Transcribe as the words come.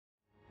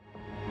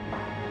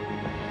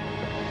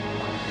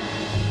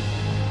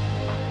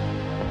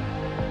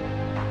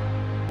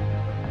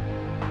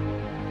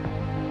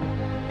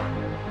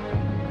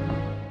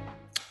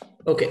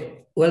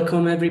Okay,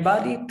 welcome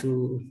everybody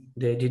to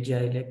the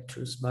GGI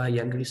lectures by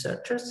young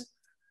researchers.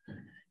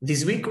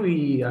 This week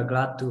we are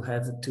glad to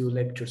have two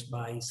lectures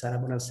by Sara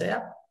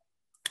Bonansea,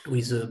 who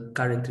is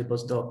currently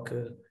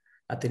postdoc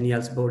at the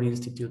Niels Bohr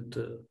Institute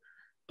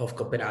of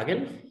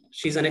Copenhagen.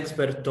 She's an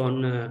expert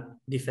on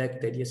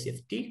defect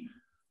DSFT,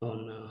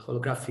 on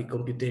holographic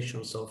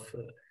computations of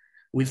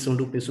Wilson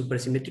loop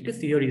supersymmetric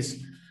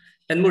theories.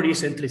 And more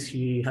recently,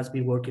 she has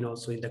been working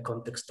also in the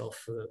context of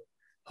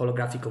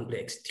holographic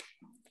complexity.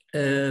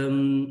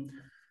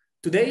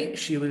 Today,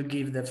 she will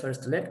give the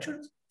first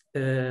lecture,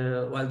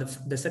 while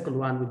the second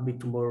one will be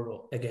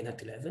tomorrow, again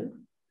at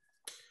 11.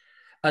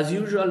 As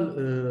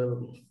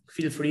usual,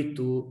 feel free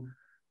to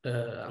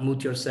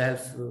unmute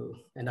yourself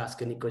and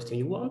ask any question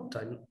you want.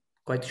 I'm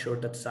quite sure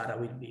that Sara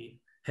will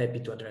be happy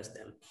to address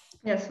them.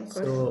 Yes, of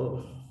course.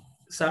 So,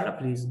 Sara,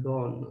 please go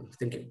on.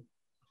 Thank you.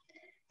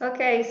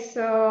 Okay,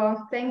 so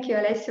thank you,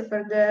 Alessio,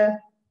 for the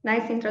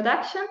nice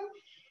introduction.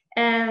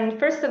 And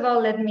first of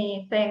all, let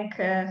me thank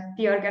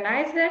the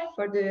organizer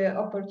for the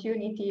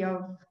opportunity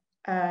of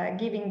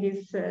giving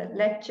these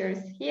lectures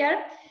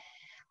here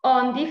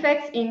on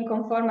defects in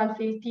conformal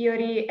field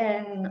theory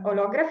and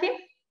holography.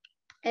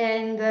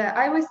 And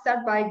I will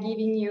start by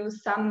giving you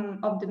some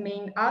of the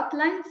main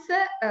outlines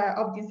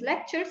of these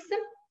lectures.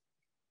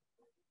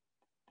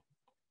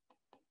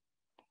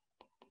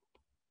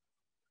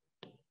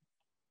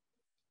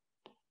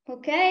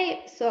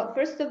 Okay, so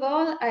first of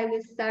all, I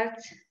will start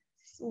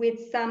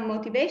with some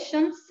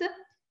motivations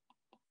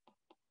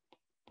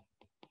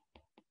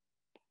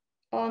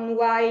on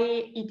why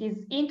it is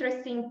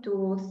interesting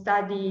to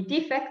study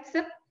defects.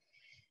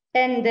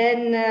 And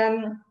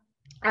then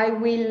I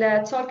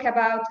will talk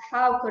about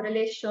how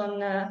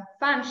correlation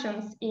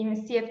functions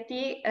in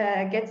CFT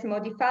gets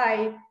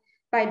modified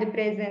by the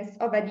presence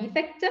of a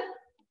defect.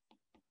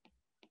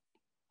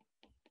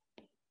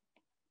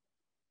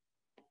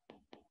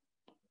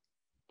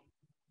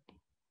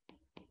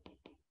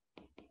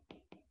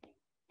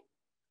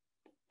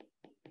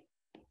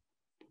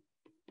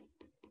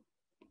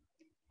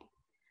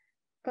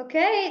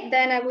 Okay,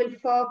 then I will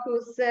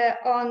focus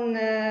on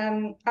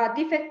a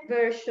defect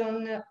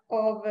version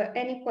of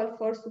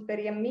N=4 super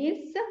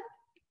Niels.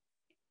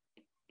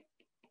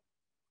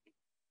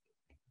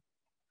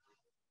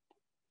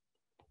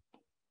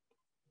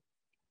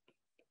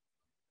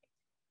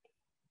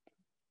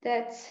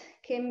 That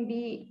can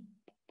be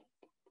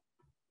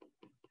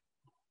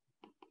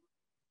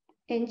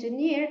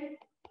engineered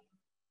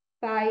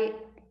by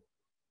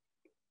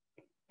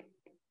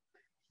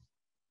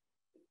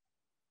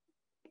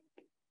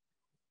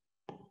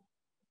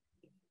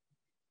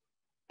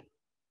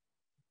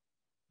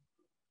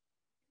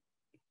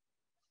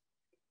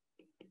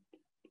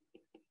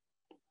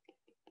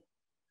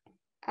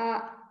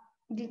a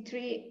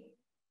D3,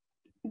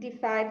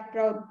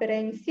 D5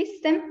 brane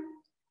system.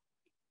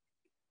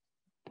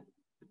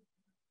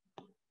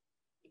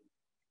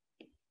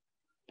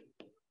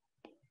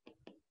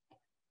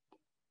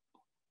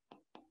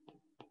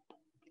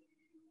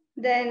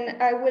 Then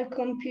I will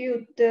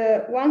compute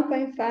the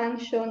one-point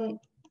function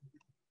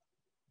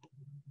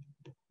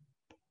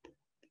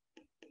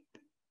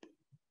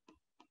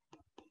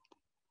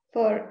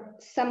for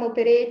some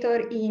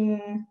operator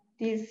in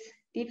this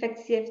defect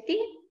CFT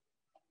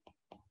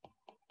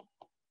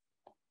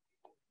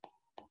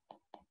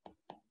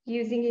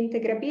using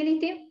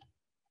integrability.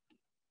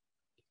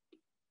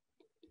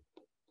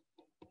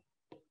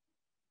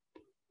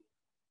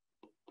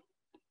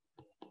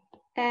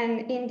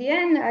 And in the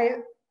end, I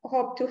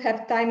hope to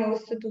have time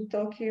also to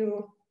talk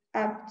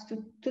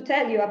to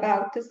tell you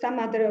about some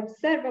other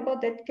observable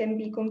that can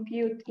be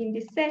computed in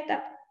this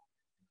setup.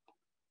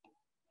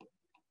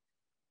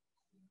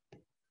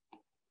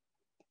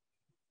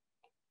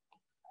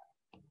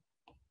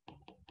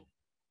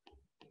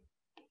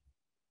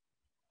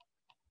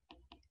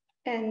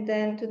 And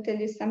then to tell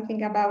you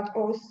something about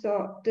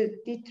also the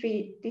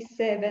D3,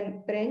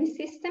 D7 brane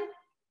system,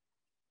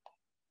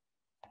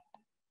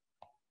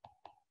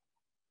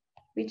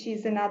 which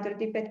is another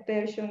defect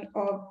version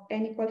of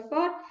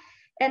N=4,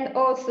 and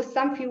also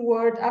some few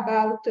words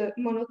about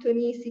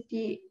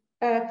monotonicity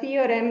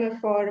theorem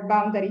for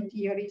boundary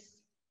theories.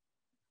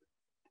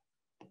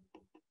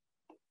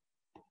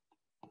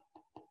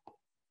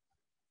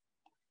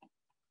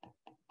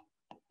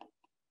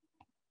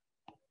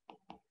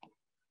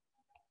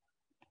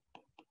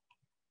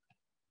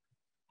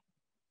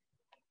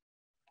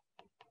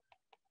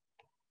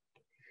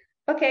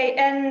 Okay,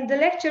 and the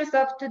lectures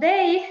of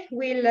today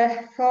will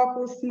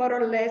focus more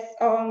or less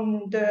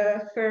on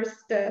the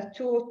first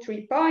 2 or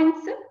 3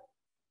 points.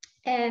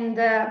 And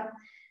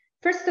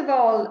first of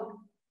all,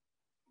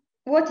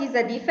 what is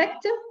a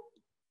defect?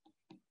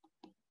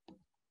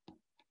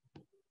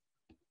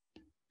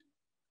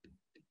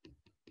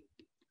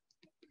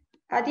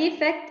 A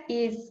defect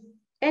is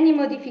any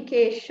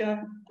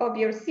modification of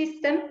your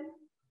system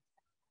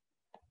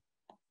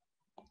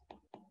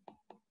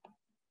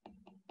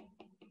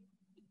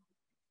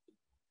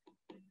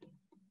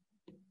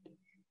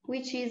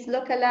which is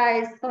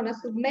localized on a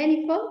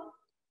submanifold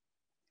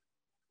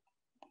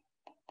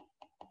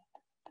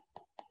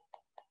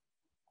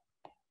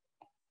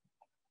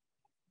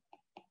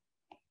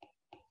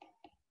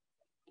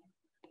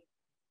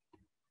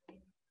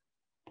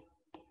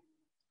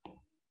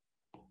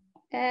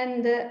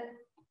and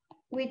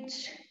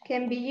which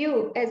can be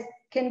used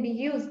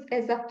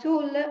as a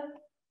tool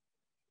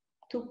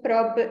to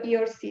probe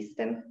your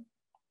system.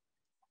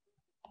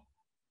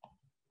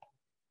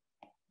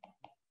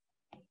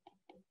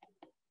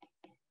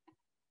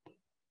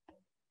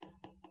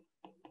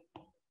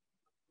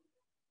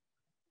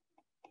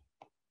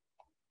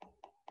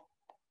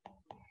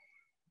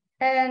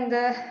 And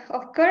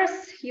of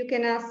course, you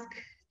can ask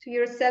to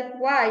yourself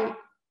why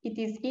it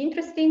is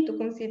interesting to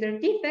consider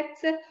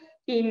defects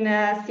in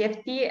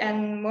CFT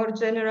and more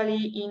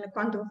generally in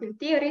quantum field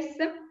theories.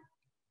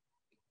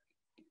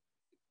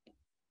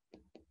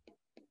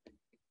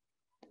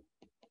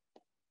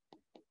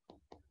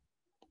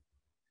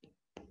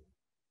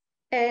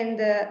 And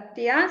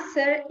the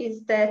answer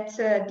is that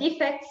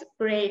defects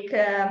break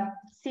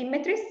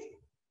symmetries.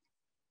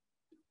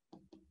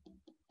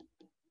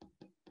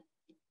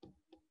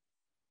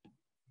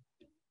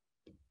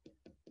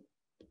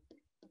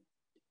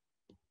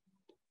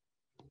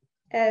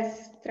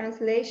 As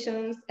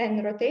translations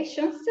and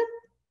rotations.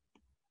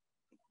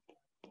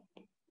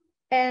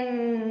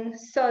 And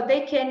so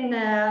they can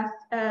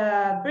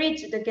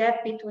bridge the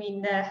gap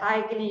between the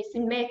highly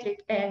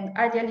symmetric and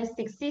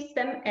idealistic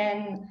system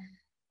and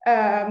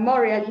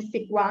more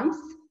realistic ones.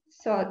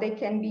 So they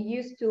can be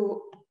used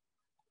to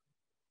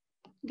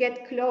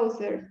get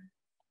closer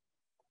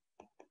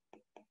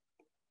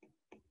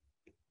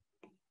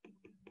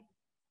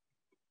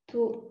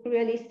to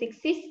realistic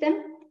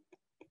system.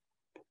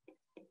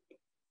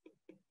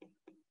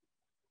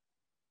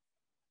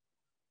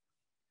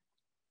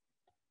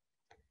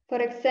 For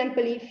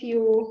example, if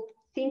you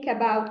think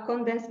about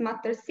condensed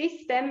matter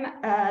system,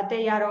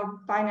 they are of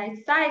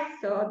finite size,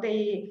 so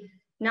they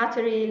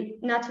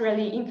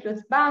naturally include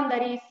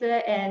boundaries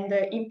and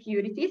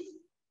impurities.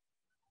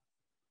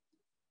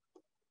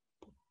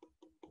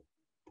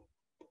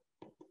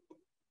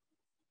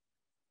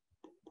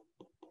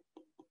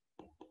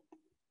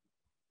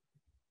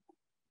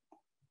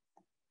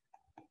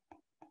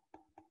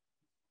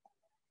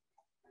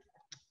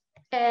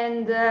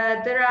 And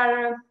there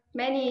are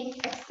many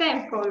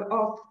examples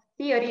of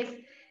theories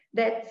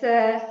that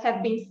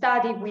have been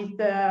studied with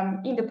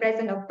in the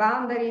presence of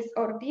boundaries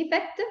or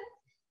defect,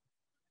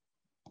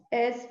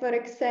 as for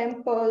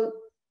example,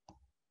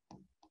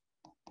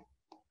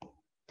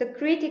 the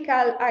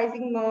critical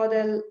Ising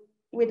model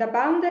with a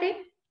boundary,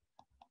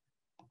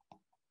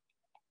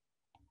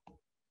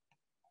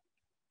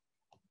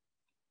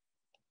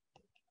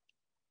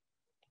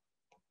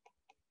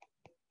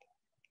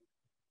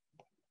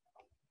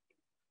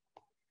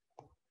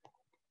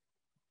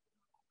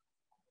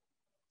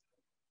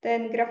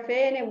 then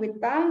graphene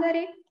with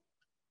boundary,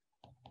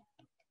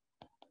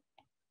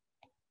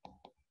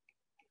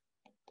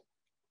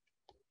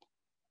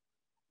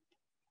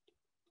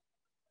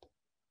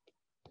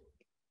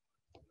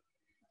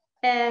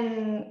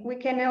 and we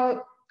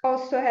can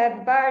also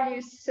have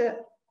various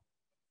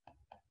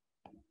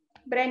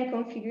brane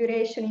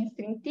configuration in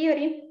string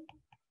theory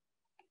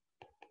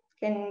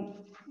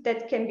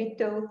that can be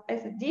taught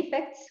as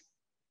defects.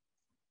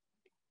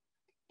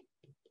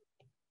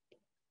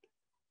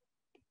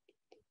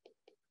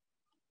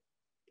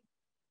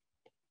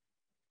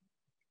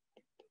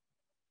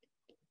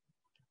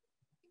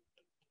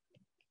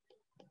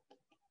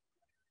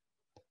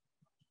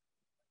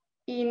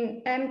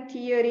 In M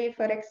theory,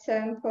 for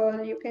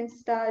example, you can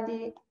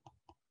study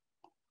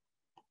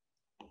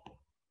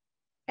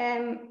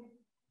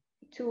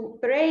M2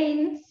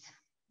 branes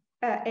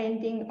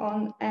ending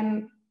on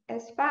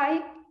MS pi.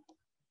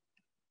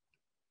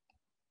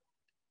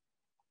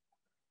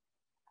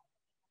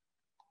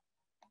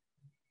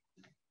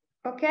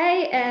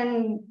 Okay,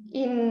 and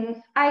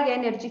in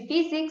eigenenergy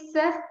physics,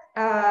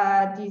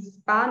 these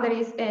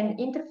boundaries and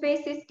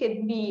interfaces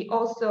can be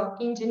also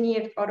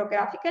engineered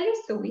holographically.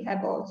 So we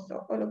have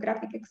also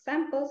holographic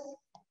examples.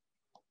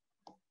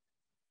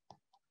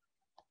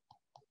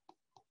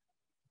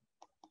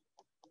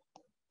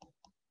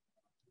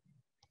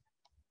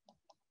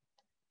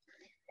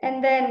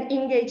 And then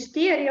in gauge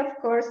theory, of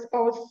course,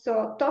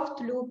 also 't Hooft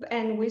loop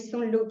and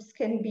Wilson loops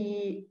can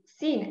be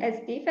seen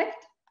as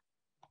defect.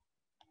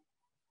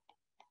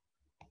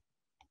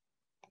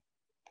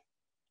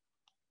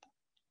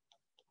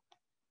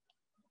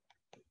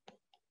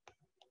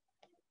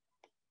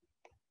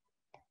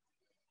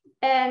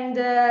 And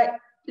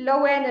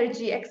low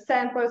energy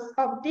examples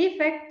of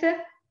defect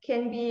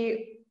can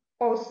be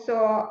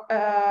also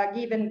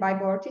given by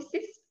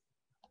vortices.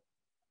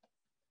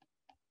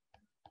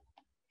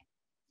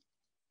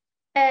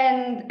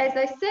 And as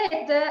I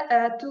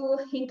said, to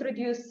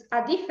introduce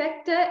a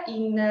defect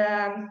in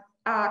a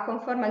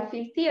conformal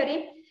field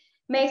theory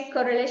makes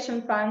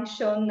correlation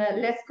function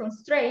less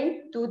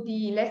constrained to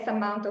the less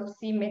amount of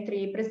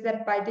symmetry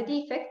preserved by the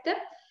defect,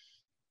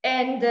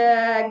 and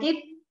give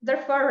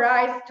therefore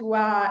rise to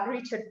a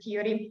richer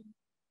theory.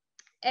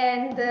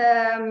 And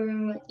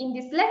in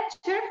this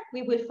lecture,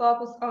 we will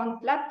focus on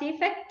flat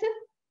defect,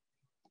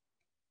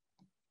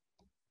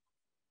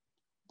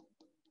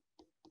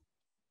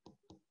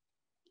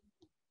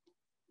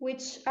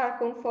 which are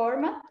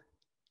conformal.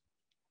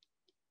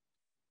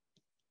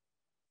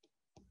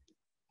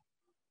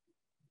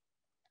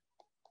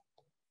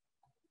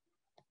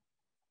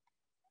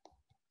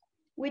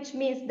 which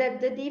means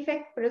that the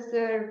defect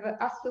preserves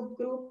a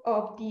subgroup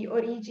of the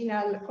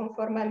original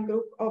conformal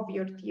group of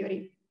your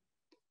theory.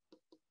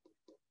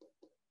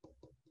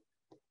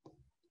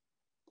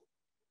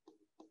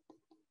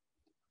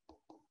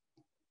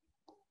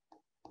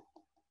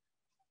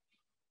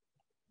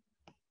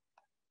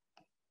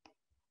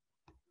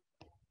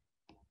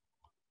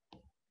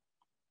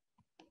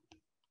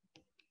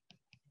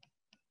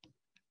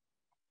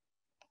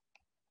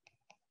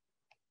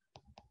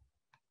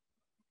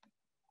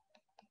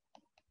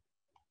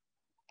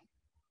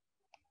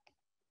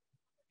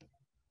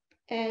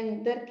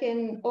 And there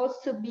can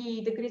also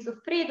be degrees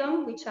of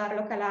freedom, which are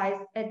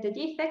localized at the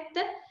defect.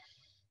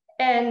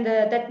 And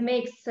that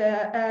makes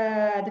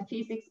the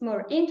physics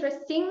more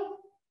interesting.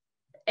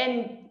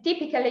 And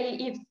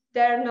typically, if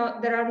there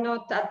are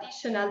not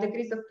additional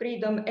degrees of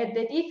freedom at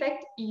the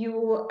defect,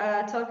 you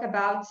talk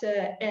about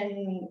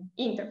an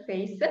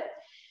interface.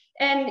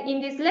 And in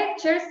these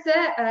lectures,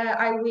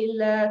 I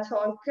will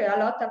talk a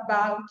lot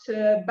about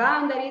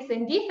boundaries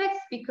and defects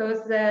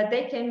because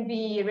they can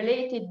be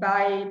related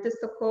by the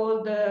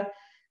so-called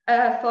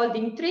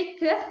folding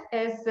trick,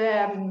 as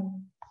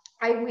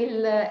I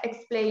will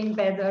explain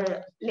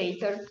better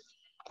later.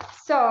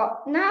 So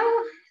now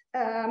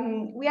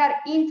we are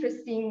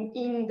interested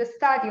in the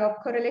study of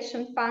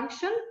correlation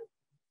function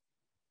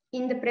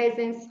in the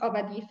presence of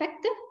a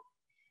defect.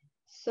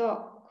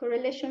 So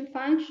correlation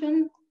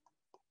function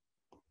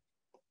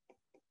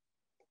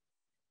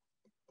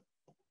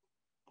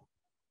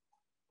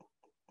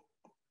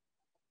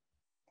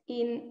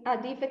in a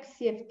defect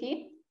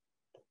CFT.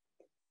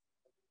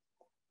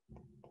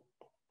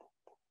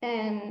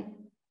 And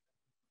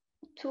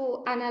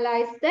to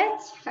analyze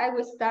that, I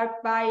will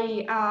start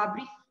by a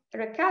brief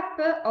recap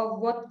of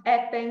what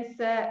happens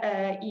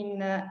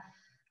in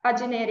a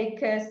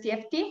generic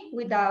CFT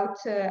without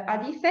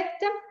a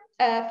defect,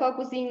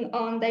 focusing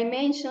on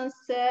dimensions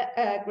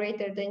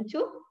greater than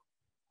 2.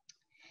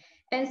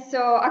 And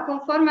so a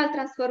conformal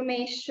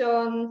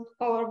transformation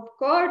of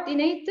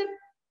coordinate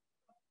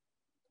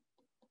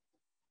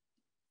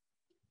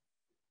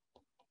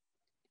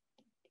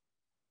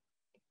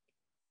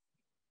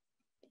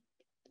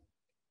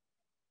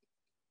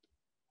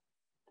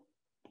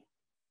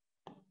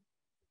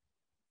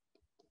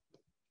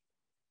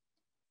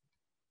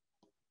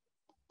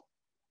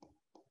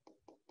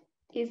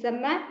is a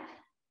map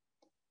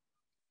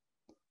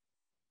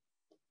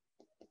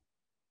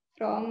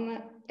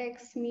from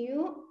x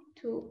mu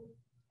to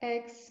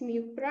x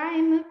mu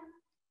prime,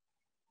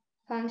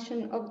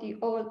 function of the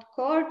old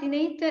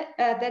coordinate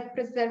that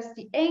preserves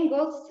the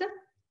angles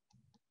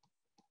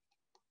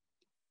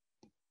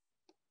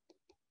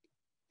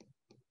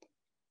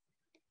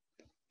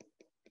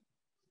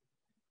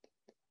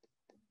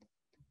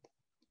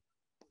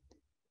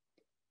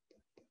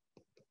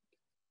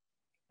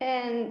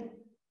and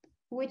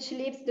which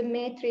leaves the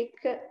metric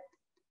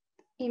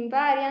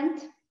invariant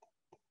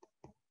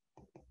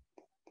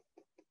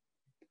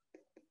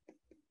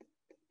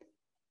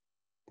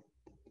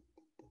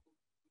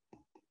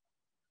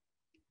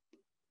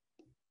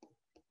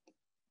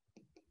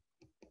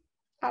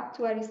up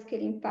to a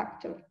rescaling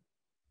factor.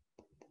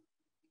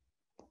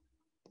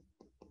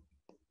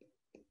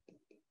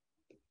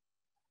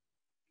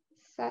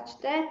 Such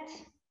that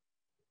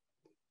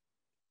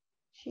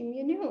G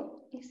mu nu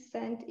is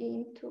sent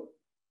into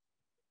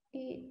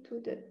e to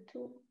the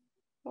 2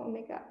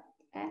 omega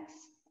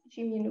x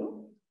G mu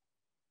nu.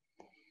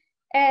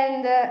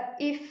 And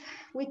if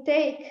we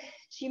take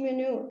G mu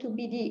nu to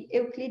be the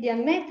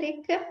Euclidean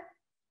metric,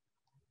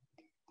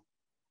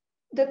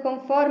 the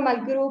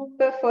conformal group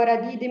for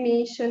a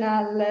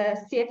d-dimensional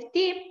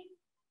CFT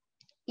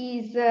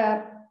is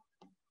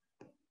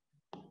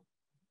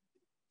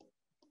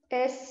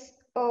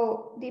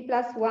SOD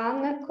plus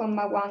 1,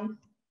 1.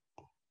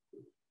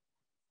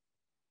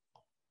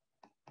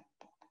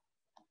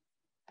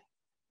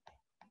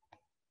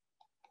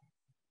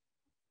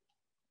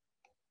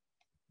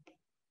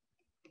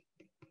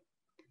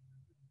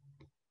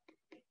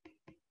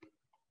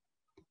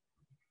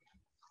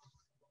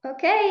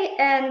 Okay,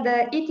 and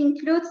it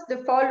includes the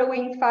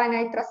following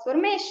finite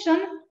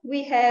transformation.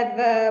 We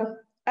have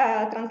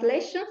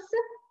translations.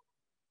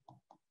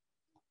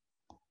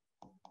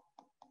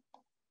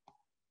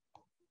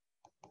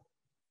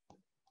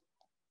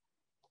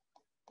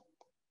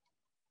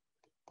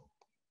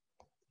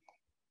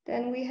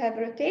 Then we have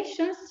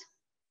rotations.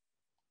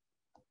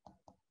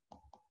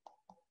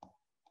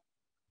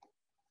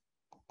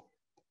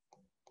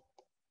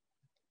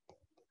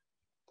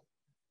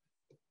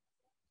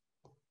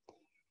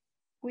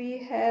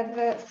 We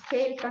have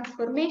scale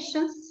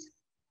transformations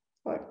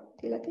for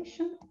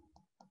dilatation.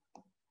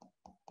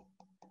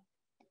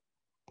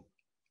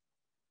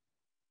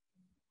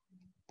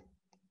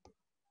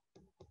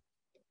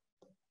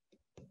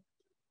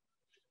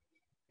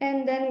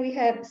 And then we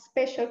have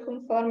special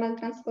conformal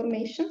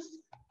transformations.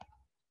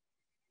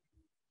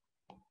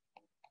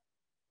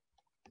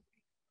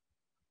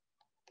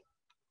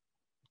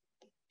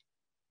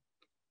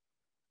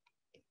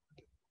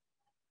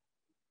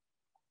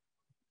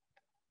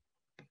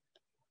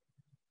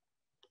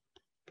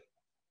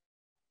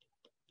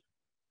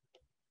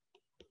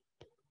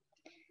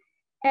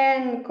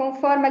 And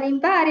conformal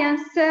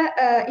invariance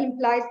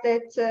implies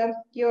that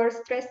your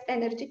stress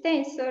energy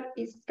tensor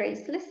is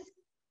traceless.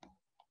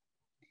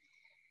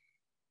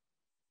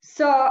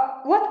 So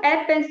what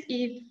happens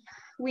if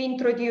we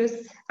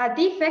introduce a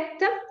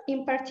defect?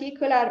 In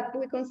particular,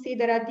 we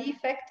consider a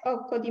defect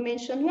of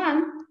codimension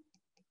 1.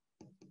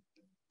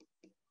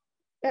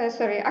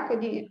 Of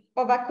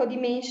a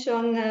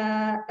codimension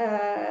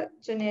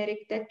generic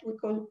that we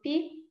call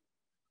P.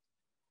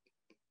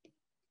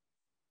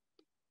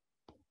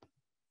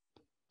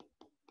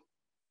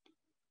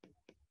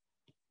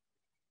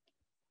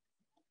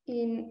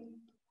 In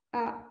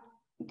a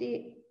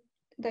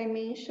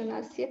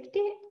d-dimensional CFT.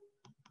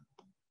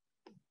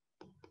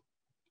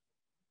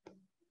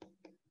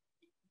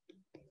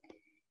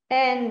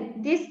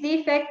 And this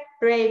defect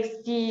breaks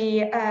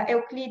the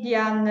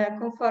Euclidean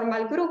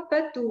conformal group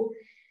to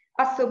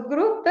a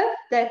subgroup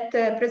that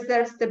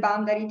preserves the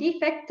boundary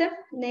defect,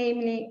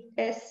 namely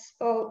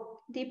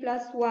SOD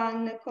plus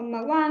 1,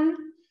 1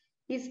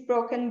 is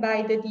broken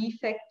by the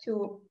defect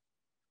to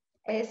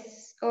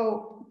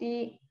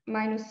SOD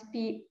minus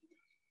P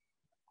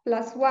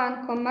plus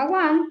 1,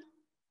 1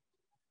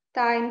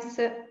 times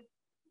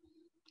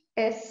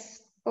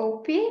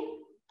SOP,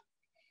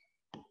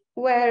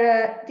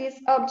 where this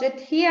object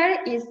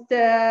here is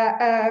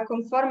the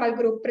conformal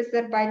group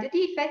preserved by the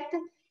defect,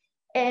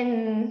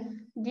 and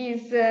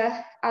this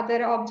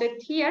other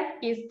object here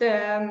is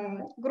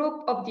the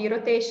group of the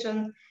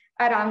rotation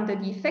around the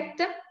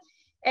defect.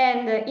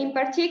 And in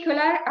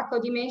particular, a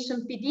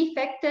codimension P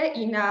defect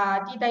in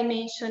a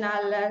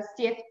d-dimensional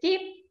CFT,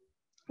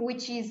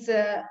 which is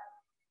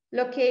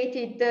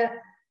located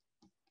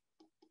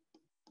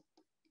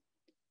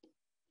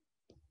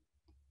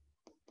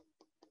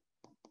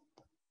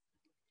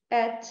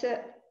at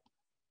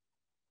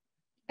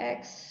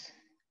x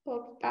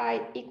of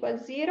I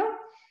equals 0,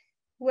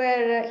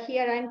 where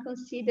here I'm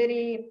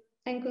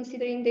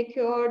considering the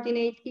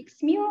coordinate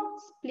x mu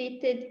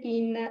splitted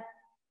in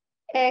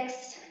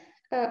x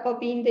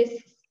of index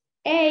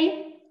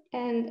A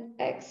and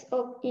x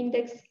of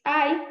index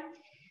I,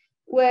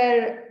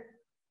 where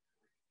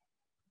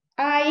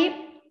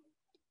I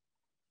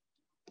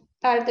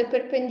are the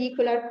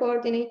perpendicular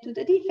coordinate to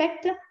the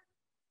defect,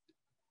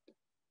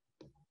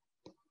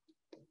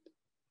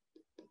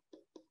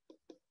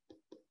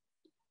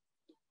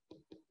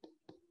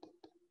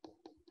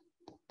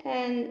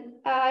 and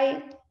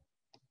A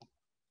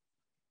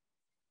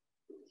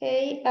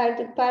are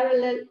the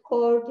parallel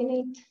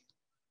coordinate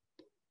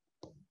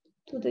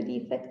to the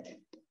defect.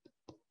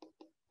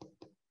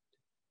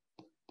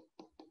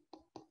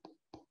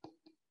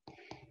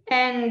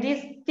 And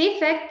this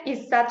defect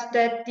is such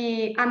that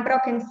the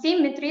unbroken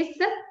symmetries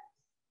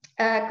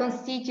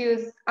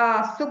constitutes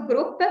a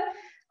subgroup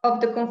of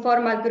the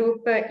conformal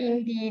group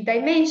in the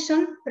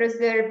dimension,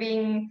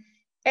 preserving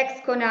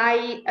x con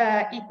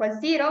I equals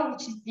 0,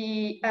 which is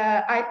the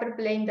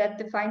hyperplane that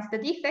defines the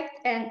defect.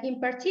 And in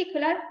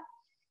particular,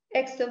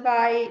 x of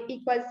I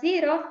equals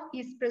 0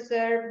 is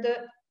preserved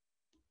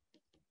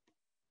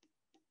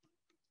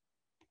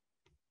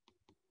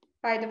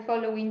by the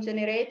following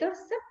generators.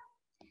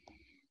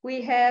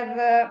 We have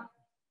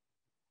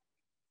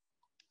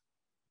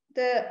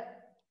the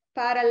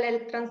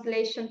parallel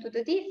translation to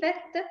the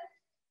defect,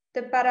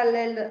 the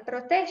parallel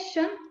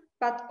rotation,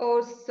 but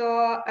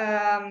also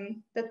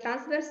the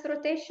transverse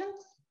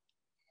rotations.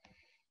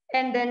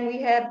 And then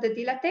we have the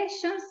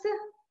dilatations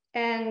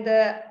and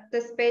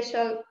the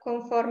spatial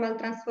conformal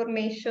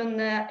transformation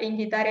in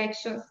the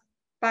directions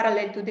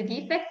parallel to the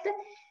defect.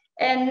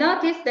 And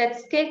notice that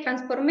scale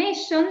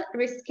transformation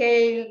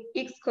rescale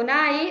x con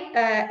I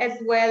as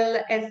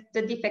well as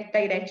the defect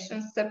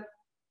directions.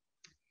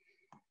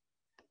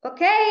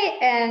 Okay,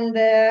 and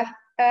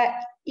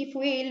if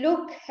we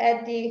look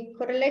at the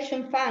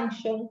correlation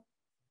function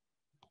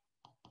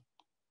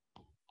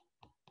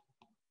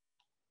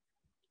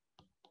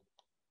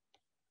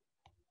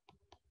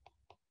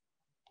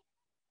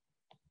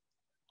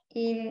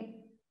in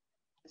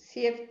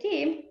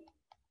CFT,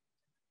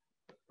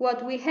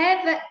 what we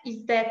have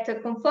is that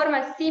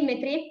conformal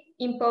symmetry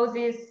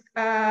imposes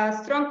a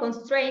strong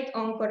constraint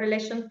on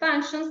correlation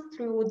functions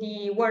through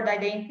the word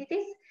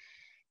identities.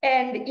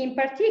 And in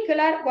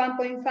particular,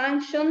 one-point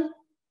function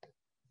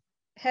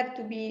have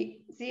to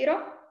be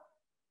 0.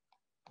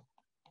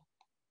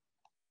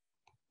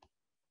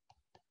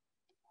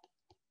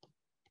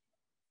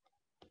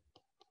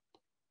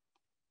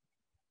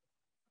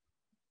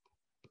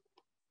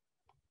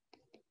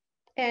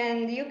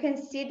 And you can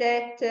see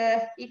that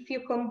if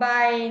you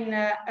combine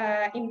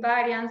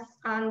invariance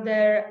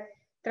under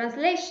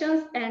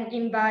translations and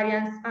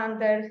invariance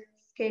under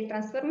scale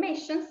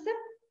transformations,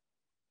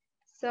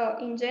 so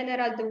in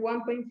general, the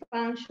one-point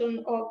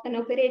function of an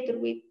operator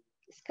with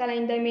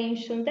scalar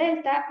dimension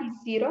delta is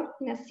 0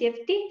 in a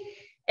CFT,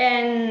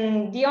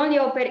 and the only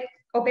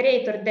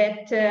operator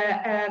that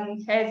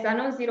has a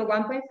non-zero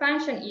one-point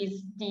function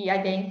is the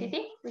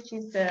identity, which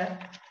is the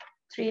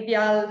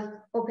trivial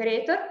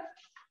operator.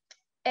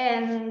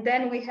 And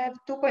then we have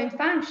two-point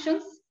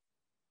functions.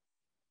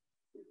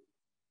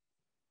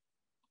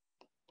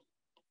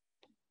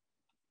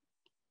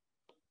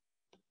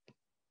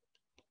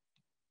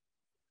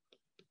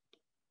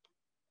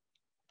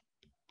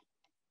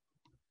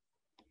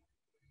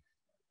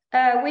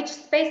 which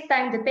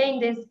space-time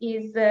dependence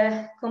is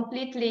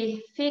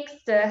completely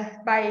fixed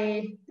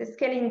by the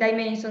scaling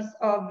dimensions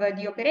of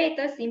the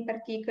operators. In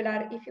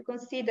particular, if you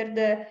consider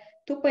the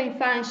two-point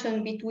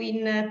function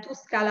between two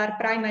scalar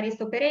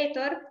primaries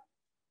operator,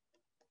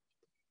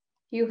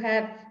 you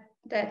have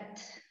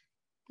that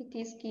it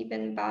is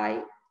given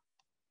by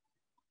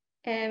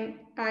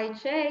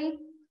mij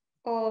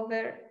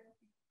over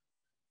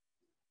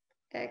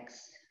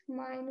x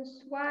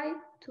minus y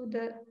to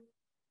the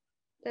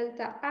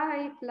delta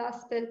I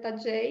plus delta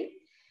j,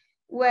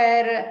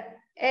 where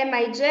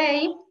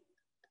mij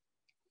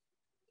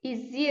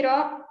is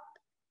 0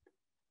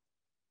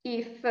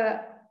 if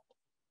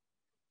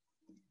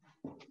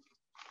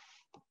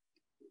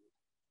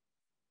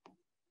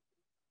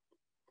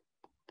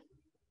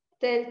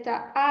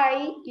delta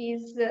I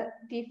is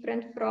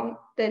different from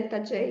delta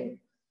j.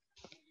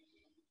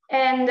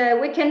 And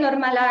we can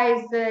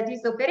normalize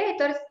these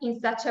operators in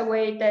such a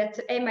way that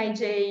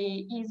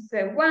mij is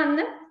 1,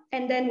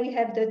 and then we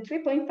have the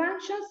three-point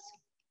functions.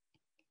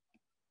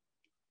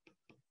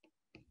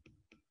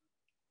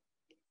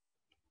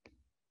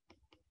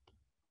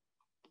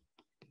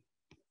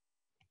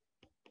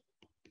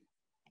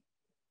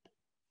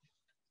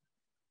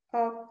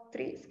 Of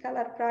three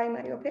scalar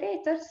primary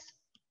operators.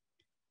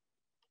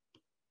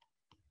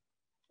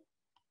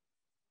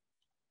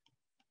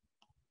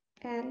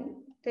 And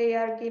they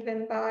are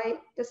given by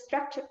the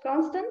structure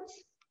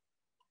constants.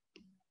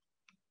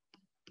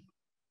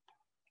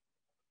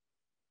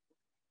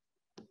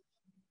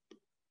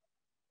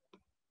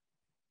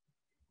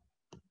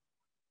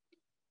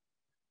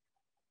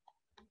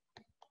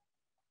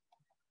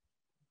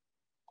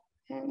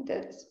 And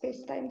the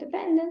space-time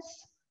dependence.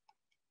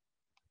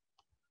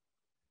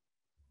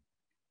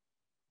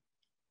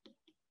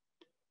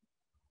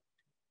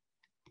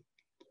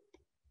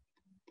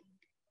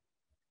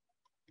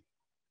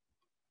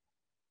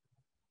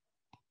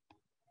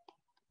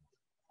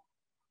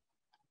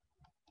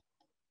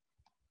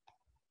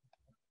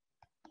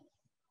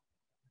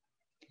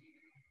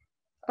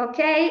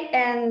 Okay,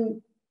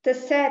 and the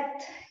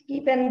set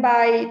given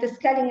by the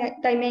scaling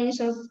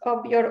dimensions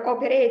of your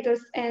operators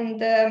and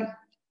the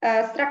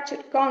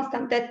structured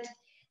constant that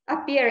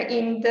appear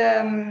in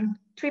the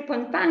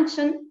three-point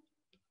function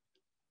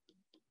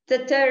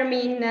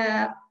determine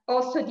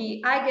also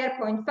the Eiger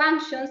point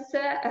functions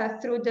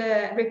through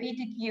the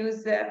repeated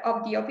use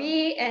of the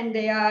OBE, and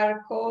they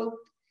are called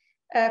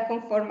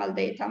conformal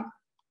data.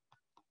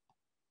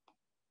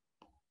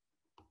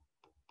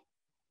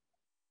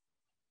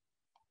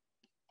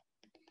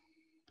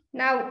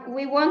 Now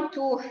we want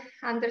to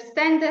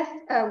understand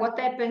what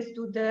happens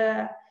to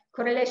the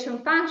correlation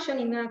function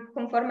in a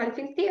conformal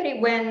field theory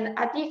when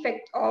a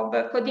defect of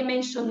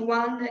codimension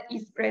 1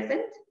 is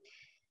present.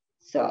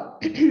 So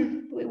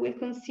we will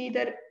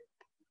consider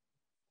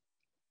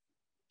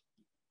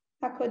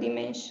a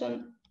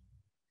codimension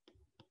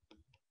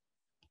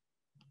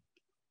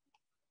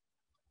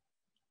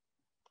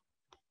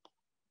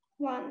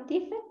one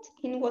defect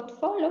in what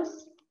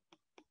follows.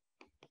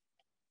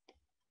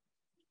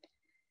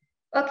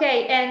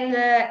 Okay, and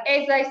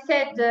as I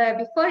said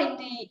before in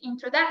the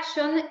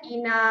introduction,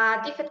 in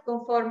a defect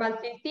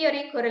conformal field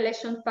theory,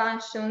 correlation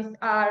functions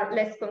are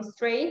less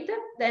constrained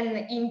than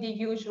in the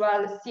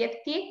usual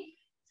CFT,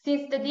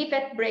 since the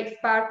defect breaks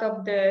part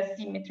of the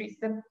symmetries.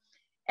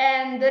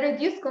 And the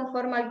reduced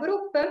conformal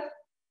group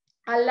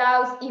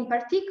allows in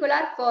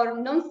particular for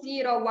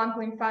non-zero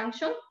one-point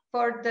function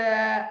for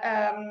the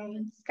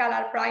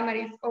scalar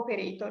primaries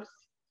operators.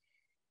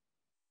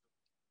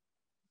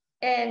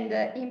 And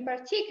in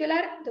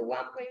particular, the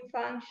one-point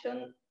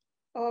function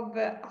of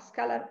a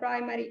scalar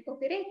primary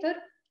operator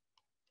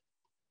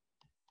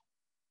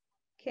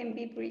can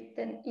be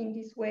written in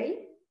this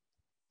way,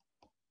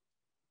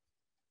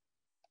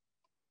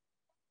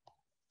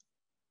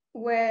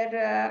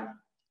 where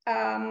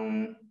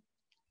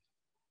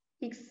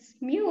x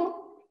mu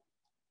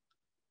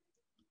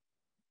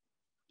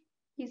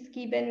is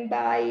given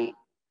by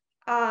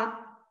a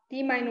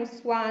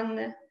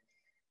d-1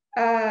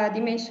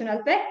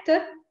 dimensional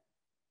vector.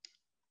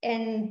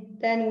 And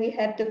then we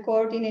have the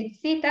coordinate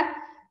theta,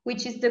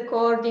 which is the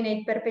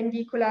coordinate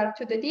perpendicular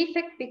to the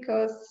defect,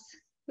 because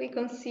we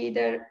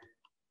consider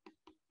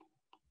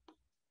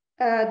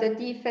the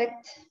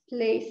defect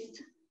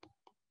placed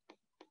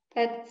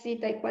at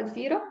theta equals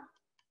 0.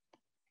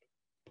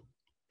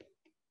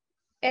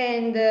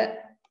 And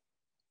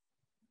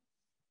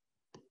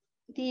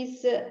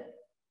this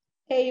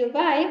A of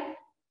I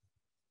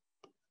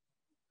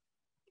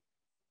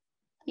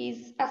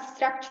is a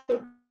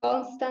structural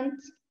constant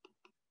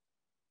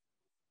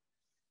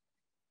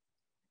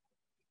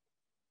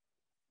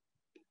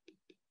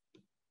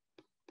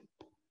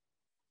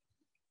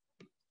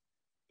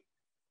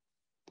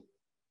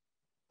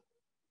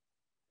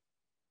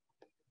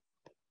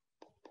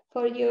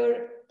for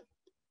your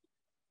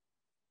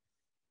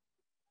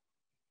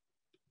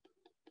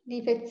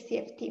defect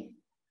CFT.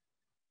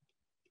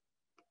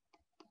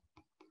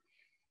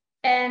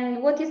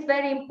 And what is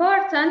very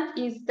important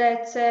is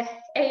that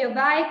A of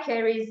I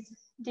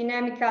carries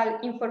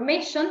dynamical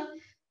information,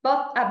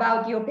 both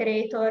about the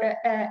operator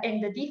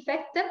and the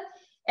defect.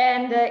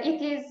 And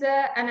it is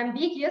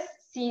unambiguous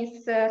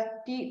since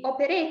the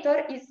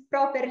operator is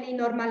properly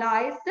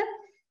normalized,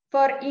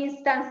 for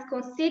instance,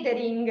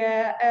 considering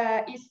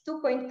its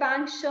two-point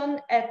function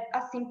at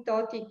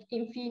asymptotic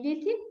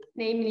infinity,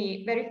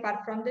 namely very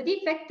far from the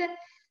defect,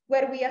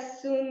 where we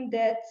assume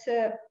that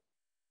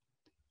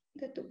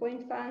the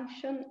two-point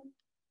function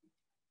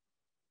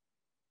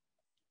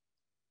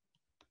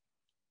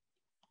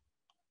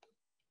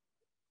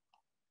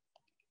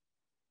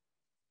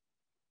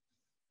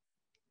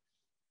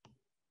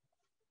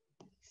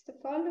is the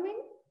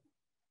following.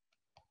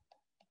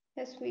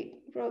 As we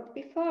wrote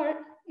before,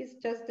 is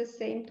just the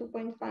same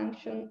two-point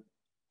function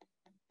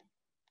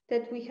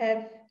that we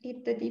have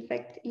if the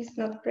defect is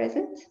not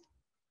present.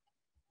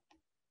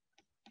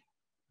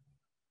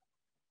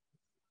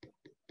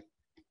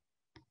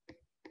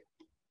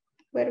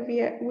 Where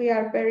we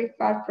are very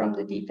far from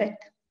the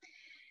defect.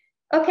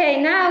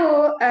 Okay,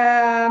 now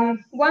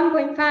one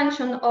point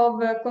function of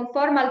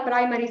conformal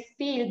primary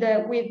field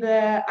with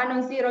a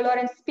non-zero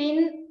Lorentz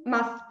spin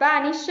must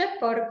vanish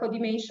for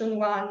codimension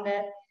 1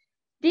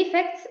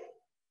 defects.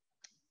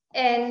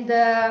 And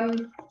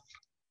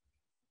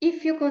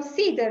if you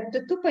consider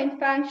the two-point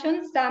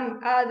function,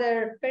 some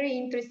other very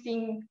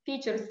interesting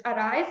features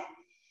arise,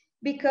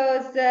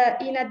 because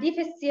in a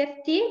defect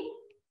CFT,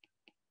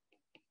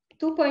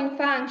 two-point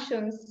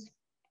functions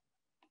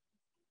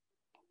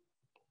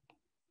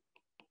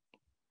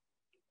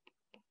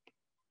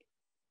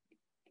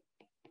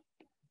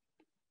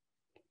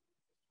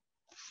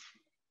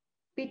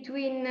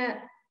between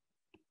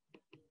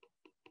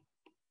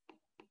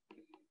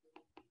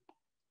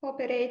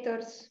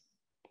operators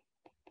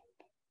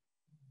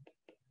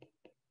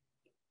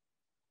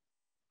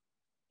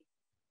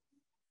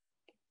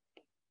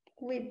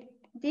with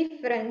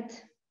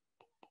different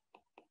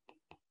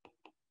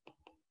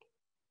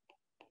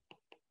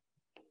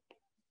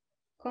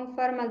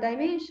conformal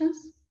dimensions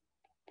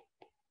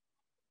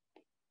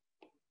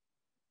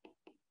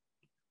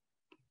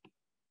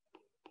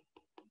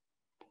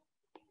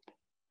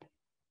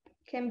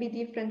can be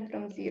different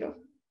from 0.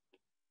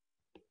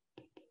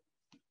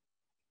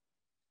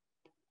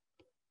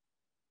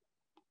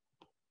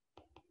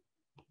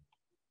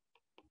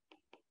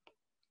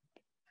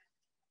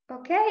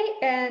 Okay,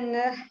 and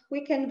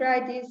we can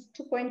write this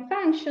two-point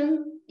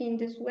function in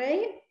this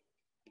way.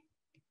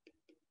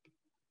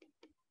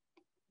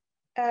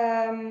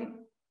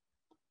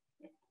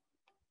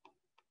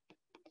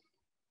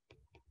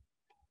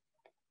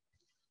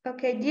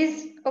 Okay,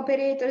 these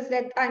operators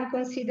that I'm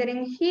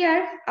considering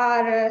here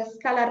are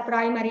scalar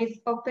primaries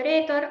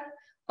operator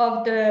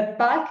of the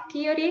bulk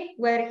theory,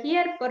 where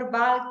here for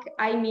bulk,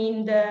 I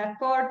mean the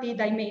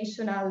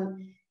 4D-dimensional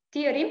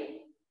theory.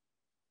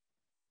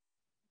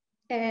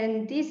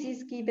 And this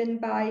is given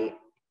by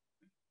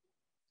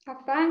a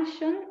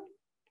function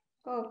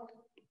of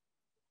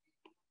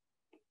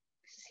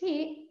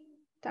C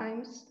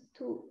times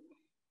 2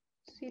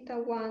 theta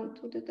 1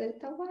 to the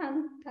delta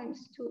 1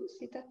 times 2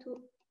 theta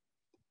 2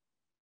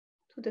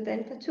 to the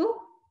delta 2.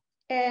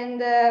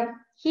 And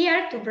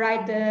here to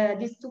write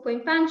this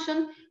two-point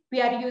function, we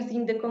are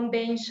using the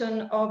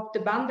convention of the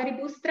boundary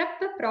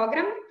bootstrap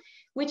program,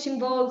 which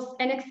involves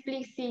an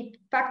explicit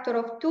factor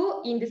of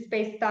 2 in the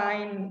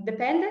space-time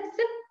dependence.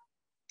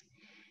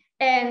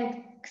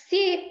 And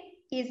Xi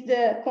is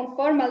the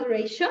conformal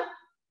ratio,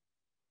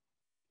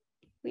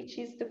 which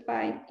is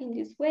defined in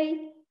this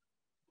way.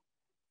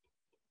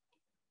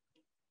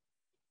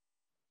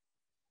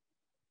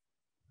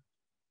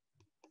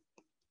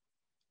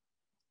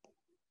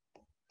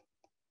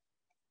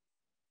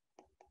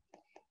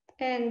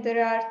 And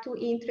there are two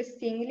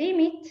interesting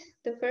limits.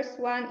 The first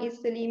one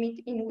is the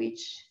limit in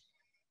which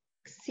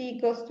C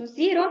goes to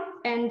 0,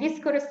 and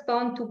this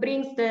corresponds to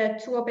brings the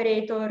two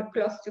operators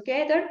close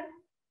together.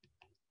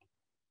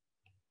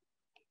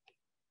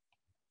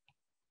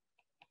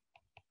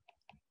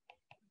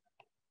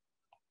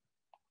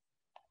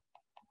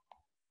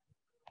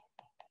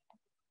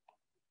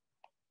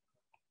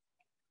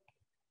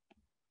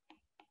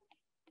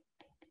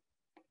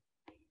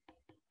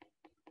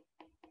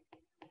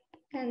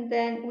 And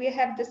then we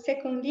have the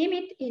second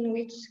limit in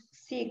which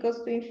C goes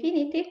to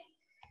infinity,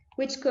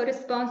 which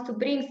corresponds to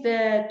brings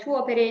the two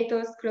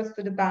operators close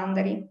to the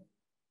boundary.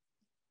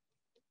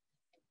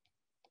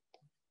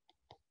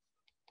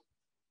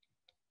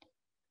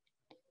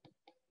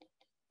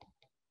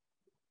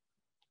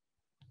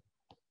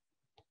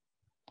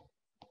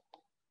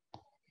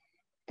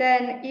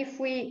 Then if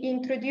we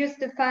introduce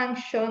the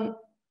function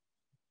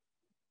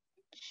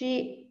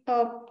g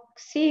of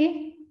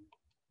C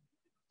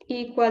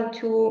equal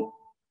to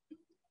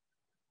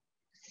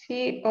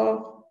C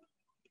of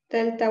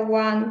delta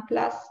 1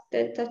 plus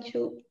delta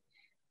 2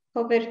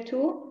 over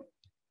 2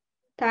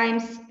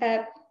 times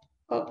f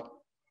of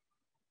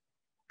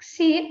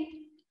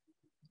C,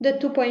 the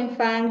two-point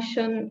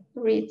function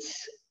reaches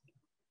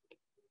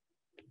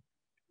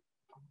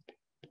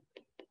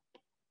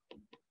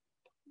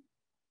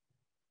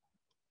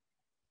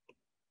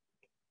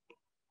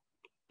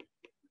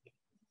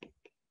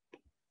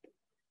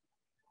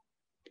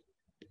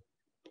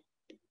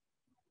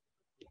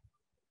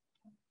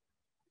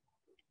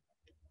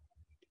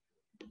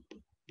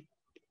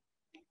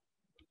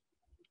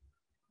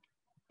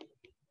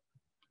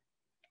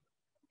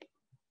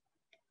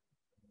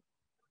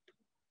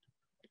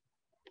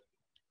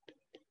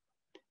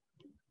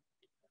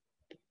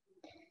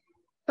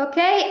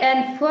Okay,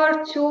 and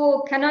for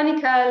two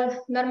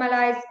canonical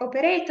normalized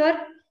operator.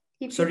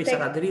 Sorry,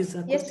 Sara, there is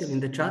a question in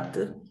the chat.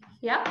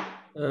 Yeah.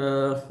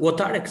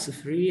 What are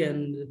x3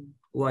 and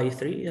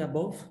y3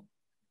 above?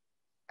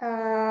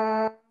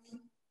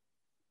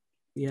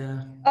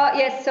 Yeah. Oh,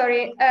 yes,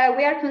 sorry.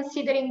 We are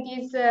considering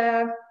these,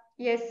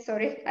 yes,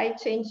 sorry, I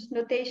changed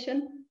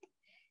notation.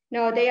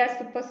 No, they are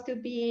supposed to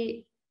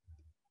be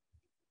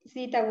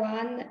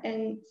zeta1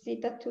 and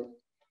zeta2.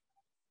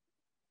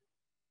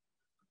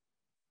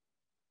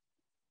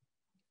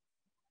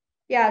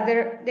 Yeah,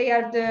 they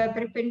are the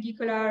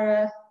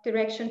perpendicular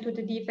direction to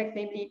the defect,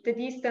 namely the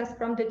distance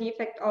from the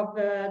defect of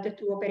the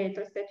two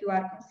operators that you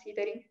are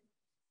considering.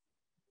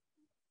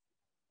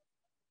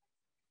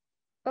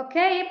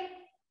 Okay,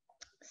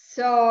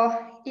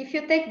 so if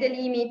you take the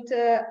limit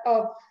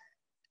of,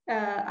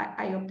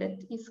 I hope that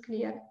is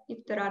clear.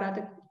 If there are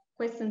other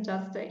questions,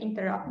 just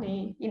interrupt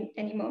me in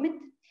any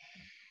moment.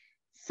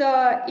 So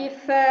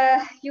if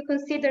you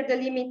consider the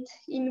limit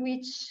in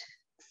which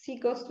c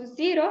goes to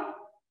 0,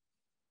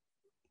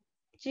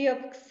 g of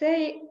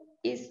xa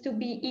is to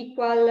be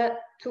equal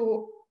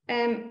to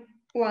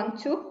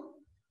m12,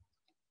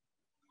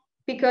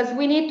 because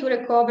we need to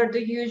recover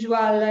the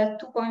usual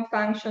two-point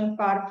function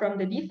far from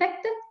the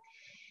defect.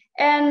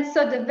 And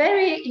so the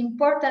very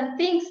important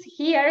things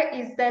here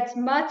is that,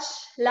 much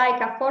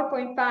like a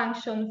four-point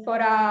function for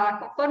a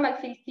conformal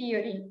field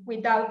theory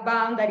without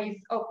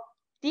boundaries of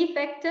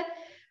defect,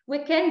 we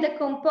can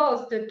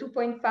decompose the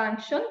two-point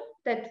function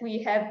that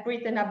we have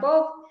written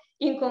above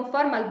in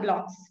conformal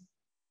blocks.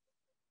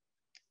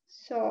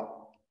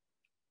 So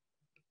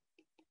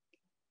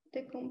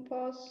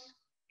decompose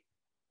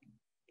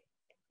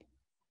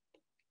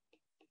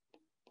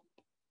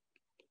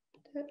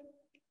the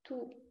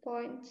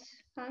two-point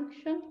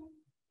function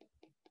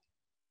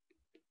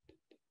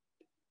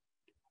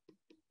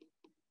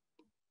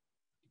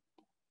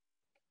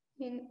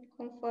in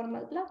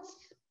conformal blocks.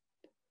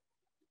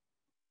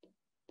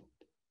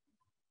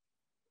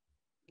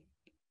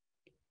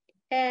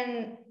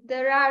 And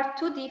there are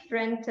two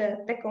different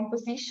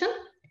decompositions.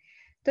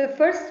 The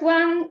first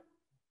one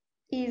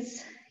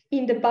is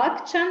in the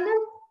bulk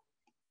channel.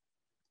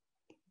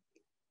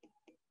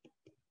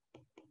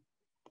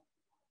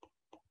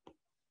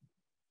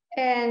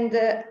 And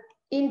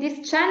in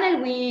this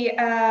channel, we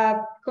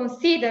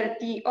consider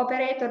the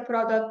operator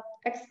product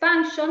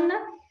expansion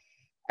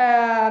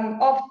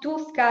of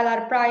two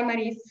scalar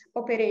primaries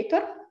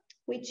operator,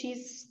 which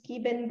is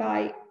given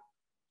by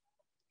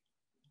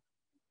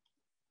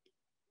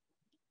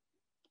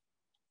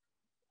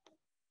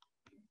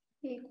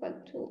equal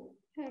to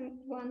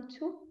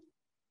m12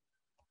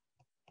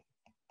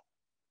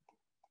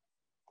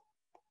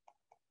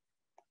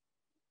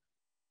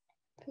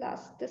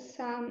 plus the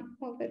sum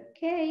over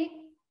k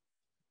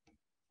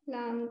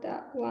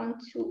lambda 1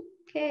 to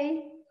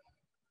k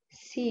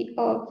c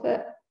of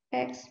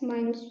x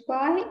minus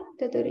y,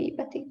 the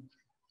derivative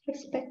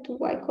respect to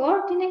y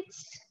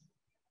coordinates.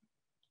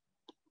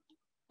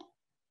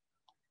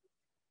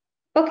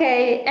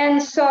 Okay,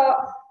 and so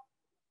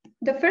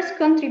the first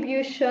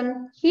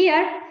contribution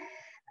here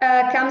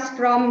comes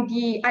from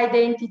the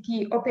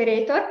identity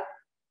operator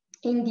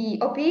in the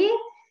OP,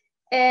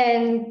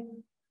 and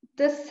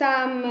the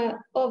sum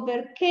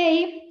over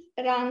k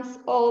runs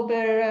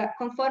over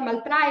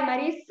conformal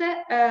primaries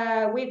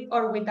with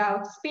or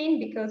without spin,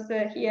 because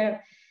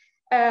here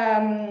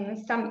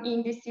some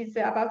indices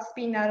about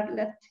spin are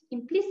left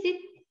implicit.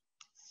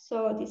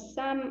 So the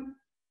sum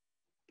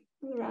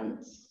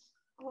runs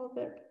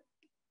over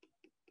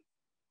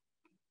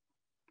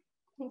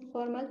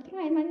conformal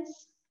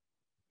primaries.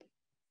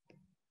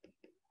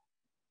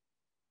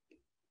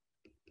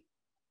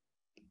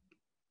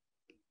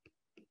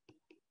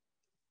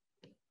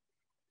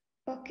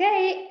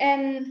 Okay,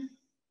 and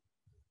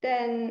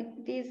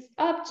then this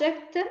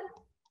object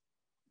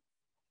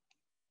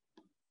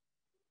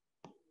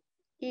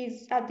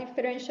is a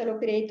differential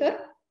operator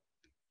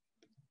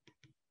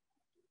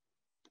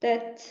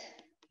that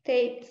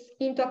takes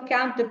into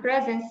account the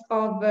presence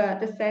of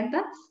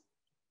descendants,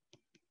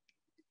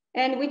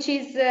 and which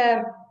is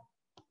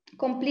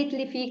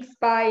completely fixed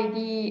by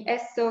the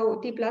SO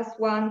T plus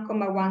 1,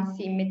 1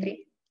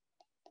 symmetry.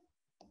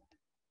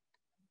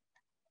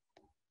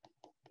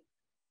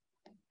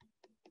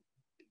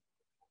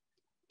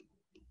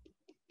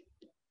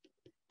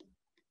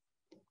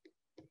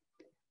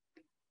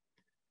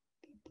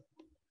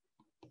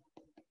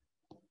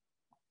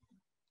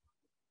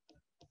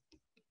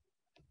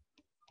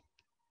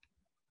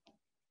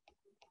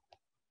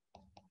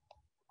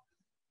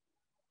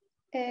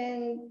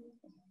 And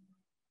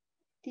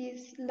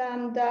this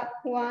lambda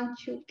 1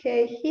 to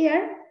k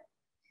here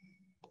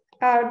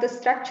are the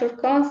structure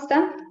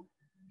constant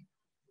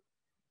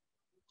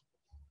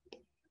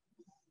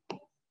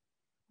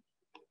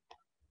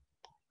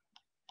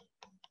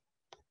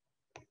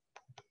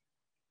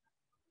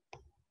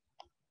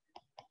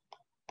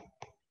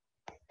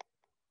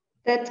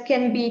that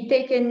can be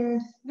taken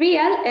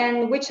real,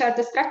 and which are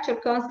the structure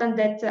constant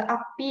that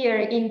appear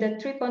in the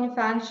three-point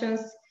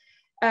functions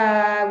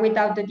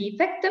without the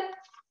defect.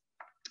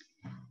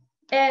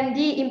 And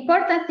the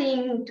important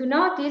thing to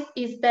notice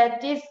is that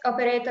this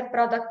operator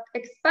product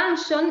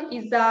expansion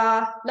is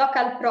a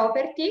local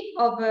property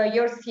of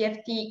your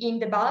CFT in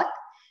the bulk,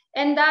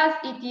 and thus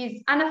it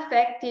is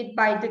unaffected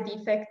by the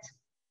defect.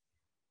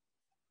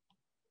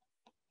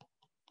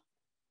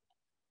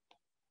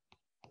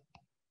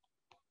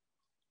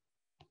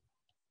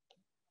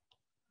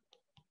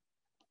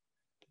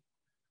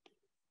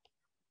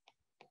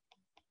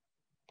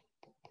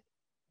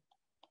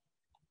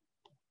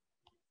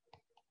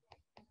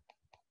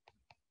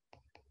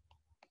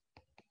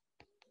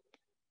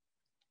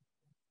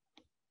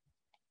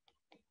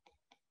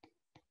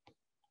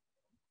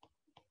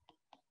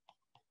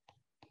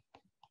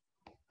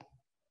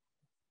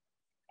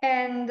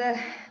 And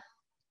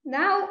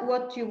now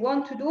what you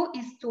want to do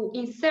is to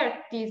insert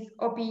this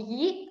OPE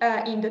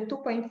in the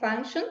two-point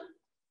function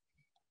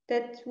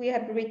that we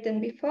have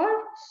written before.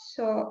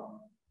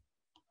 So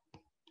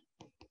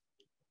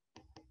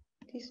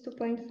this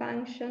two-point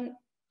function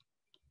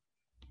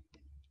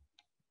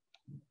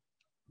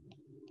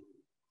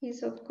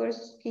is of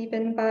course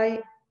given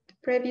by the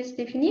previous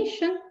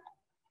definition.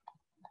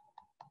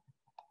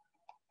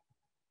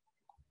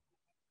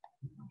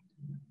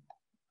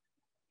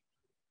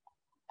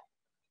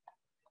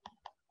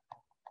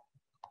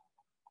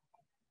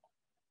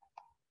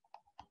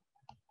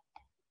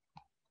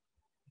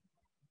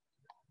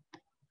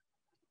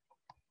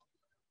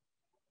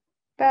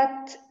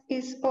 But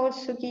is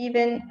also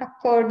given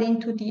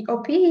according to the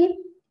OPE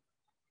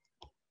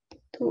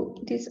to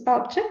this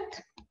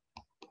object.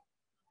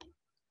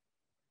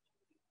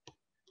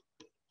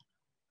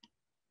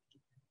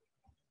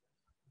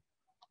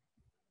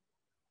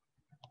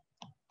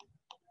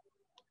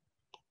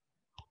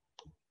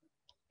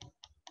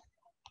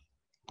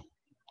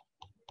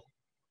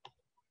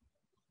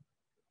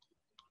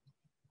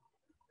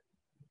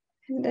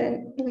 And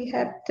then we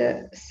have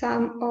the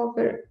sum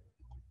over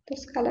the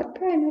scalar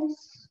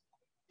primals,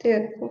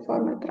 the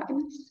conformal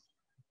primals.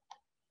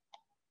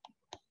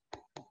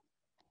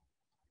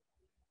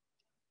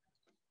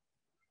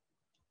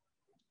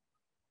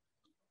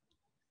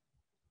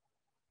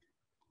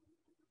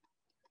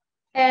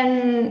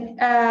 And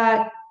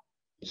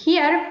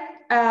here,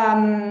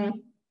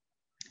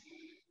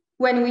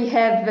 when we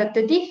have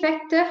the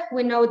defect,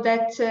 we know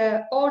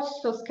that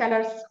also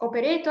scalar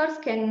operators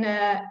can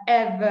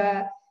have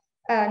a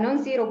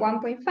non-zero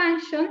one-point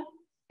function,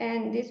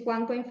 and this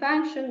one-point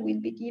function will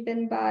be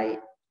given by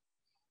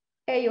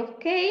A of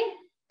k,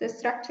 the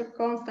structure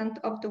constant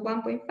of the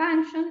one-point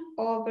function,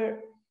 over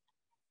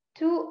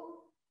 2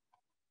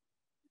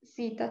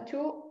 zeta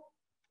 2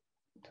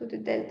 to the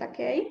delta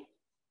k.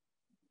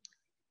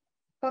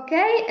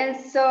 Okay, and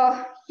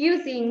so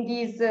using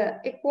this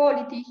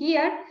equality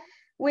here,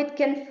 we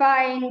can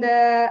find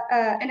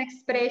an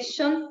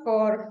expression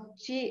for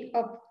G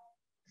of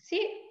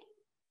C,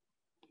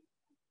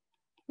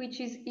 which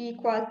is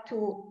equal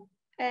to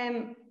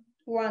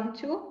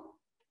M12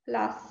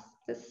 plus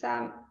the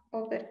sum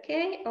over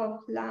K of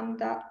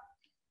lambda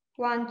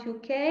 1 to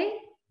K,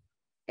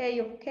 A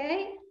of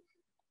K,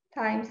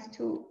 times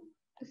 2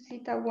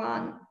 zeta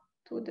 1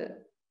 to the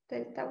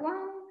delta 1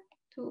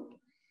 to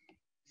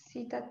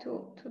zeta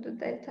 2 to the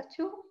delta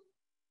 2.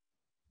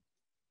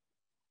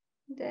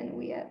 Then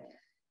we have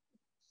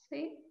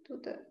C to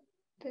the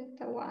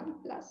delta 1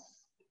 plus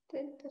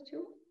delta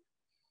 2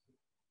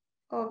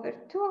 over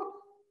 2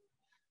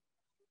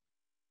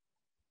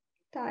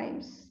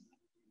 times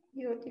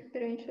your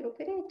differential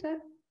operator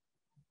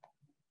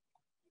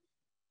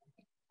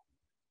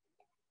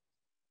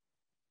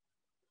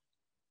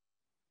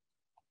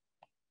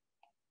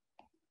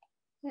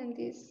and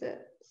this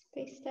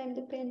space-time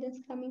dependence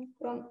coming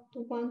from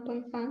the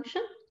one-point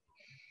function.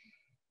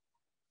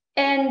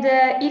 And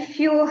if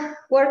you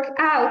work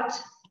out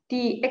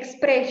the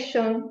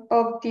expression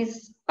of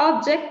this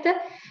object,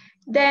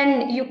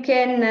 then you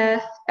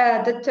can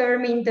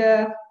determine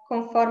the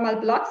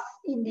conformal blocks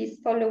in this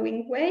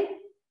following way.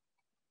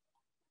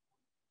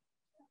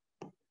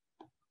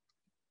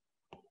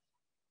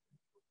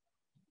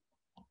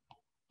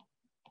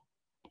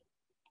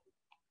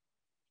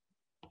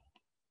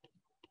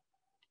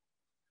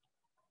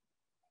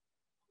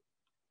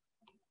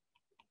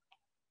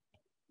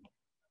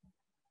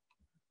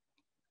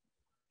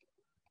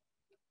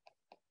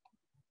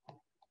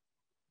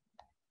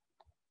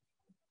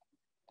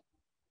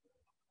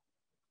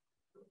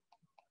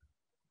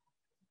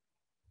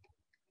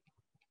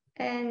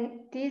 And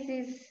this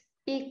is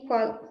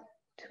equal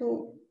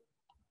to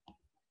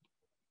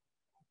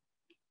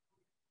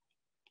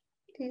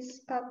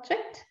this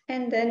object.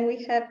 And then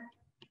we have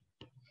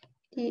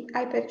the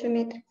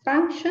hypergeometric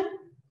function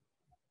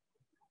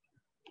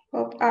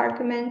of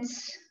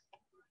arguments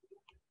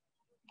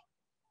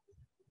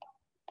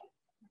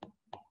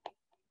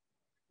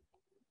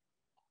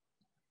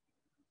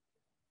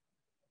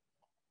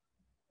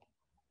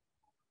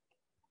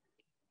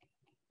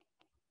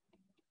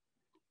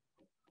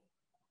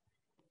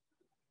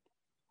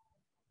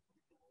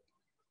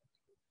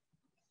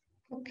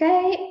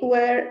okay,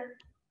 where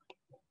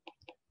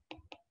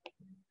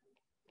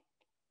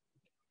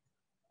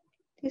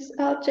this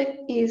object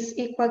is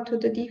equal to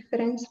the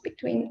difference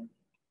between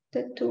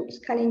the two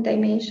scaling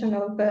dimension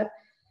of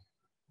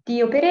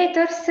the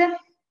operators,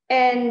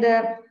 and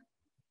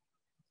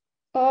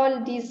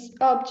all this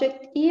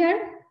object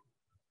here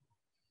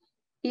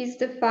is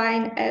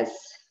defined as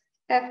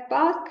f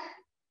bulk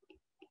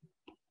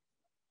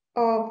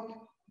of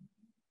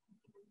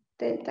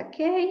delta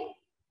k,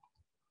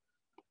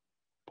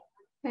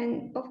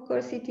 and of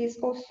course it is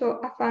also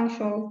a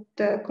function of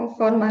the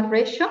conformal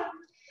ratio.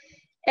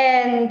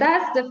 And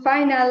thus the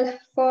final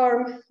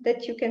form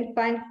that you can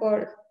find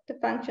for the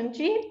function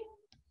g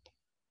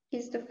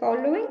is the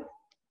following.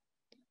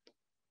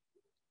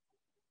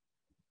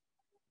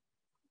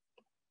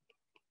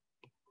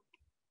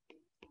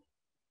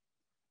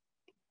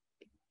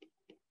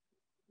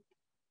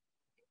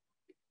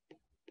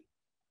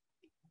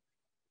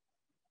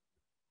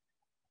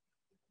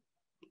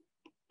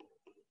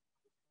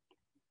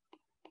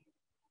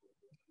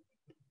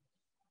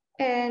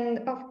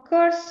 And of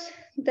course,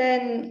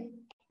 then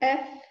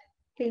f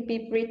will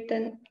be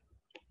written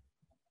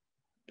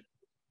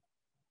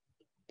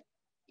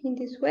in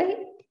this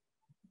way.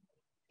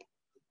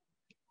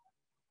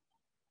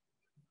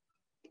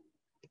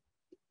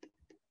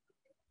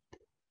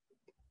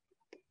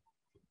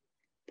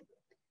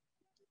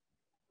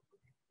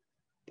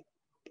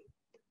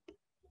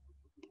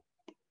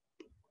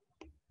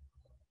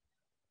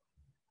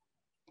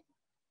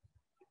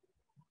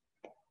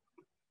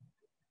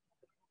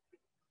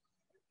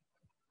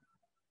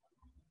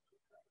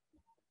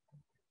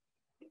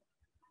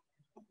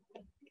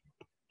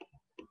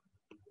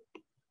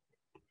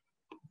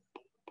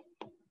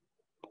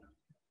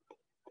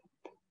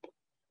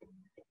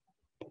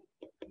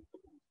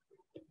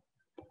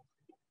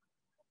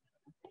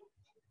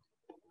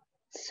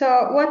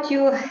 So what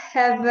you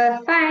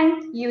have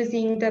found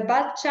using the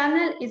bulk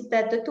channel is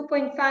that the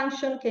 2-point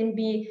function can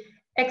be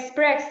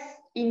expressed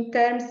in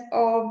terms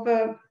of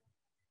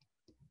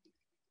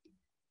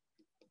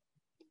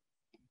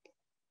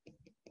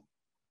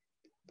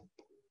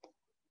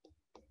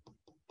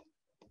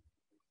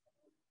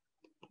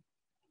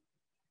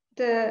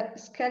the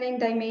scaling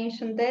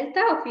dimension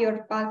delta of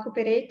your bulk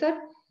operator,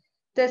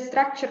 the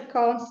structure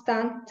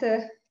constant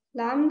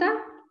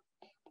lambda,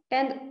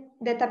 and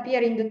that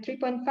appear in the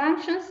 3-point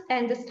functions,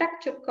 and the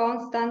structure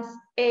constants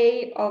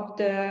a of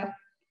the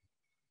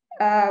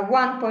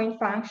 1-point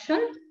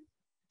function.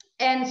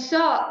 And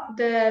so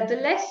the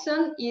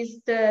lesson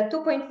is the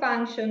 2-point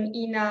function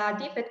in a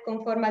defect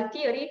conformal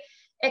theory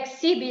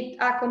exhibit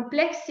a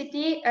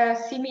complexity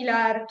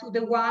similar to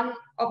the one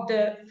of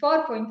the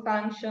 4-point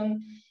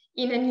function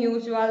in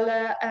unusual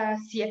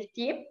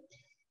CFT.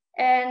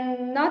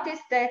 And notice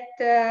that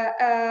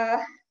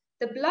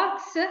the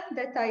blocks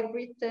that I've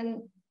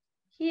written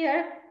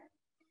here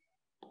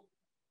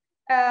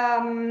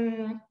are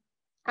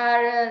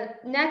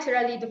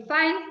naturally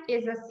defined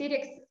as a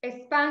series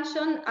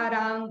expansion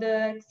around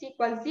x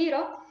equals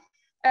 0,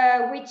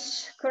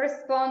 which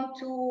correspond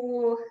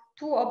to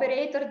two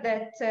operators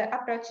that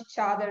approach each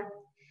other.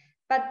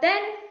 But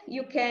then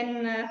you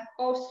can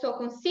also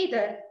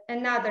consider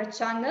another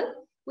channel,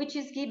 which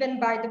is given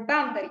by the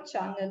boundary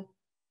channel.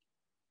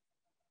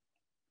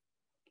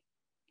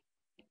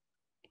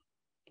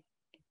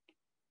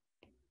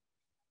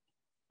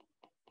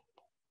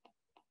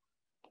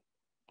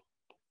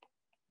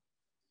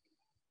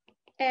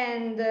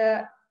 And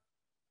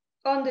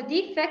on the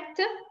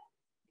defect,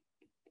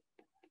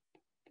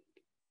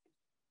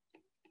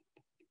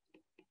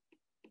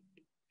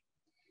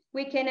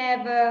 we can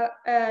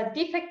have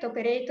defect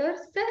operators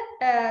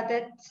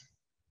that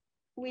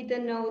we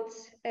denote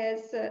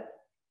as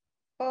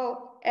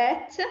O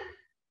at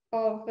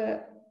of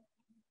a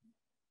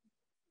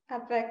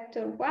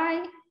vector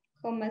y,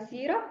 comma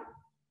 0,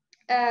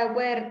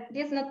 where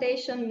this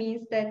notation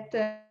means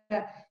that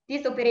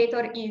this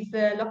operator is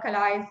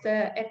localized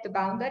at the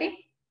boundary.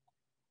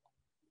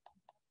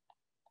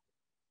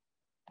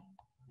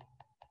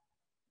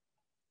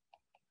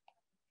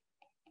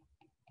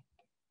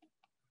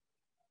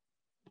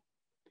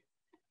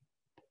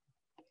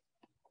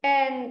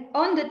 And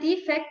on the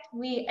defect,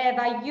 we have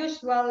a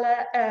usual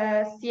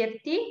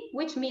CFT,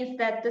 which means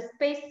that the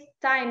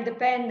space-time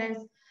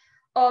dependence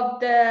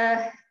of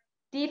the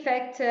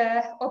defect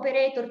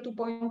operator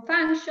 2-point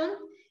function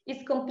is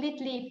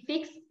completely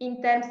fixed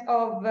in terms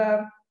of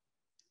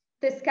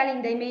the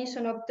scaling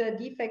dimension of the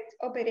defect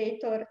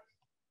operator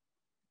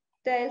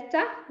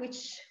delta,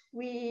 which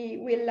we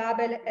will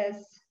label as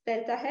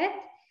delta hat,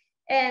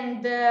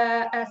 and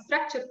the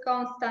structure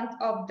constant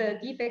of the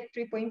defect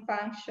 3-point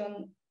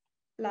function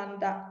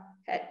lambda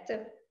hat.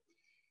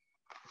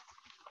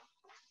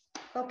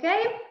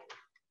 Okay,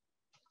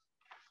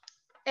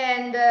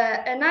 and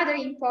another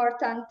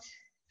important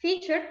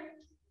feature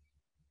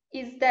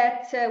is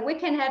that we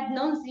can have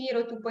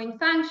non-zero 2-point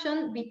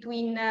function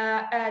between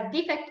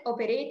defect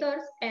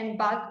operators and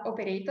bulk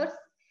operators.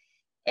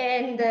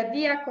 And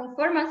via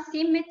conformal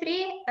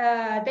symmetry,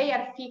 they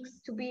are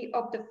fixed to be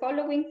of the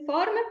following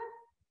form.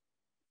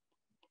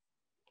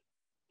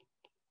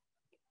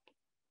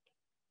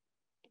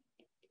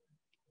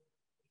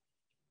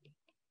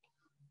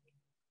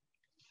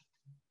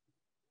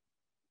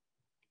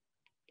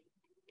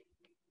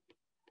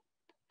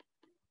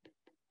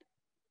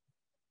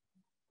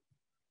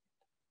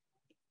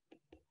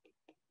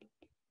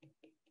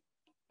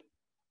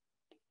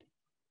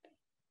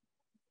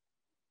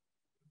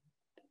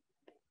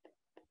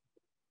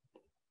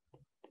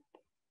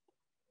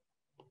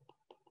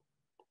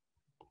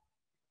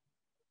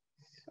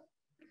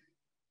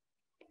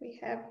 we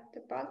have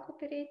the bulk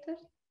operator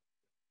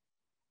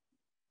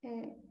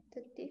and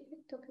the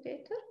defect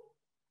operator.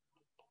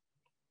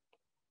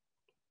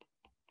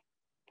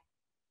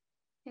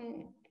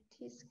 And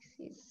this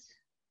is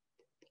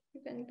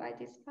given by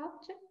this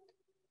object.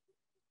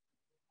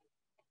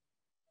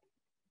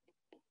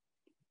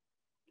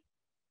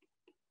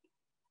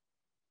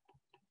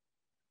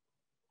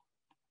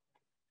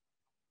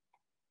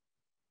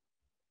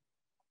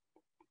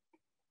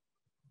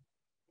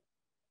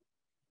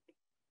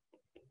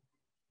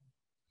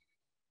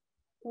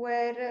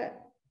 Where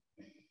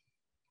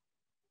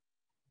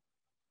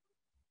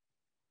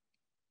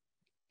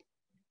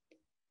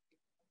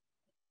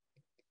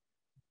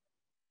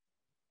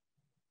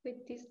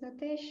with this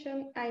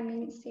notation, I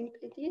mean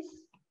simply this.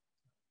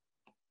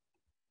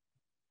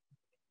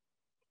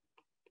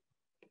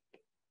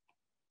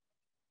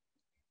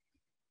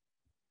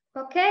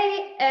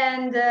 Okay,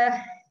 and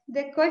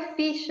the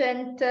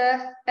coefficient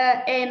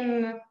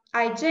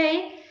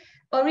Mij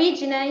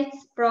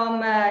originates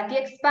from the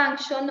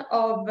expansion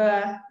of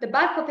the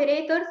bulk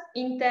operators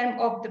in terms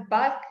of the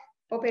bulk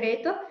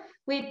operator.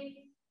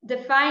 We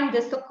define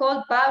the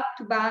so-called bulk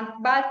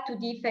to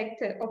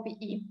defect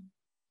OPE.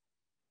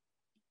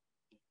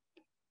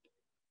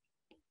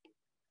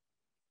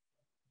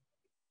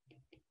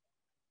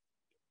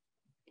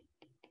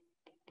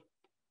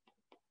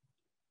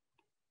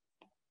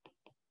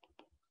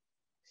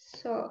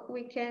 So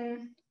we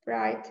can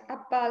write a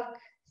bulk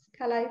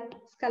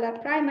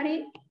scalar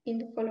primary in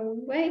the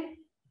following way.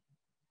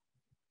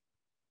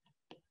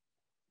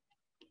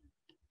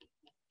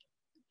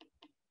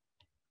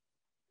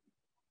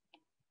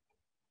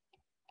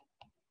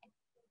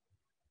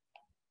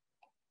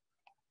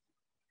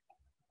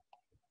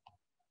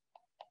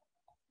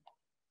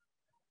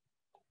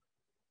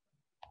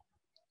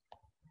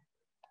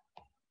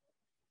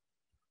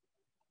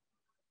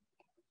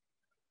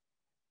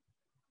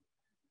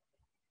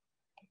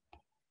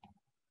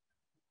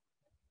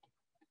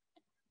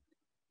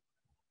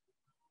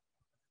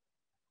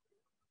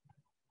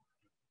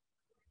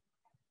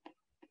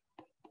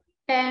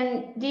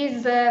 And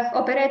this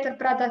operator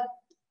product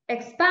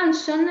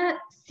expansion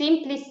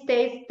simply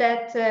states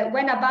that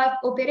when a bulk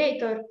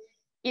operator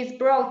is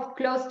brought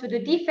close to the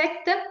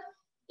defect,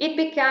 it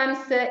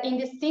becomes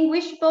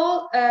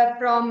indistinguishable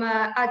from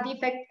a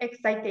defect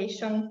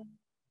excitation.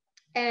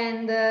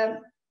 And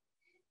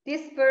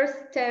this first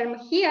term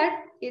here,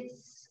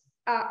 it's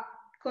a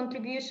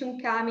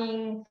contribution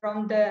coming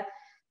from the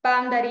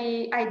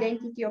boundary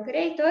identity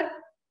operator.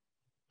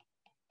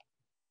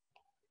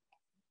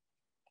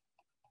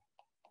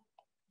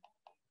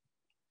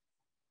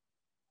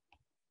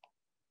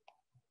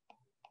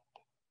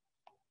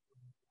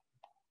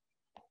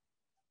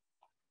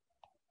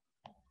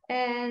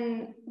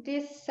 And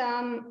this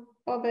sum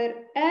over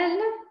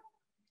L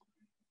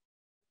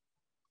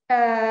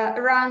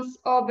runs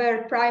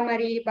over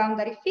primary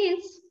boundary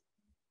fields.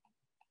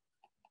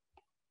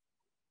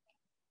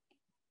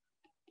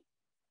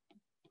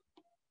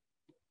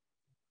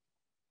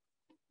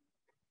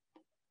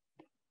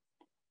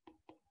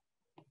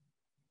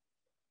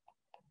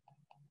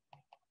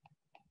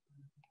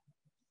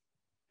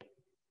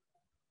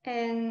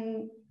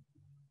 And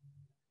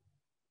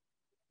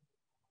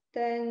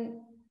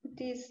then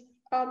this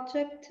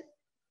object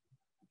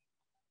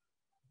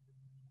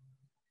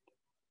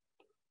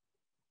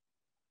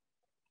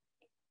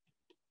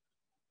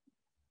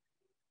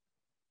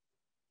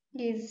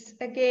is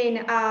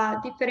again a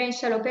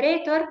differential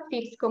operator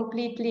fixed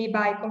completely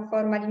by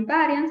conformal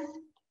invariance.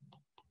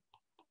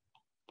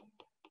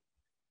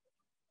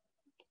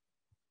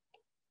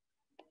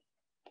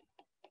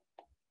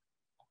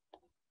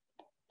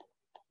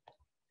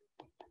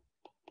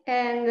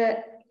 And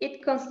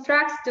it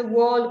constructs the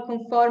whole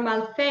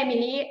conformal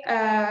family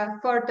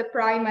for the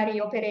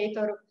primary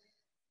operator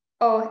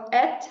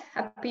OET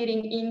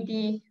appearing in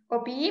the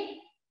OPE.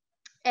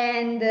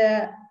 And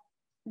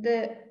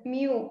the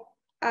mu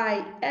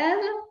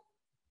IL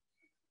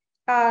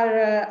are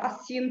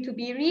assumed to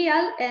be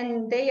real,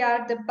 and they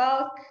are the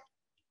bulk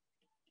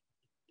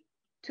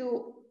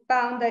to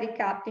boundary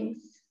couplings.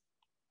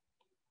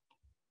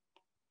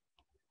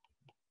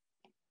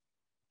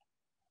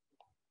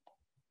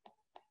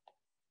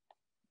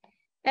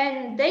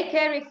 And they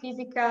carry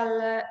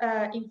physical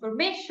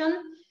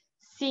information,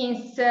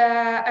 since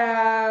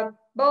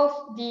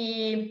both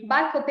the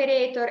bulk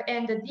operator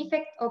and the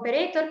defect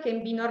operator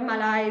can be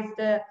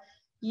normalized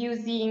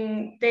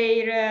using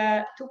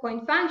their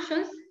two-point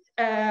functions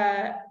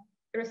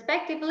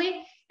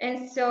respectively.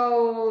 And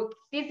so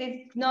this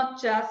is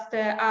not just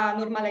a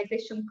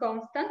normalization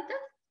constant.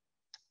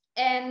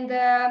 And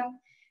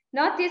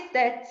notice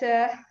that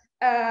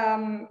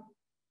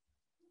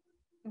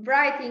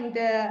writing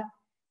the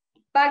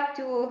back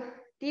to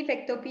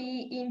defect OPE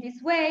in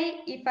this way,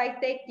 if I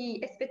take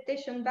the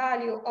expectation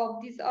value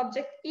of this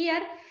object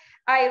here,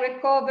 I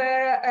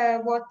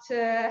recover what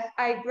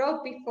I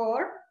wrote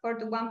before for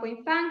the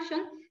one-point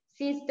function,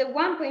 since the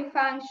one-point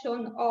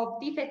function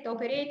of defect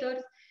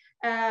operators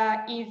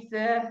is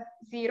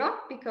 0,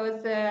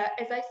 because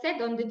as I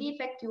said, on the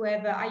defect you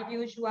have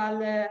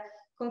usual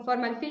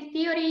conformal field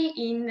theory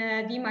in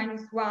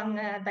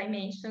d-1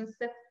 dimensions.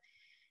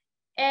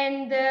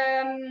 And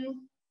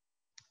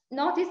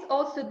notice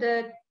also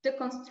the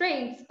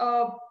constraints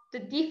of the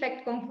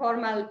defect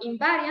conformal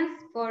invariance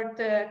for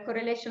the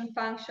correlation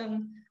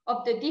function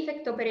of the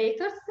defect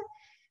operators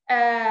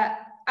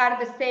are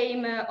the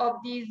same of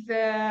these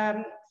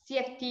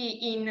CFT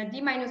in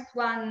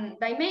d-1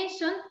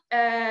 dimension,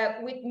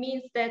 which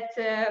means that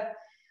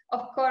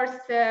of course,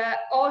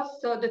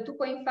 also the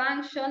 2-point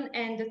function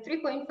and the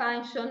 3-point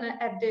function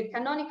have the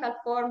canonical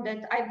form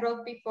that I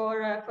wrote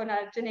before for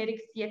a generic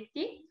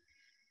CFT.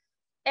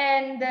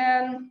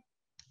 And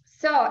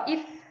so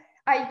if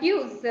I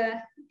use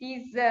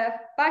this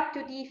back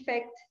to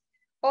defect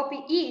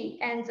OPE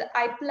and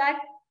I plug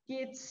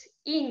it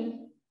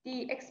in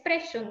the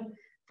expression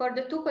for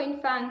the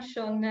 2-point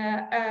function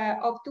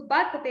of two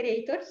bulk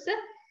operators,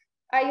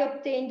 I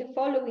obtain the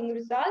following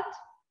result.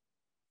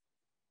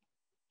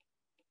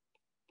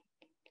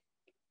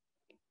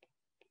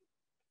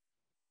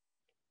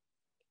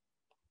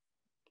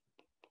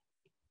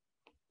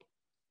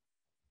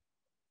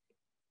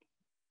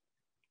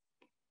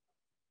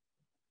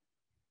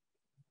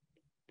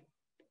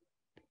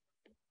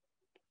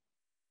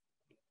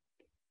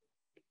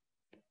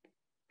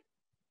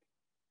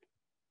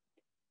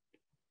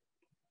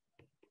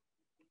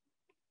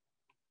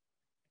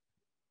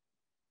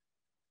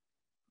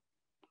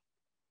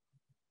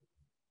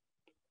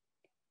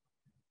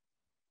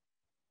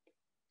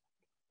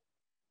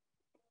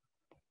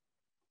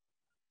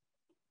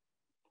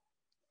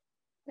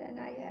 Then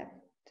I have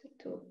the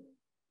two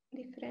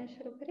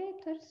differential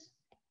operators.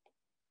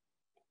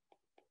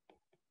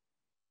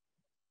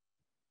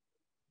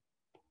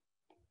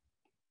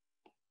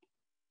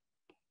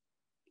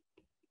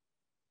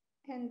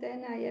 And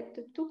then I have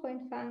the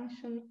 2-point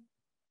function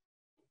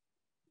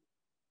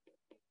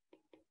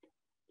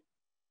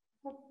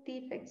of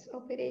defects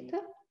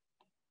operator.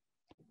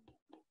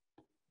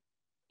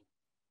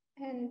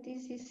 And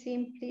this is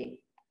simply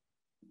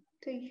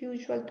the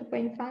usual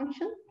 2-point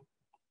function.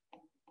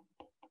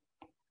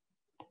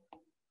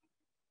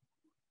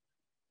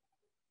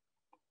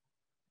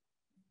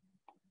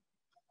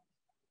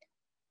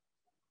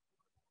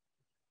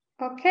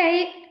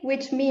 Okay,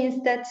 which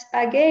means that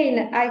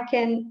again, I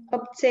can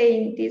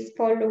obtain this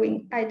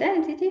following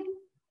identity.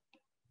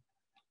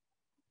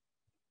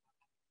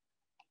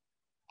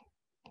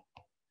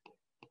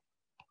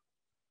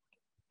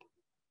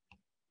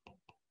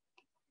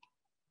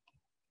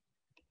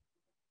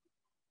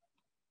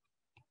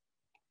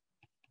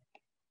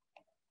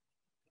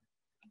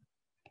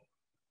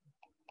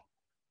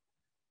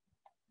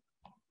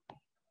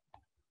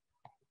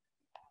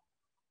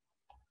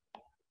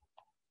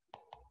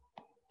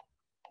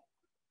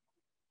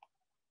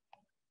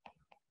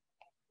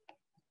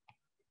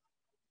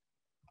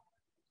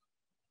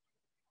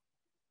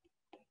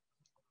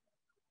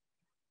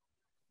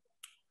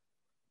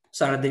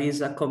 Sara, there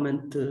is a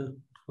comment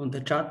on the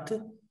chat.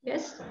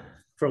 Yes.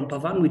 From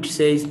Pavan, which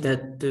says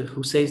that,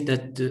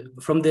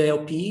 from the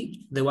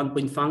OPE, the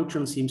 1-point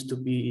function seems to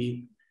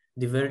be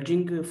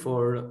diverging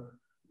for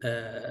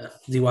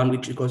the one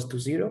which goes to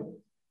 0.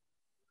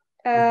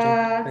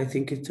 I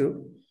think it's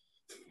true.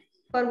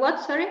 For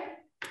what, sorry?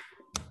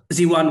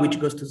 The one which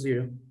goes to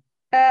 0.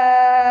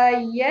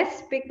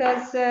 Yes,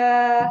 because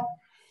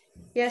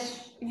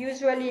yes,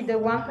 usually the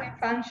 1-point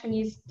function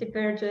is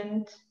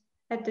divergent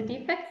at the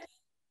defect.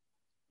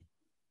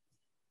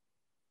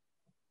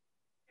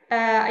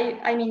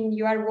 I mean,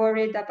 you are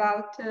worried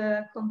about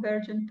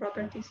convergent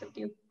properties of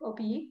the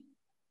OPE?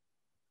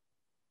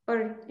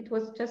 Or it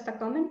was just a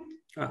comment?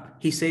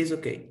 He says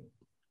okay.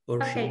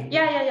 Or okay, she.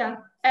 yeah.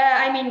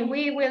 I mean,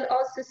 we will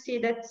also see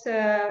that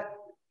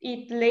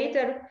it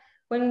later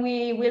when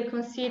we will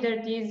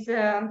consider this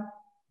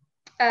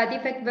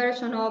defect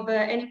version of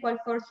n equal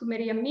 4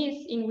 Sumerian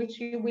means, in which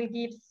you will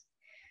give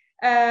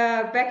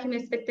vacuum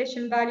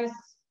expectation values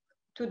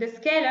to the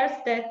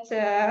scalars, that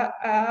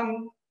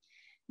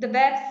the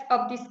verbs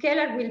of the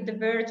scalar will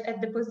diverge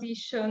at the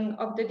position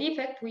of the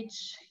defect,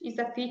 which is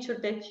a feature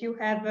that you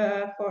have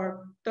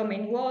for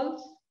domain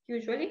walls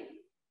usually.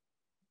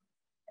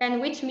 And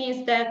which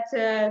means that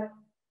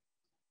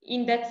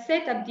in that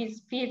setup,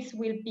 these fields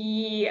will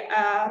be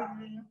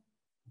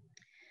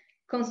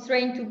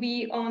constrained to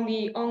be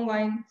only on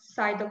one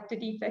side of the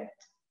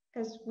defect,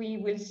 as we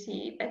will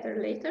see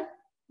better later.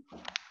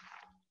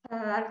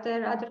 Are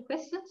there other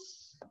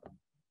questions?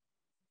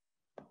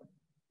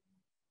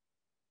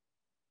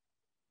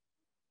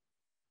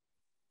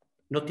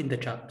 Not in the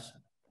chat.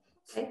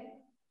 Okay.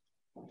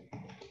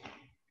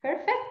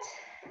 Perfect.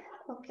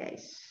 Okay,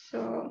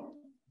 so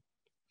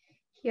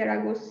here I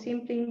was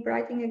simply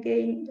writing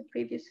again the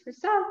previous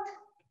result.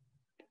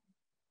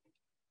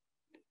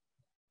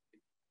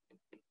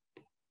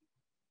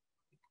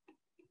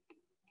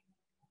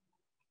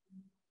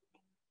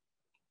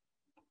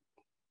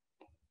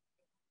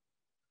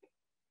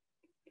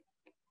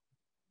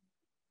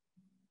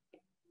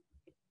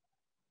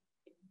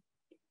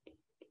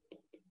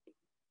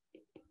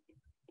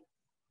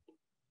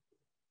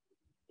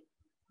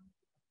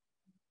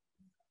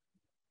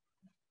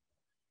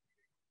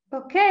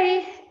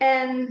 Okay,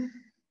 and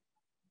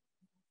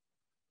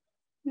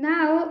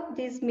now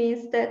this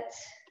means that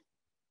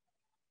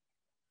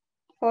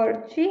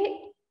for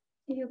G,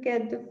 you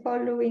get the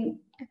following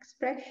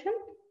expression.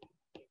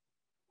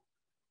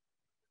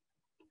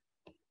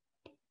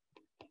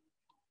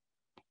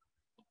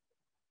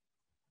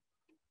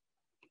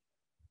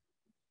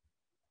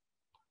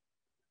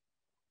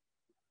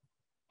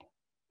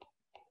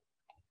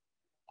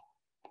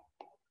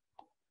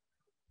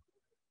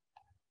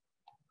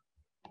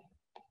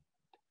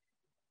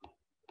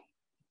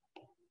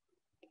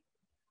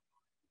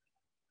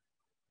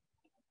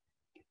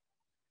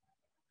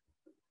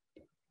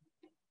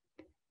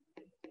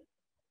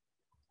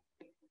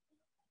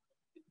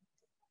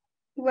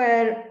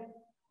 Where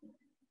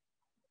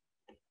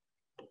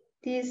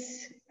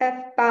this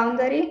F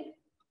boundary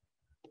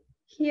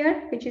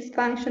here, which is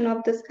function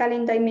of the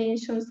scaling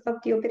dimensions of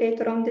the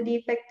operator on the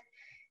defect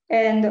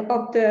and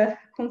of the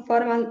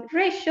conformal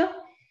ratio,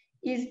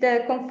 is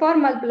the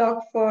conformal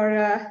block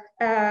for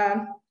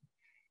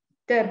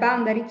the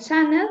boundary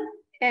channel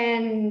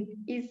and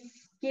is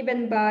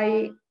given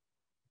by,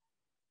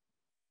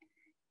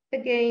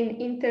 again,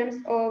 in terms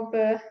of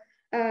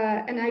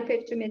an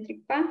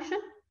hypergeometric function.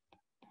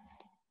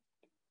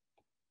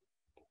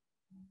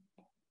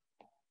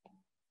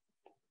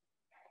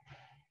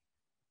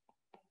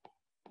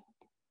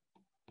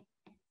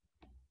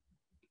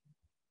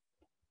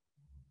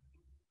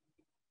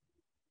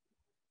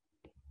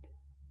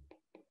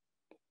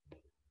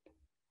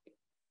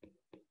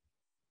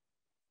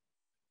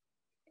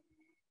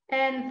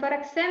 And for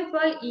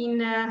example, in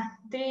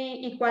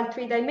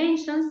 3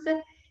 dimensions,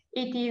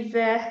 it is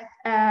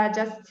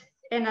just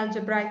an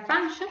algebraic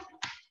function.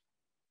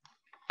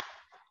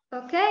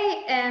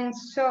 Okay, and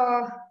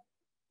so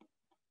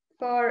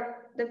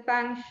for the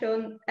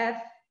function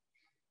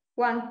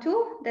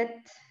f12 that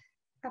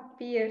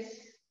appears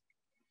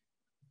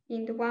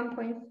in the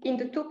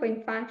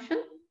 2-point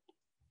function,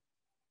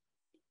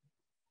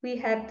 we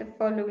have the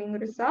following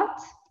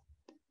results.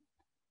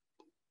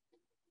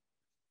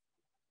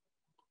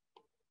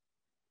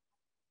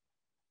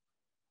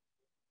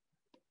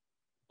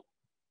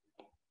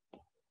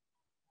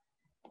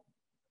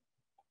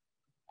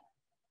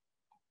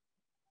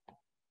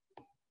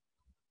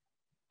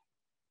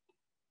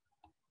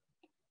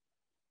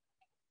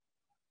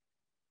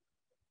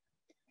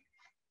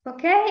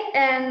 Okay,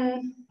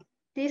 and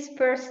this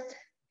first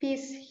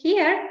piece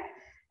here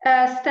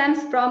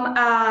stems from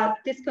a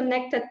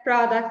disconnected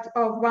product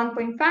of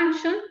 1-point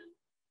function.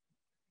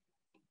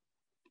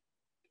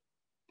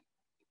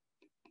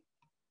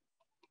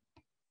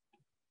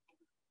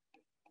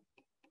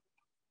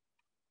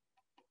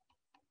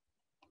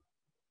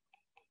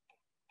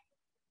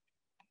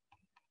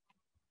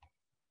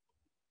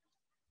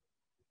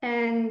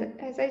 And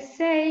as I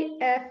say,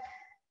 F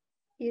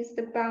is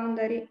the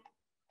boundary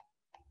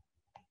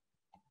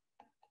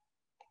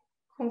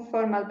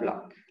conformal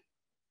block.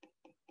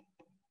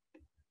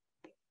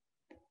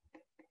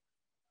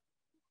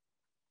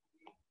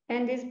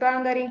 And this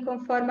boundary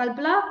conformal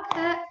block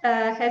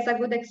has a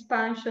good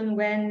expansion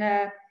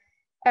when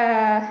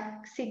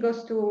C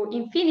goes to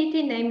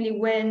infinity, namely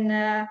when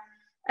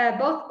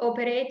both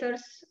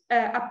operators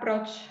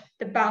approach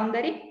the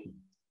boundary.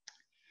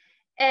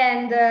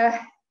 And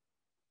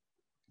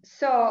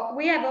so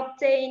we have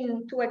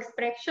obtained 2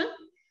 expressions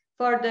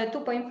for the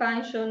 2-point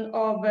function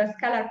of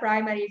scalar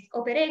primaries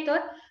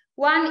operator.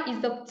 One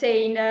is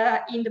obtained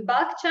in the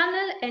bulk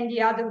channel and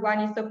the other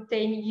one is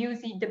obtained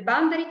using the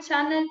boundary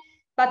channel.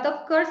 But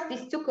of course,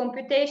 these 2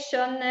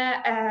 computations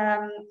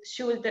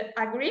should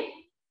agree.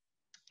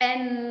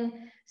 And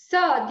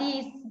so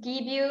these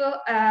give you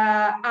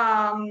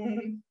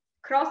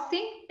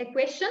crossing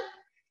equation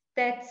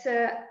that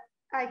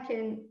I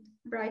can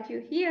write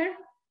you here.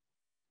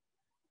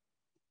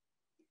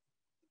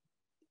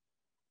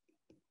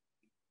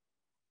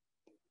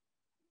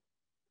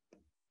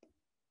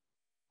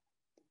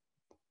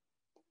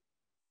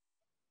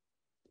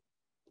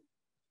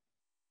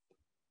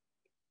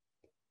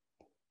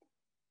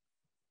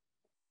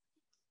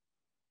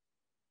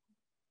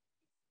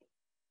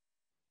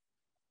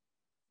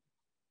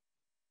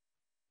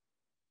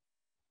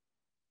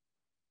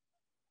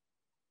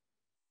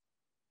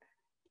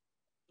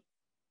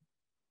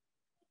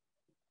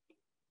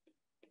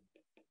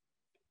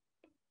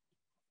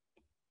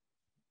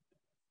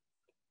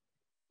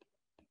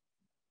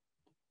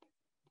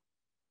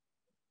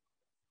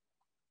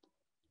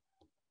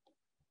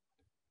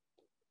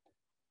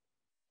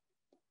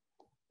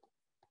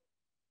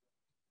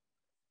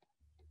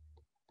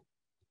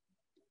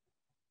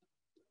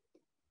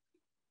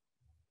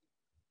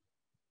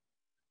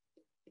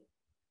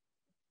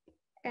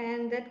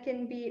 And that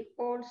can be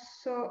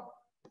also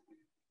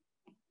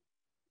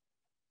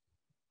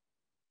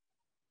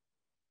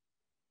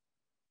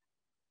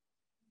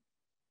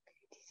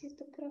this is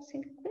the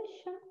crossing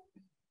equation.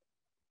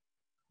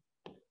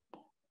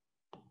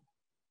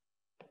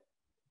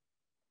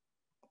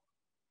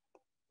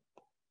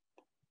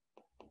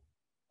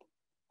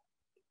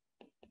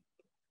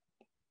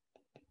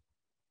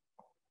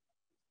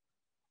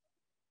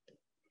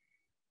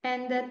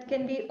 and that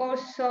can be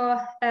also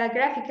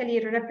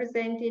graphically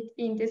represented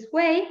in this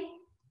way.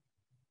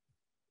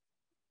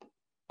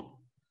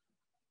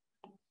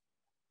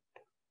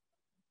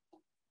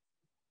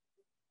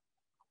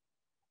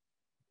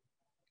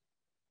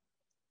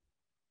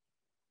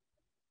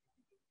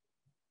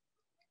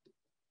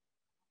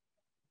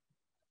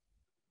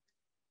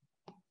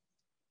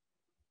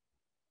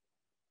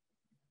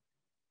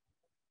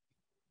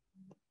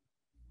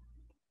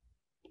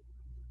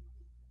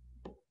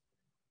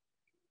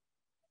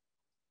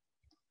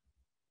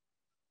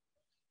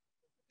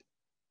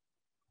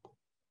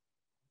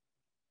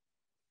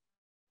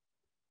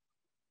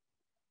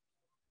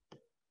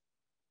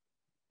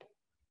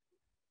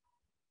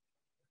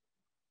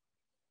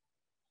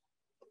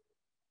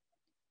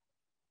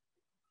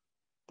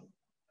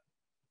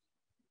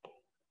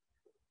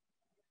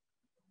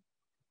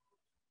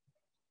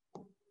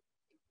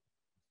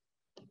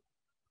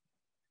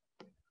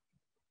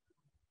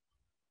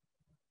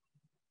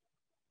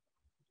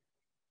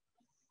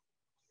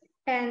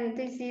 And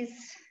this is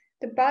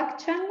the bulk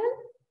channel.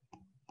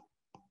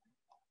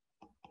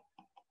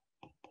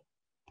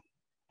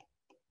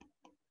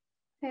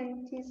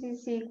 And this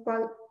is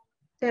equal,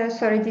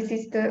 sorry, this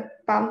is the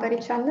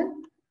boundary channel.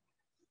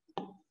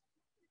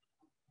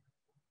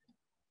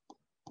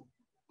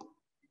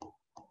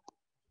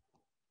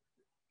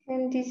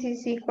 And this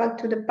is equal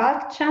to the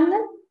bulk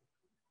channel,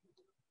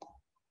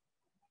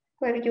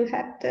 where you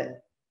have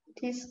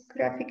this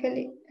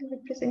graphically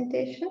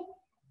representation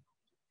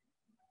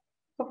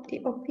of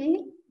the OP.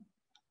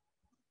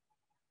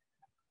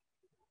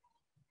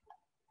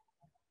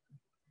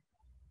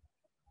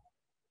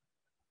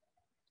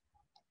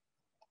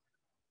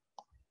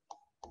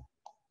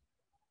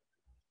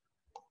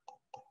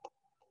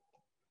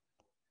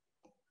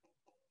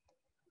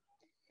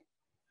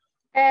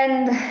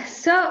 And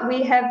so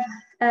we have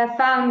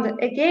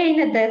found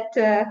again that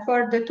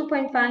for the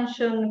two-point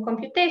function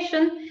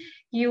computation,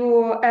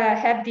 you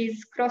have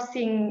this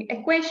crossing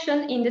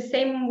equation in the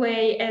same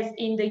way as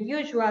in the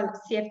usual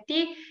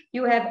CFT.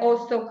 You have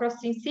also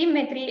crossing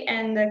symmetry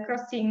and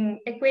crossing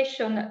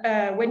equation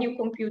when you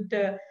compute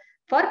the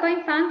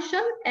four-point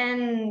function.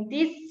 And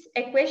this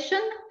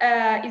equation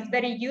is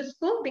very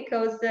useful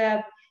because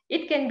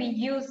it can be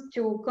used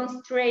to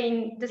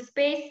constrain the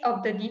space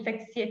of the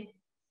defect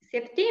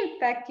CFT. In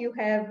fact, you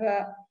have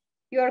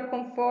your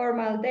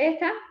conformal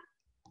data,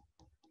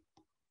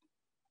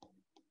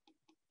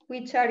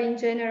 which are in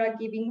general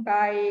given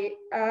by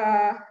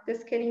the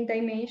scaling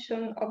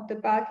dimension of the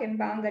bulk and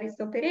boundaries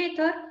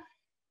operator,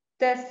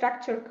 the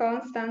structure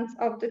constants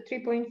of the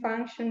three-point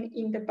function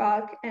in the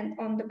bulk and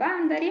on the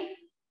boundary.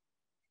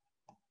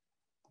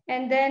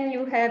 And then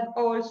you have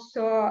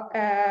also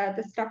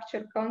the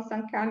structure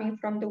constant coming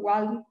from the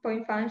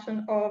one-point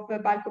function of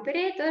bulk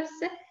operators.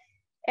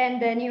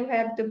 And then you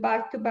have the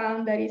bulk to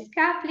boundaries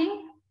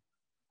coupling.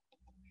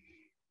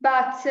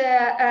 But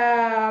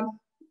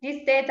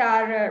these data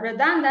are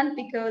redundant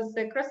because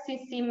the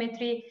crossing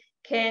symmetry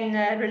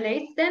can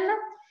relate them.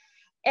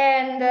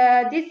 And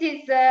this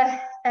is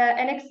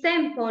an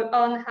example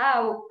on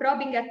how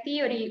probing a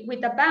theory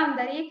with a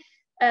boundary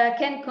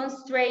can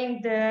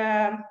constrain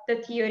the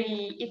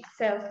theory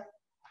itself.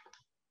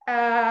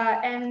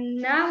 And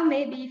now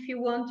maybe if you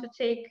want to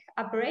take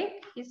a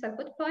break, is a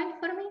good point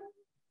for me.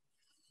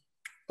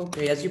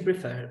 Okay, as you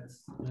prefer.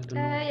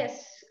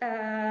 Yes,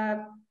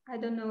 I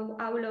don't know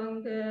how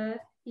long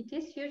it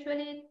is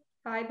usually,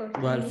 5 or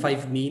 10 minutes.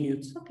 5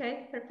 minutes.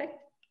 Okay, perfect.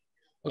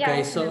 Okay,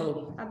 yeah,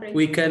 so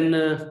we can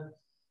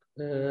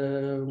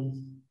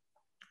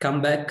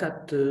come back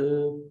at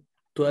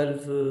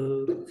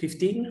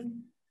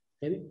 12:15,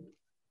 maybe?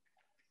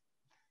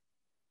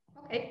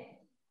 Okay.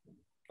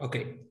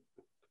 Okay.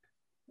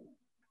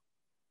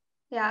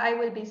 Yeah, I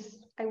will be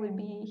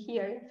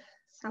here if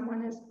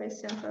someone has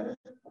questions.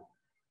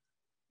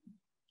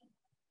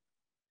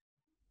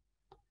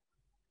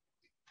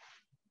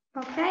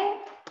 Okay,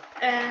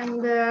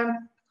 and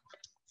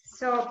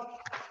so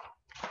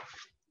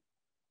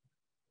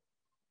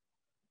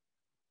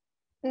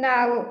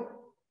now,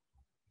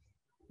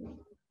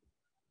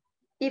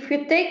 if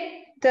you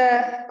take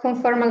the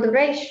conformal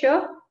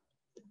ratio,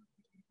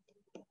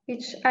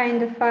 which I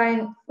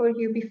defined for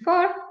you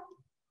before,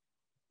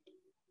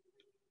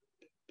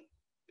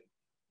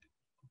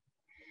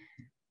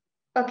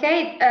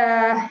 okay,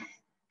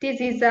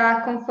 this is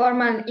a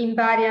conformal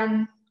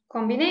invariant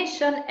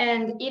combination,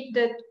 and if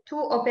the two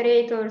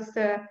operators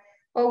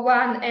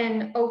O1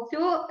 and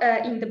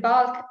O2 in the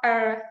bulk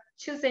are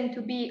chosen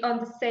to be on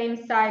the same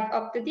side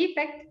of the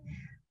defect,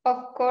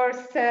 of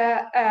course,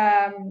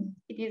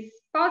 it is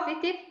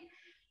positive.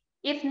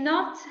 If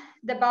not,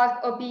 the bulk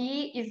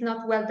OBE is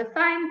not well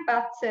defined,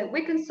 but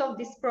we can solve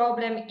this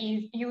problem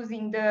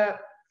using the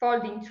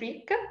folding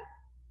trick.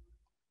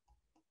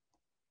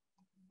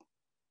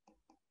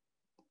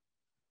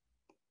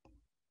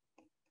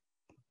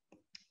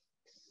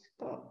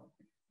 So,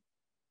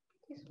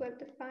 is well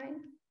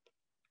defined.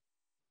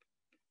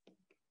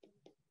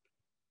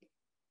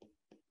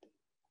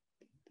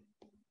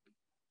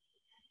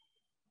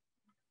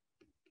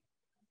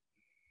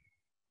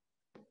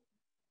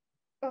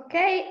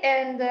 Okay,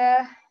 and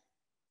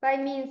by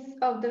means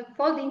of the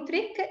folding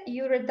trick,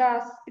 you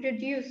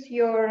reduce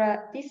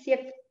your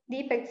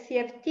defect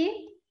CFT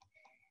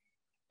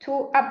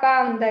to a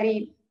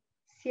boundary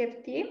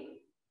CFT.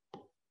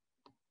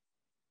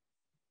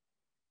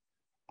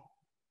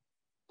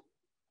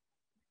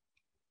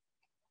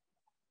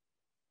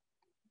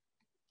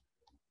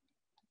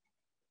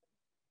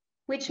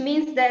 Which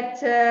means that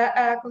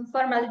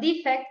conformal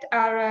defects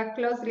are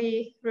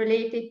closely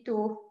related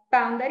to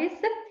boundaries.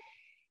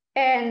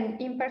 And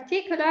in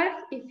particular,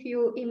 if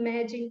you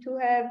imagine to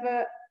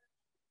have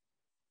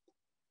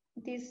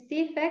this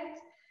defect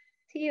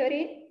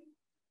theory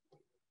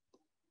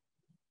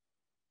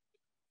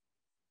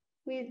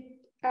with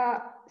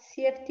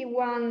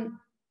CFT1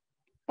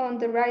 on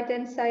the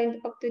right-hand side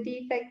of the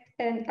defect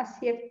and a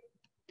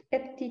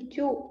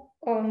CFT2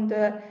 on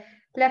the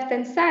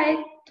left-hand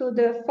side, to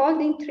the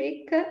folding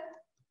trick,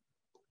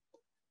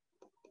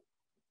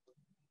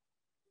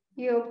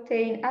 you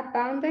obtain a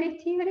boundary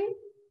theory.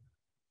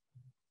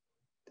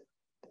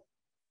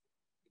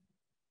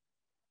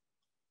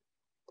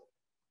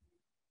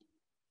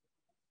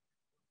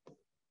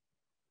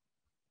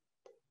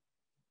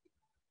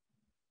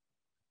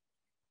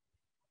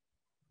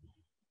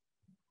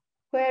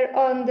 Where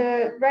on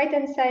the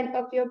right-hand side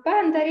of your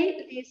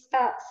boundary is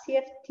a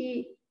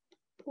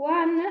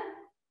CFT1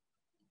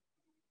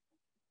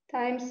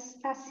 times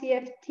a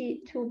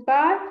CFT2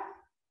 bar,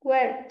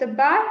 where the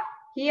bar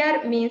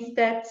here means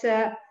that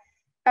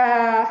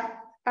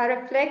a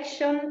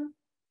reflection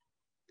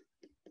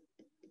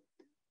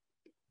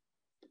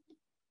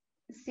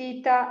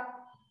zeta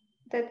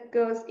that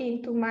goes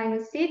into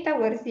minus zeta,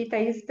 where zeta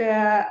is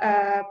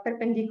the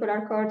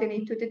perpendicular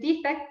coordinate to the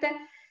defect,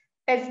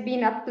 has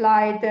been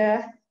applied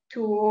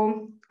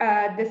to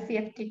the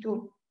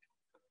CFT2.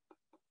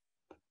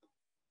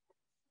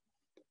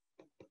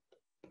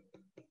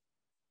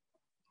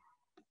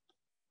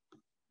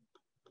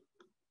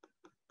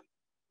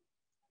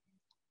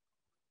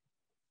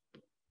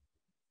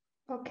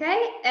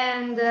 Okay,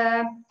 and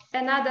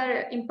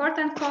another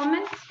important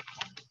comment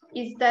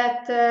is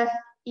that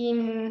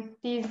in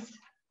this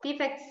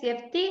defect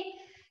CFT,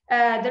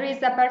 there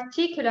is a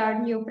particular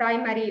new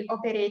primary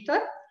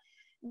operator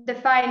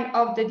defined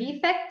of the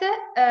defect,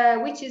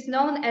 which is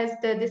known as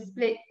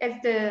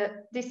the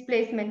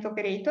displacement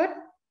operator.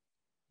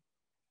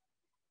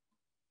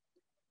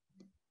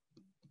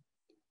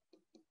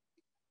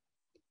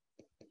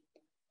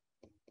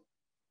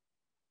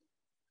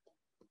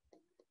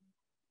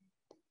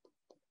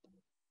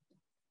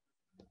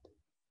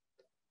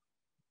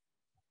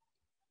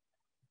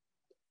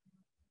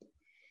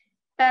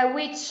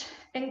 Which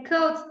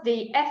encodes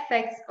the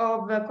effects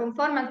of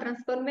conformal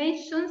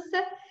transformations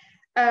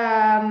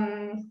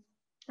on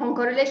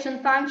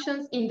correlation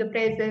functions in the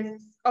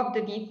presence of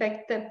the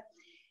defect.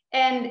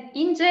 And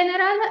in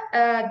general,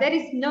 there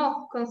is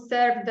no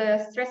conserved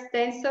stress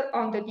tensor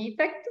on the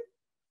defect.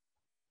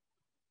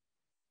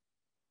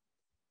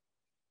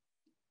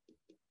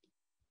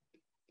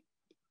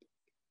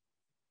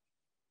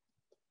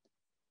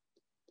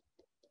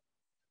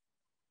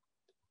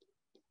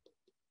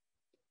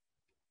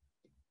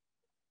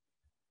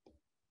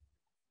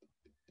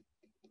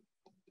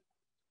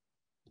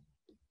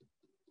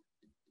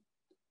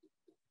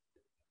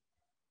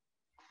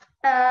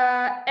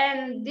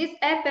 And this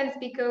happens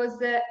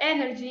because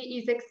energy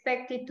is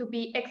expected to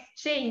be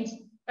exchanged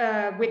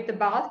with the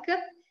bulk.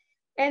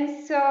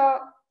 And so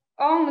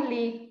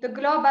only the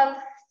global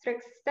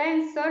stress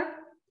tensor,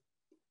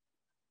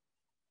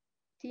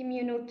 T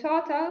mu nu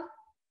total,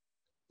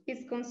 is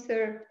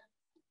conserved.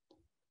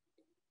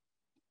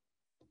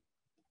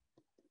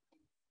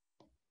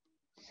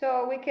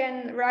 So we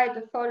can write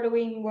the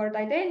following word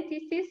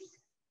identities.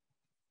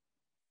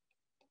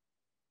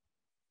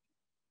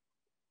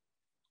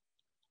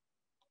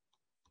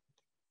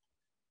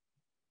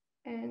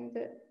 And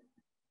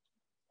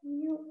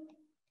mu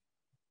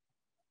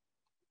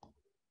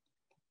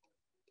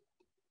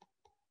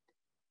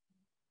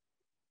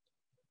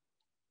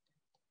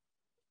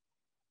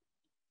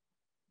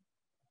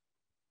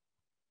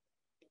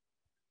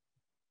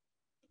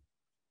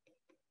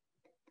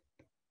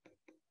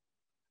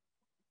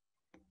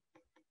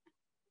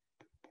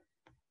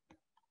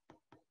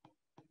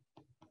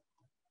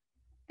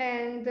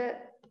and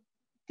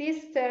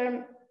this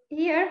term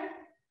here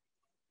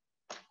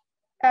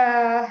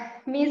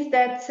means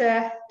that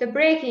the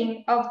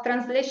breaking of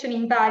translation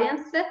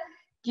invariance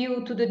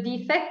due to the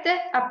defect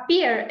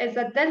appear as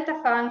a delta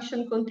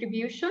function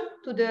contribution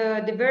to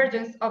the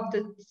divergence of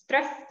the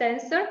stress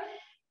tensor,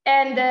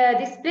 and the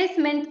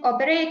displacement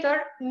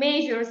operator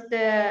measures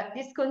the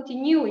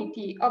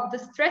discontinuity of the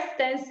stress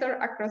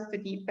tensor across the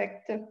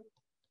defect.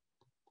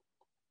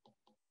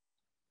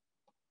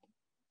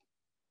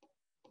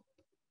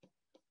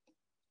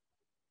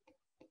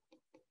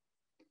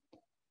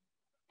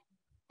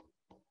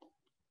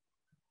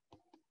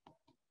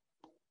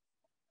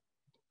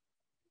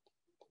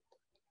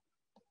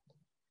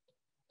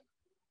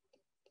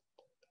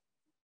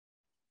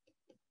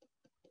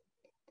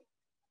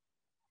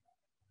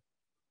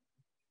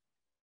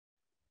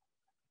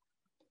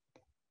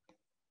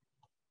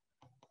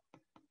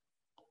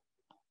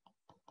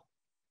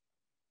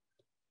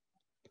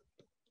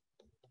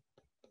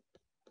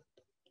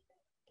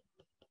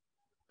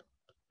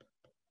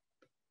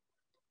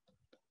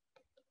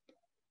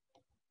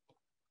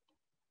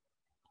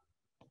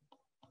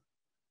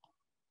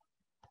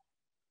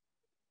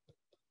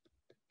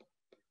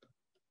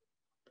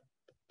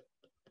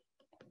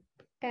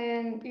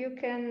 And you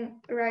can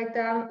write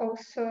down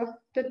also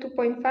the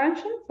 2-point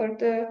function for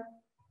the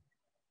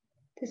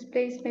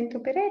displacement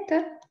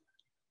operator.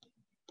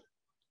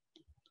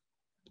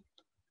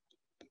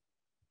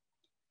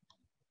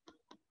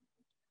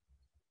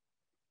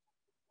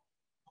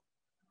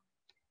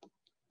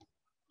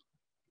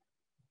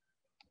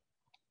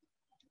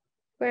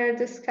 Where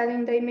the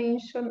scaling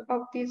dimension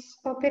of this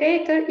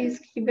operator is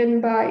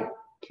given by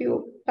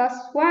Q plus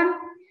 1,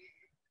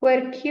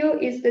 where Q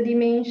is the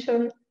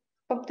dimension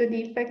of the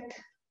defect.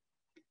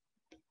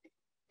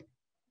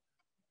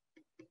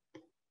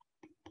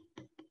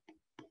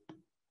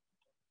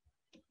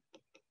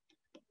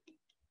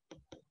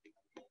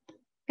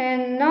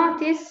 And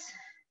notice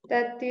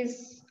that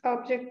this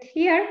object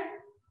here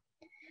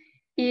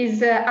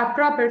is a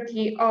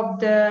property of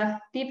the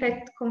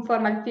defect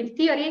conformal field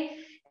theory,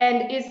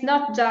 and is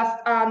not just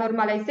a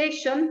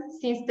normalization,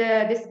 since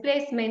the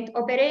displacement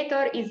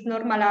operator is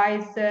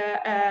normalized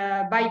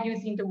by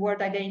using the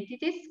word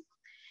identities.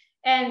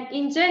 And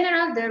in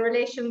general, the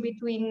relation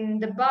between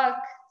the bulk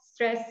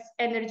stress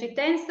energy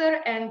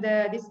tensor and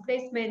the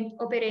displacement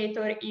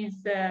operator is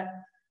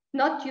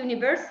not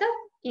universal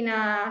in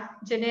a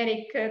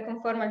generic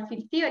conformal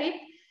field theory,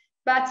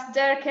 but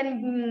there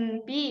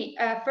can be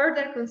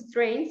further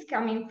constraints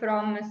coming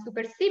from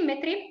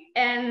supersymmetry,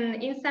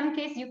 and in some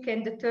cases you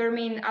can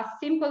determine a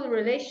simple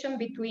relation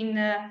between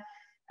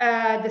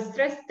the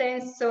stress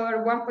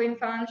tensor 1-point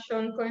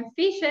function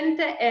coefficient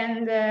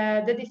and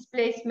the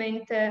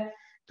displacement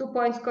 2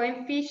 points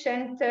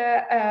coefficient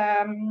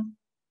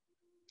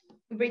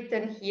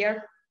written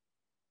here.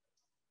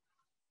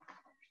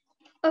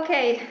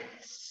 Okay,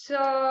 so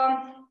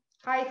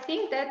I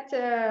think that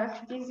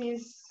this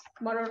is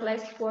more or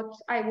less what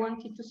I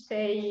wanted to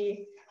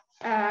say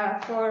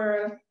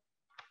for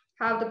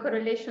how the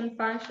correlation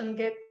function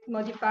gets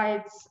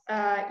modified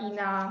in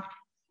a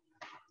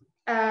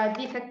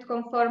defect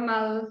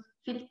conformal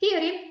field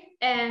theory.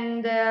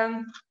 And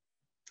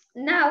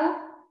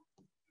now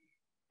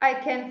I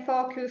can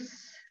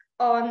focus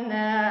on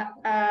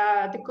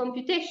the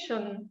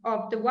computation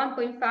of the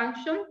 1-point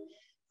function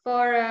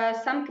for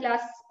some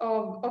class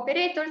of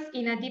operators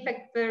in a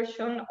defect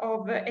version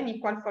of n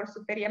equal 4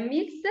 super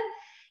Niels.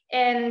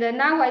 And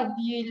now I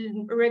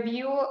will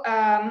review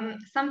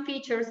some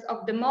features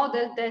of the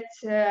model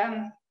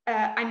that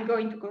I'm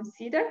going to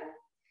consider.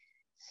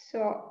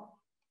 So,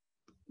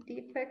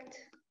 defect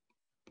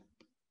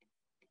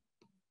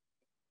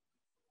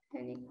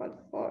n equal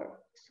 4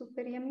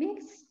 super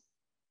Niels.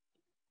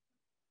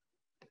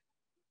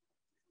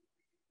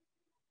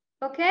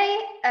 Okay,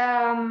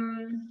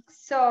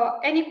 so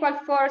n equal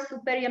 4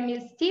 super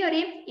Niels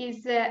theory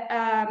is a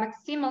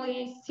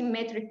maximally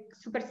symmetric,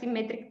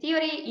 supersymmetric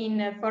theory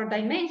in 4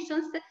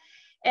 dimensions,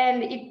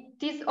 and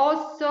it is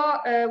also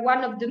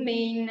one of the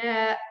main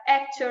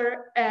actors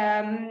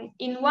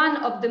in one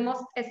of the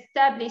most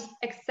established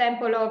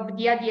example of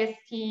the ADS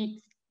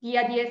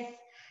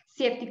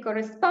CFT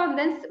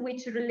correspondence,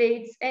 which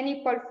relates n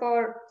equal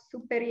 4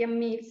 super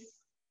Niels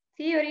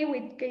theory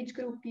with gauge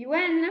group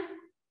UN.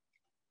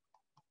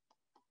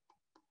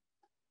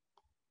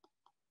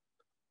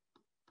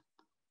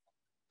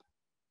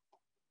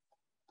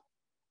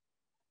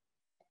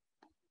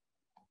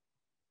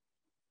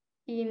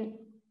 In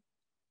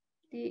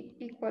the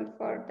equal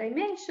 4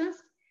 dimensions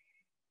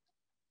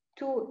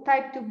to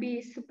type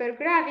 2B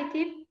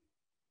supergravity,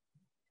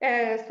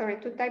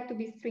 to type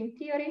 2B string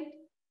theory,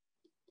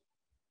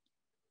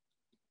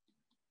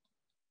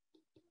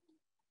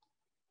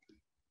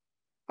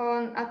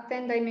 on a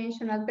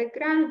 10-dimensional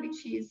background,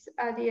 which is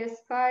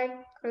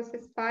ADS5 cross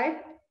S5.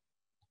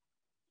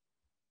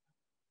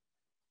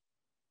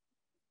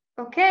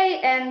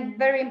 Okay, and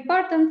very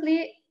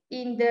importantly,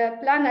 in the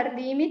planar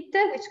limit,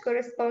 which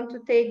corresponds to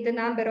take the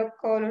number of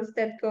colors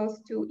that goes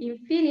to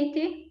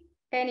infinity,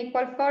 n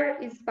equal 4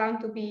 is found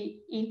to be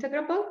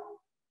integrable.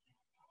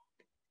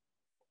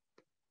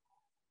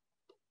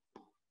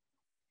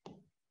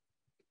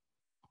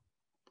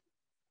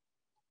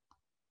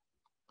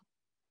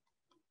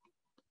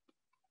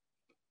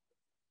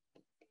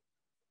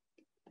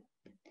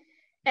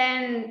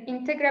 And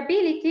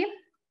integrability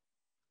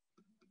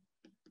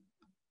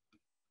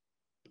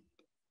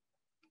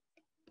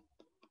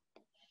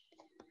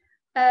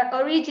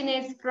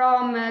originates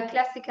from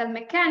classical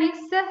mechanics,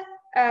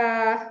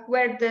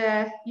 where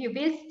the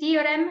Liouville's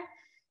theorem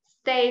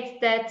states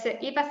that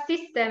if a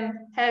system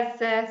has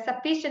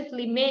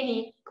sufficiently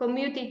many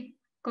commuted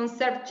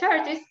conserved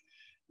charges,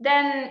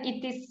 then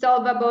it is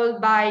solvable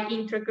by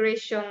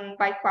integration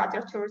by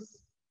quadratures.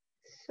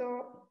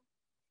 So,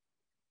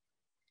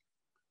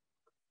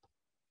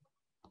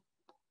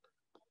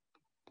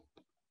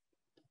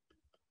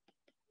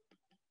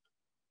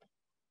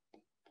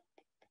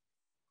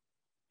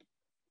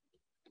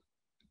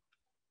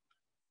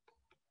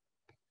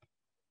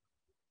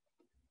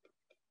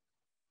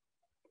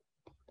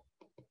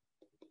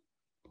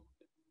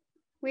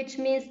 which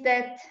means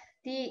that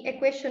the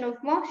equation of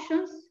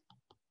motions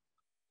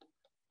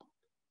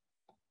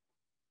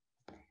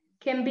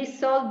can be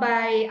solved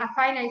by a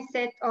finite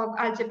set of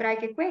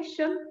algebraic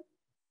equations.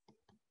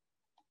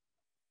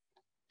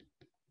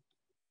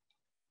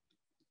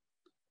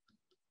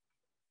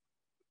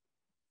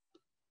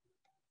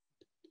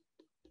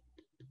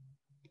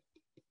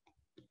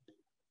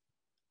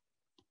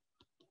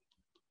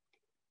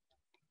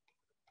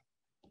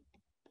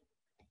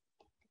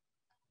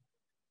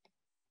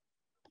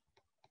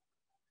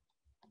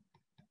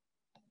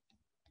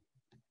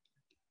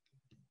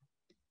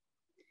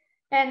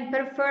 and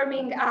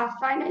performing a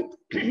finite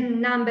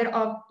number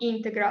of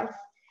integrals.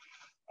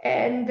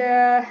 And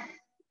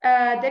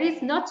there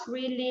is not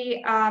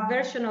really a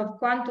version of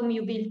quantum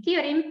U-Bill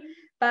theorem,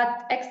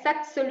 but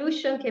exact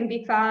solution can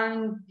be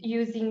found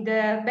using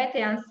the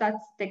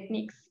Bethe-Ansatz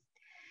techniques.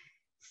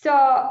 So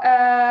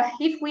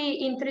if we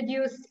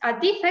introduce a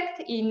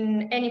defect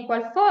in n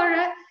equal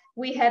 4,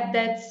 we have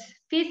that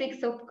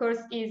physics, of course,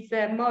 is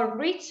more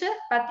rich,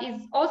 but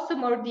is also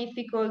more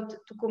difficult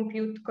to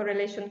compute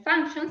correlation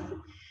functions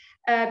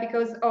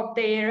because of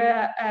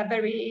their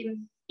very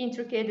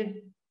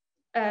intricate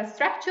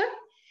structure.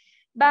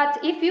 But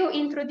if you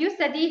introduce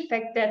a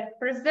defect that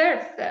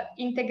preserves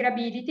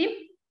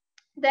integrability,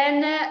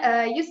 then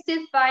you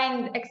still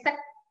find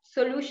exact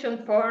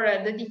solution for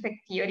the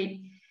defect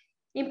theory.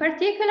 In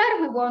particular,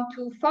 we want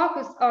to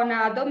focus on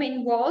a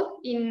domain wall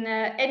in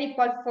n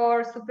equal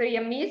 4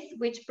 super-Yamis,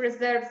 which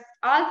preserves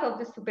half of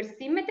the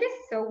supersymmetries.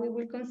 So we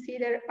will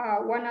consider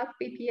a 1/2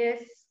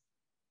 PPS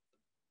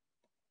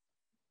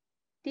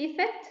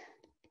defect.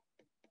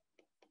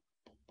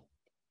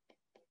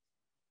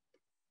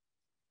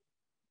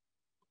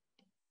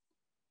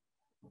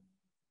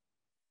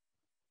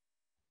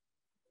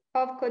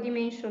 Of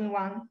codimension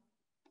 1.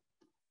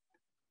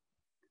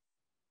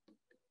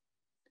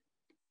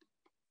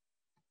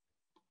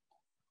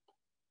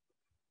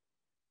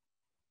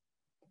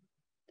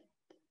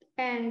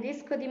 And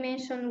this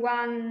codimension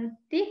 1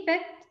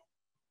 defect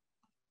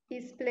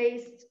is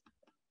placed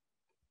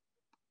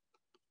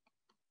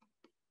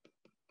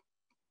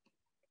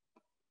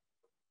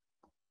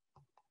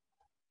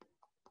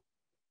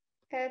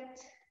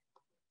at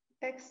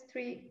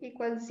x3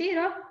 equals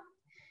 0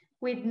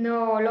 with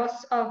no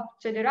loss of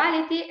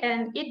generality,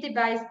 and it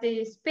divides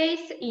the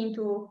space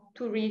into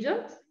 2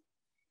 regions.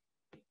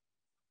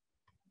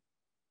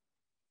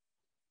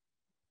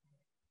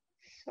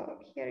 So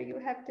here you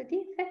have the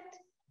defect.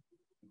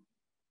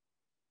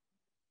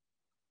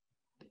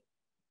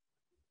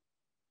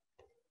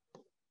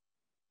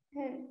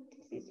 And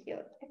this is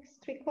your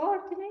x3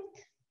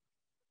 coordinate.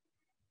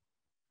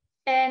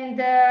 And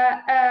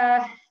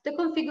the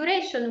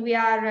configuration we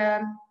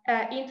are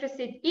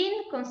interested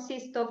in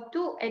consists of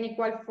 2 n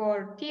equal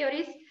 4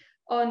 theories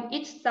on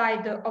each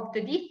side of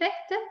the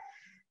defect,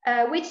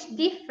 which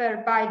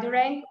differ by the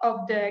rank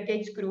of the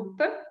gauge group.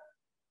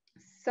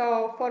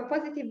 So for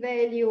positive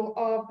value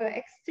of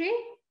x3,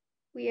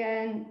 we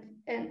have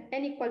an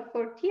n equal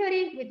 4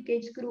 theory with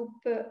gauge group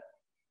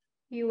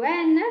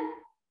un,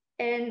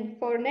 and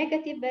for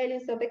negative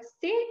values of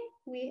x3,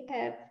 we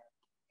have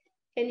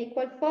n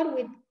equal 4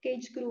 with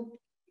gauge group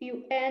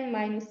un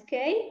minus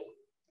k,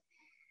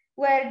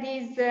 where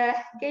this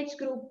gauge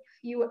group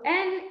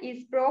un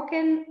is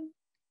broken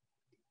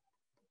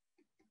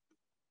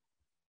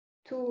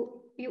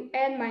to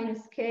un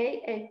minus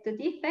k at the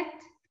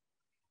defect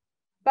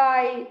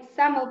by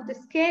some of the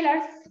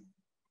scalars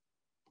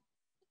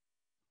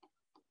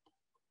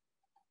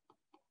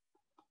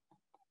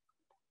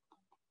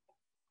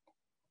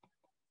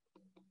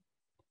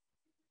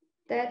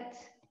that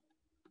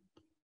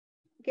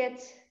get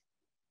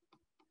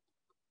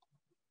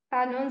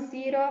a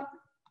non-zero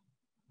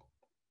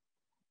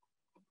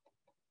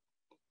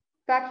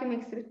vacuum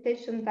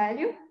expectation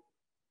value.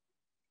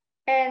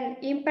 And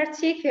in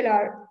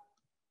particular,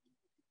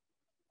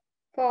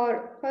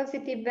 for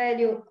positive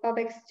value of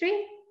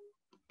x3,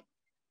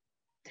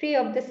 3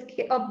 of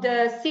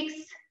the 6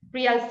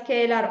 real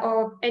scalar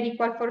of n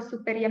equal 4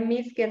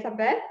 super-Yamis get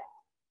above.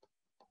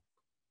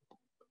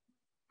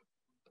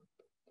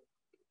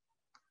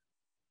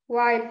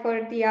 While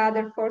for the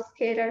other 4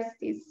 scalars,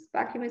 these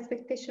vacuum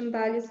expectation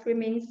values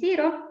remain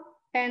 0.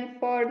 And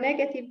for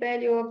negative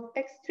value of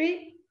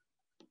x3,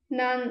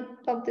 none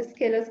of the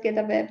scalars get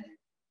above.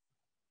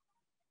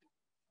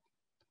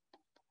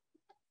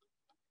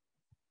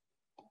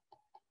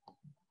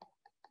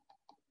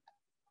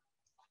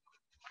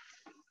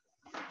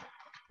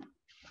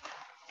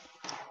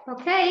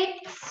 Okay,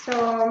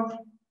 so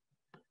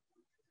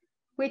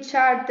which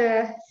are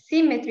the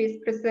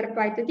symmetries preserved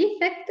by the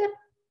defect?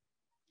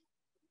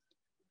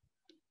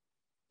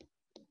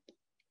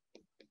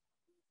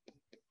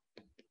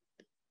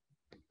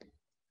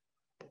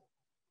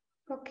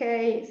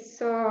 Okay,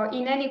 so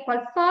in n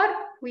equal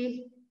 4,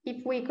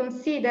 if we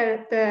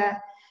consider the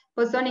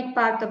bosonic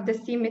part of the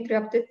symmetry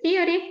of the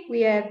theory,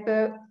 we have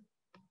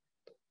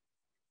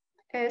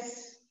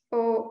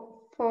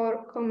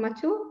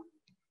SO4,2,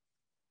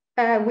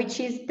 which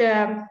is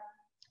the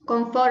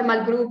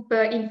conformal group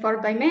in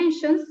 4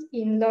 dimensions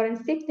in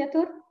Lorentz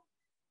signature.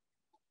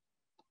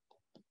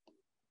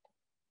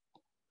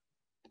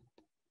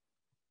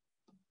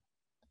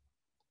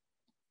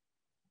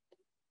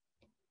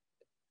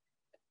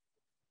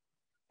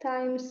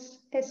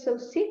 Times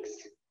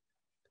SO6,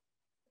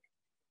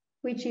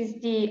 which is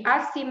the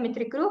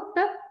asymmetry group,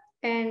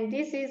 and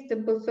this is the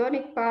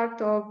bosonic part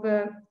of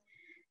the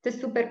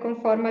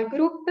superconformal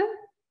group.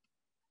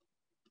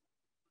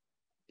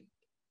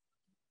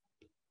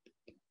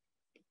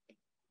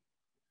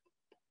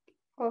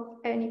 Of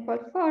n equal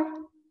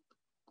 4.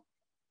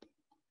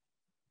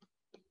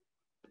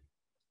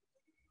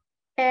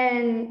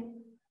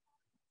 And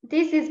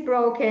this is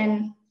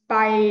broken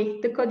by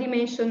the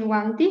codimension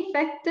 1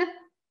 defect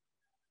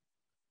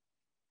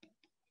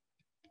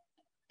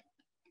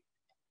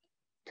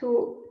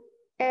to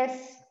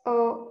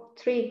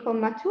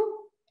SO3,2,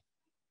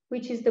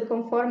 which is the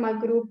conformal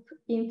group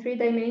in 3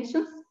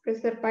 dimensions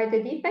preserved by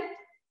the defect.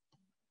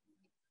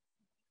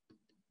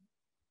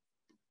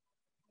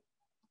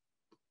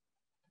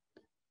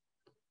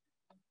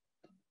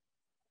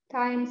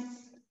 Times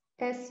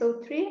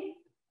SO3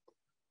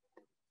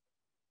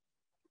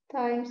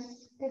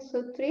 times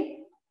SO3,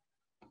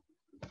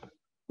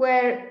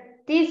 where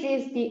this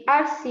is the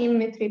R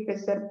symmetry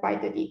preserved by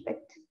the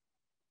defect.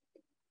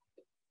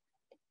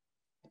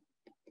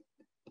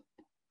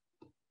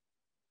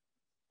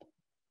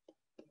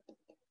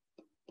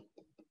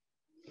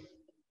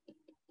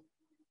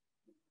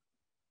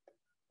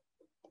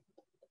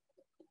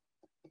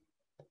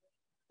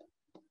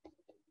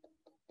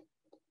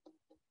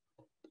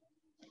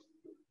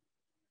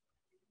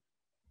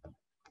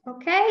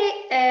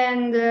 Okay,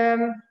 and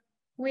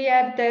we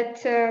have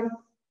that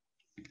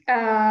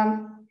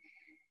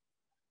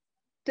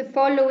the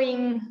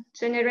following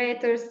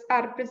generators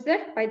are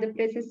preserved by the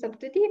presence of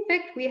the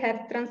defect. We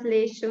have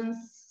translations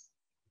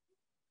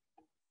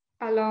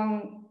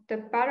along the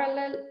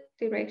parallel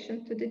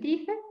direction to the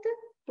defect,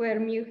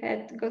 where mu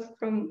hat goes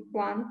from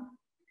 1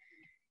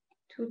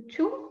 to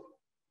 2.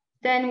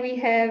 Then we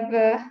have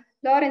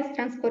Lorentz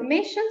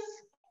transformations,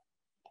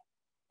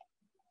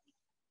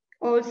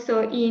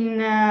 also in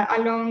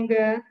along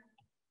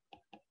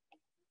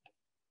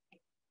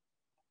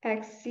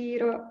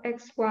x0,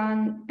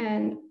 x1,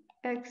 and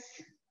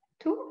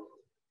x2.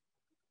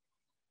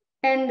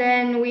 And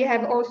then we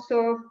have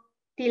also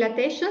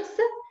dilatations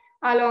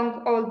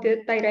along all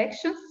the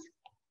directions.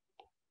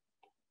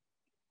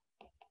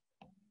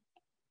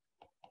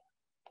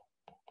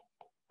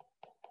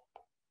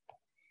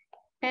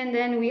 And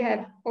then we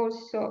have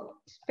also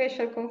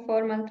special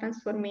conformal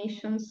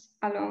transformations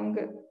along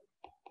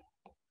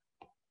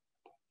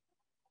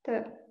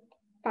the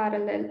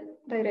parallel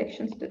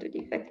directions to the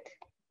defect.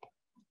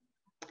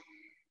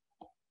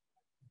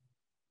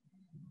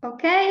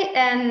 Okay,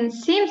 and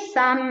since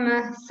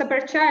the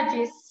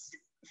supercharges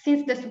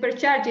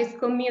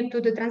commute to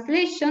the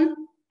translation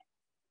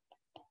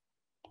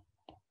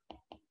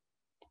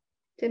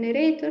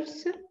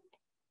generators,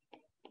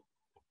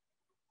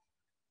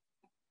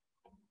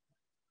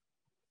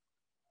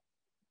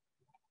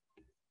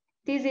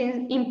 this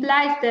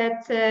implies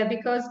that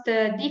because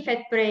the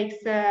defect breaks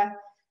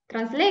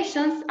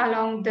translations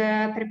along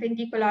the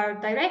perpendicular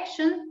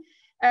direction,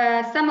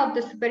 some of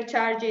the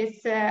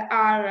supercharges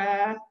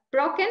are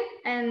broken,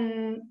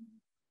 and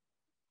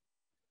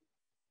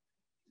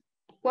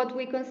what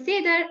we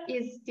consider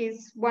is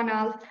this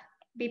 1/2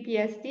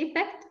 BPS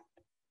defect.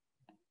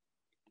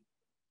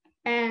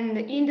 And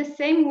in the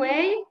same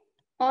way,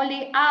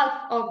 only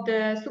half of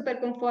the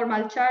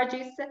superconformal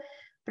charges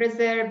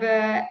preserve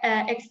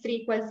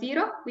x3 =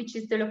 0, which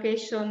is the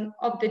location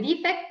of the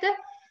defect,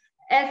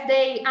 as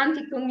they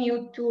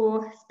anti-commute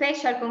to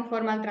special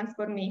conformal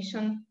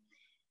transformation.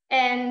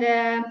 And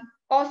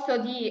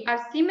also the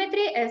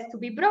asymmetry has to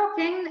be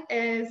broken,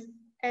 as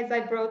I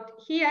brought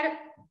here,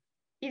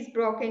 is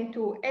broken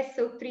to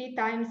SO3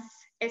 times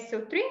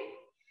SO3.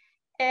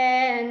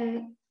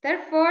 And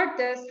therefore,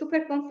 the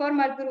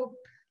superconformal group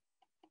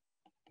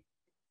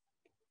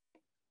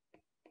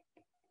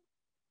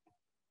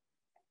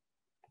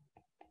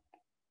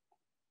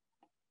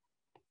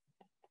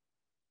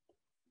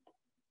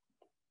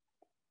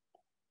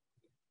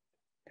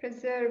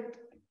preserved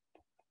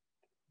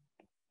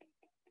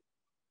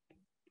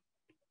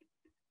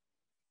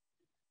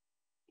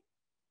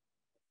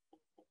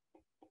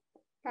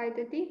by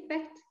the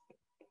defect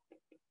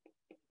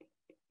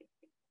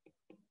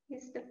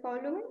is the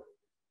following.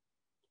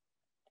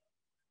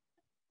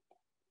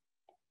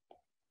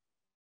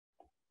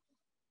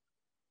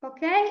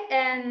 Okay,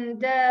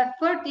 and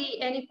for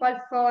the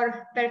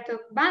n=4 Bertov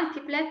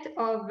multiplet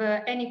of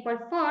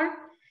n=4,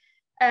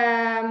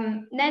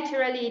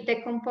 naturally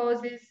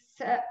decomposes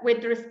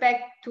with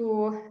respect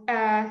to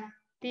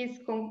this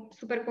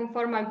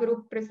superconformal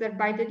group preserved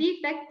by the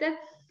defect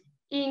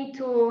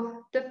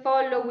into the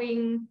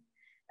following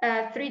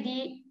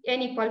 3D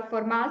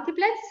n=4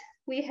 multiplets.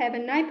 We have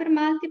an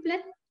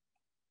hypermultiplet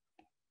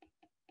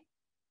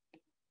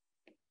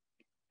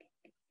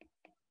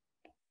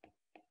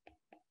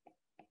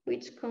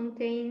which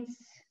contains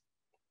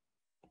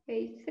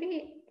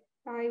phi3,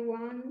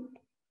 phi1,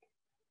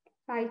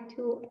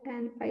 phi2,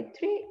 and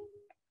phi3.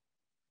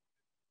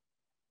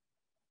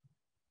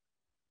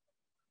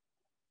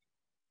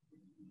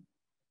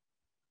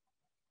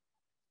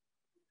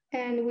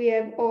 And we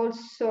have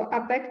also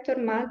a vector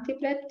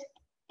multiplet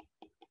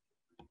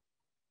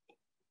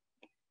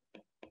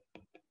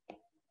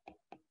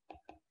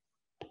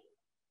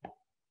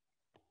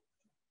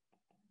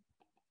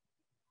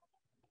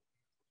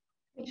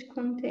which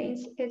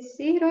contains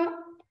A0,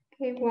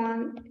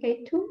 A1,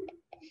 A2,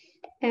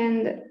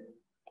 and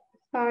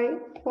phi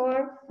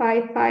 4,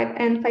 phi 5,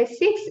 and phi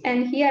 6.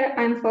 And here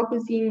I'm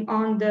focusing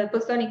on the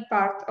bosonic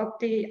part of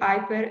the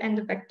hyper and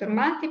the vector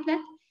multiplet.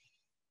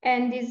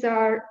 And these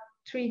are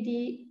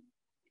 3D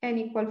n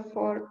equal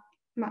 4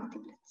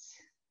 multiplets.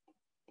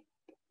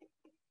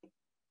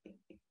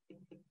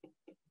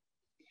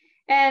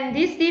 And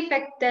this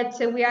defect that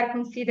we are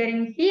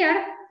considering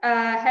here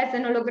has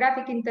an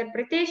holographic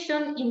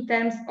interpretation in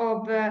terms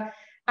of a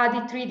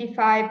D3,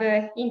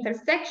 D5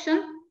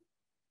 intersection.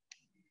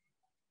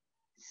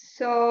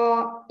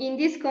 So in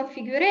this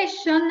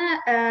configuration,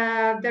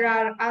 there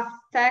are a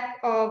stack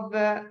of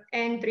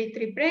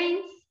N3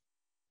 branes.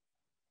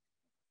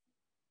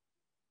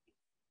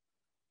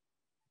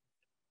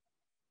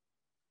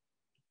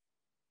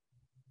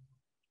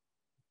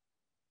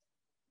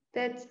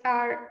 That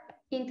are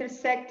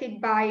intersected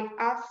by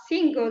a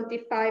single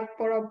D5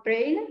 pore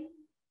brane,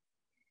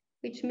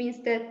 which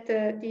means that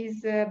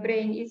this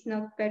brane is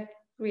not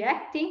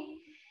reacting,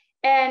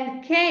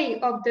 and K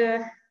of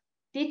the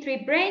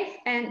D3 branes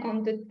and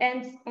on the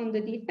ends on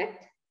the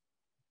defect.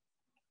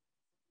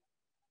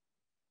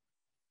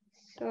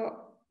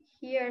 So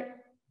here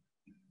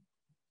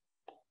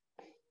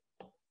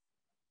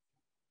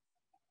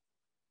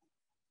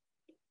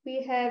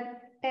we have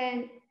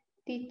N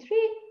D3,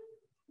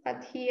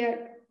 but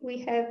here we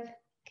have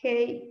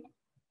K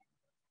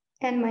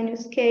N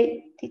minus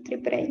K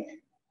D3 brane.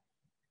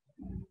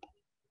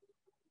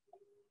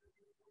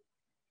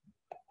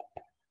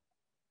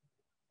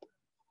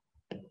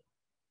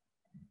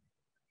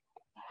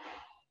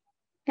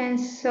 And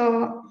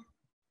so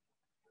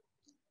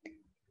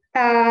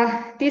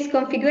this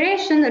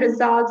configuration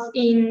results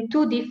in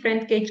two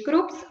different gauge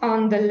groups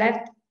on the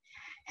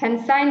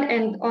left-hand side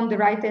and on the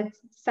right-hand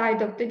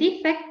side of the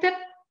defect.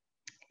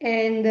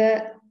 And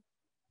the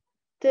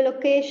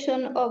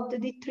location of the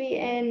D3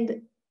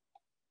 and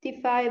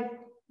D5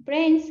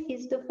 branes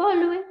is the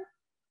following.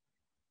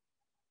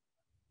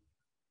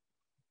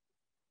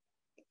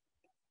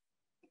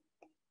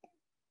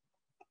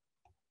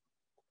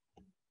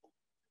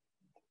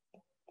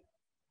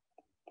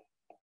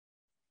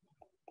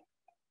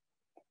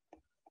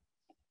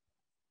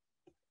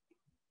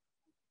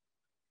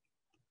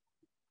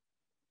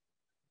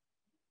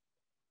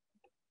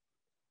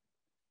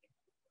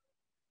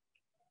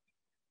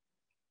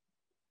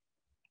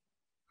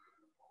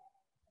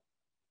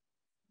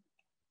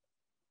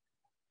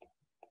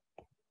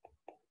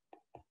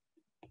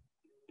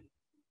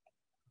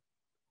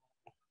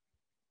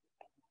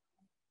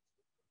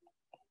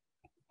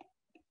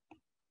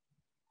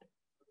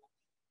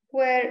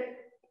 Where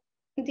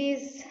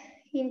this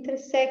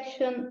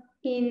intersection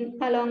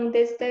along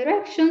these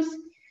directions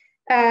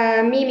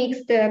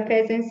mimics the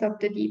presence of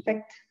the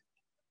defect.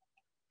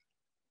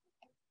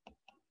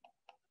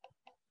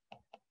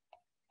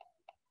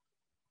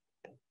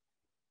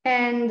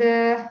 And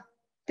the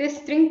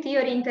string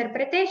theory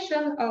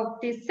interpretation of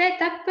this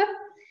setup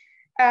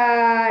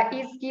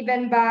is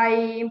given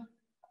by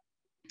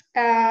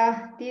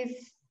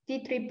these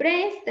D3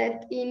 branes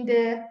that in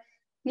the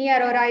near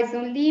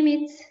horizon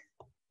limits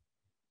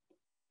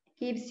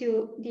gives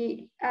you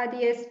the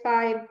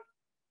ADS5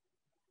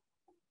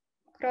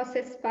 cross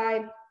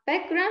S5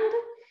 background,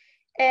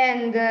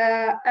 and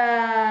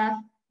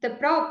the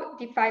probe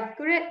D5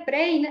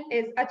 brane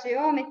is a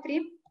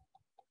geometry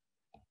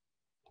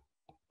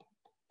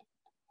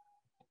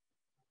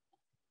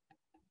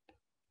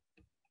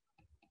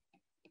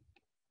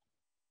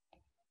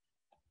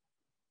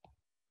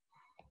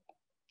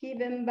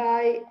given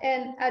by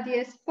an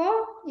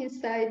ADS4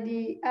 inside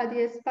the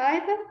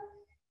ADS5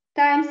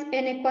 times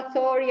an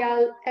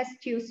equatorial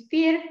S2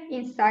 sphere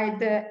inside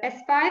the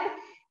S5,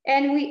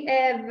 and we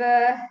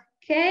have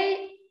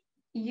K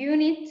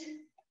unit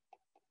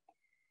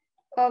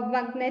of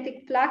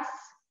magnetic flux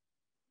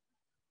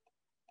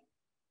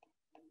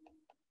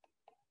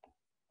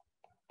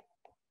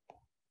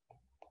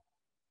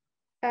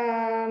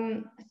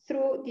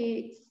through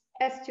the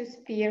S2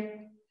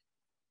 sphere.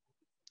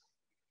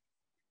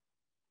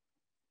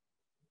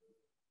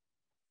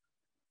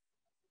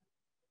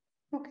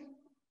 Okay.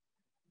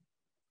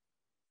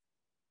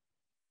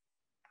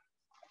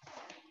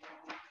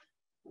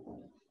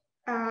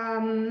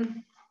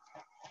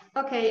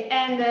 Okay,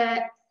 and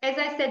as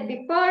I said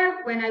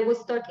before, when I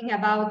was talking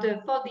about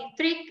the folding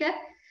trick,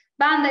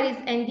 boundaries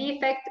and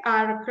defects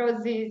are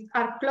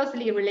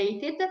closely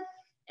related,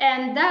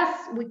 and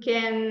thus we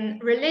can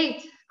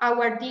relate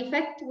our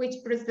defect, which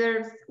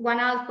preserves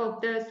 1/2 of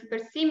the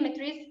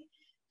supersymmetries,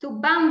 to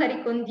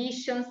boundary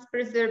conditions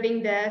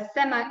preserving the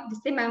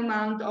same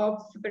amount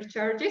of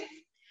supercharges.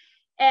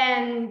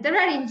 And there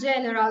are in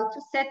general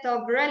two sets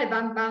of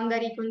relevant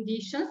boundary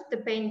conditions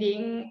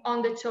depending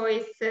on the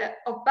choice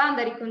of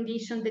boundary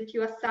condition that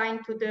you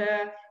assign to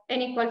the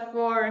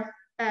n=4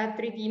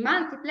 3D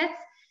multiplets.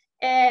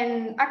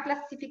 And a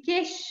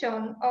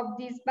classification of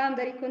this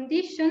boundary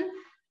condition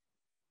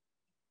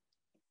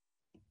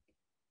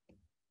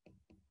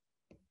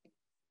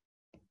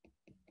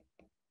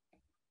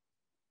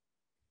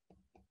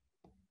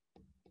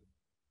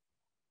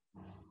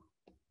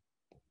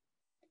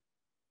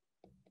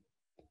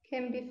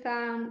can be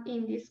found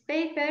in this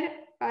paper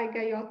by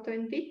Gaiotto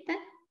and Witte,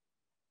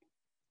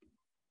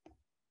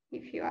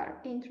 if you are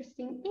interested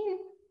in.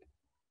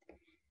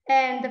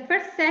 And the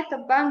first set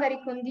of boundary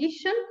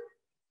conditions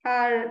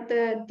are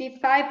the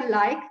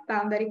D5-like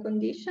boundary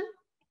condition.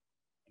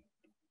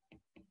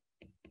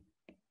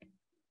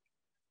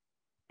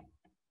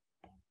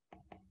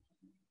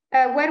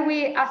 Where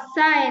we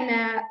assign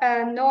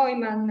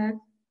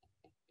Neumann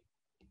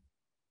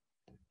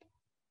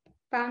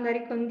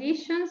boundary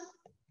conditions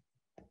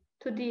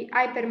to the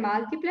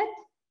hypermultiplet.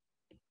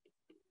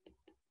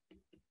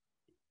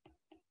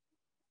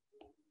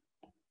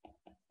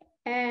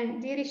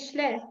 And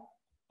Dirichlet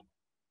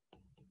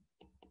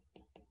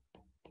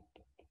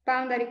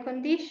boundary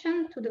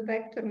condition to the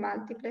vector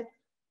multiplet.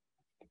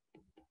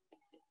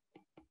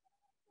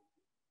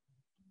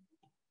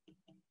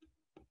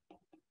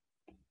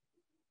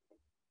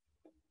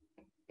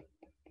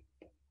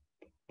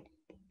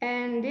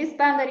 And these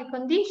boundary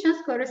conditions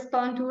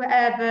correspond to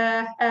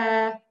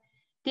have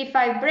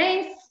D5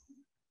 branes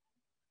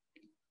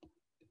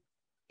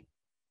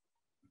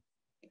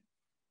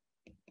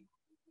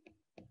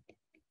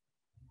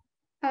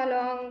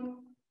along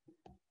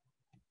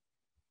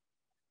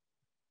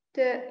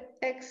the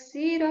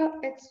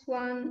x0,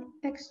 x1,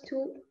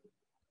 x2,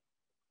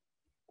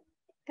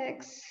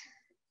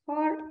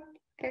 x4,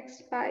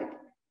 x5,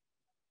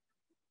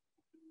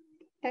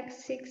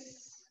 x6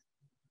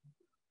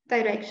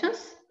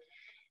 directions.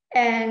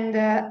 And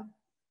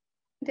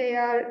they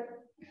are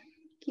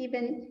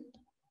given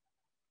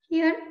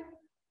here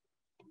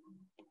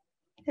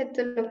at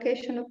the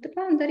location of the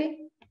boundary.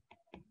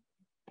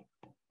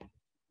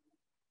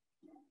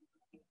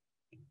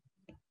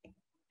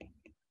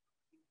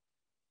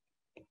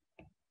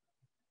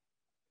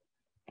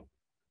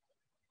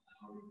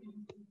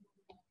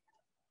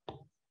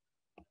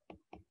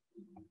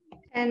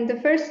 And the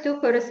first two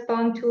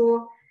correspond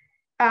to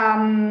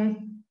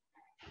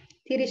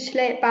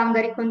Dirichlet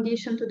boundary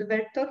condition to the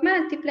vector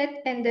multiplet,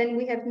 and then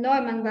we have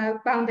Neumann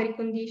boundary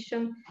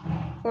condition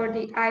for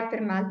the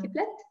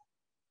hypermultiplet.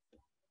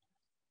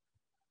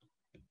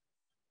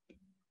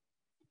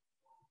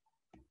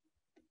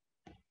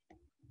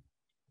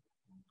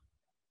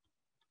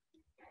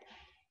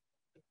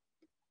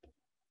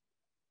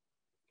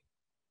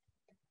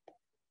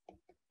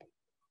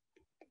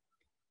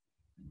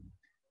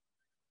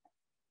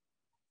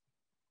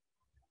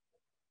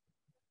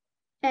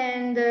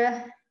 And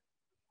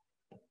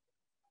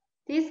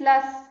these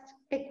last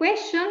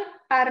equations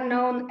are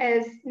known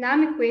as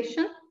NAM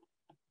equation.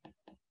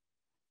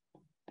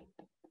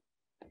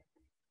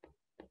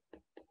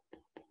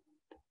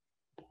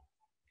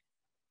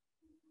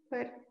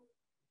 Where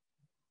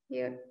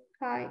here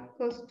I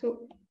goes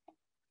to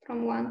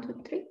from 1 to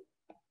 3.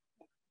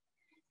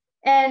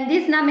 And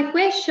this NAM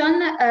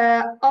equation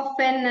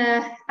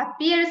often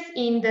appears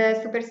in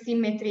the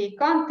supersymmetry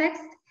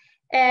context.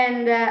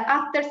 And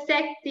after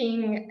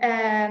setting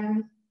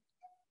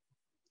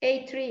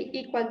A3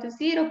 equal to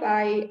 0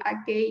 by a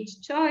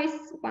gauge choice,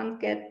 one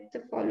gets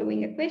the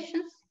following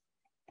equations.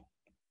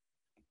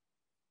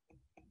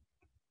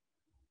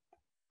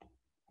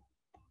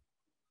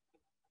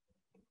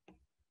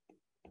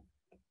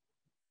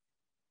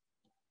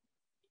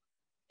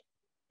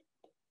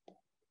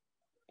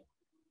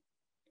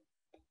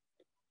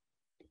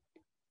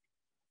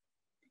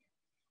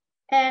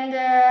 And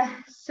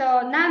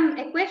so NAM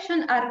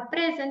equations are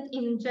present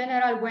in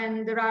general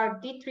when there are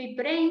D3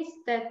 branes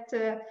that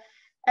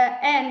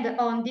end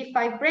on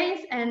D5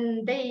 branes,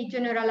 and they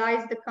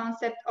generalize the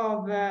concept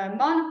of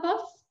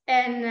monopoles.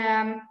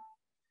 And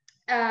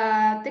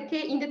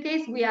in the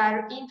case we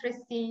are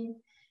interested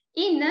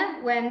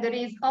in, when there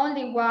is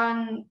only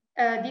one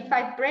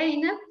D5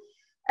 brane,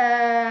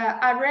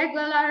 a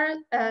regular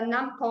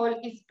NAM pole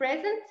is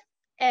present,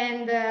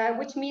 and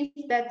which means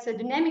that the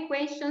NAM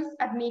equations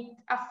admit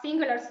a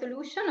singular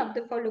solution of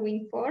the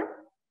following form.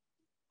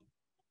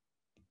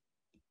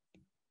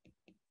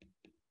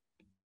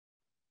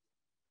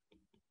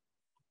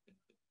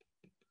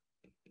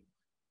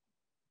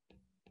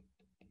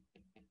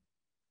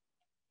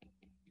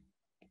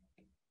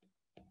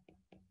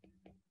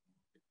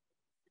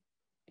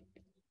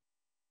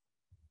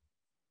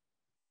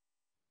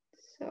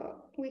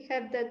 So we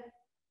have the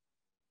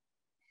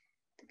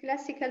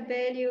classical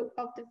value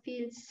of the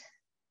fields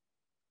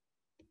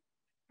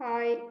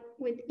I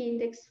with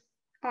index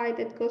I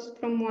that goes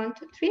from 1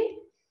 to 3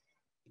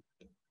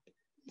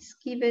 is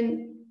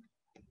given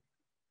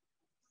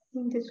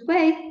in this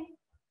way.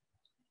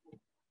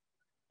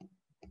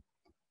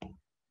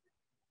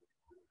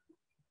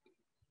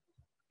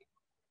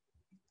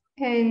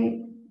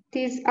 And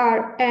these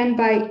are n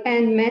by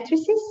n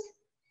matrices,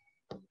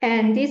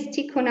 and these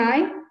T con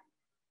I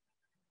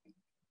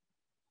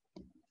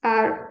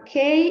are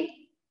k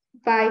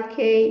by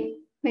k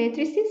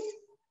matrices,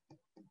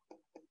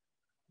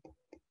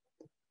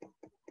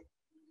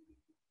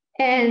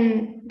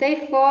 and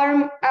they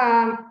form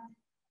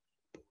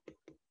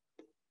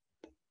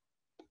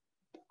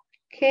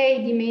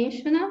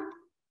k-dimensional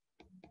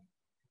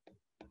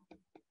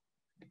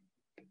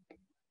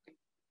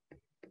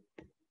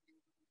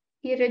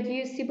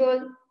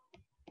irreducible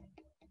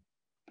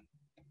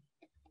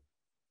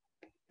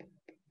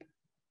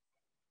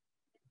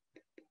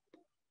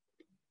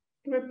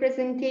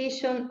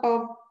representation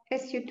of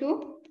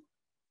SU2,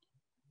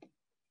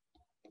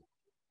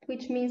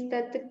 which means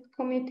that the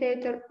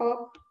commutator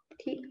of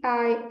Ti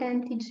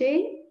and Tj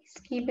is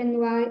given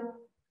by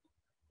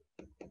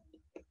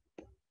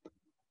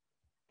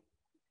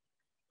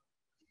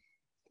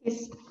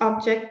this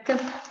object.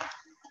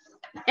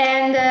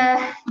 And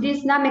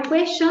these NAM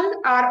equations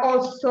are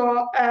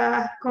also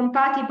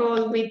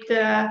compatible with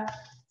the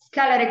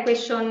scalar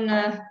equation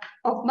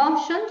of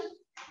motion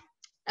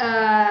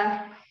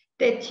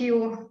that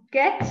you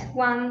get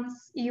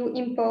once you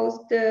impose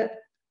the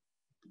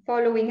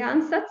following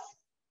ansatz,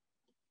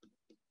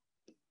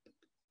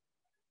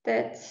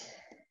 that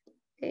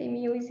A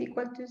mu is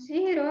equal to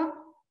 0,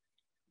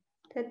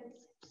 that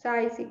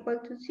psi is equal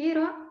to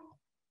 0,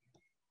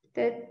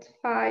 that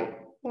phi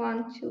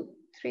 1, 2,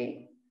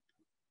 3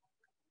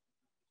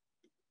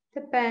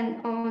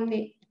 depend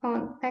only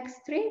on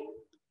x3,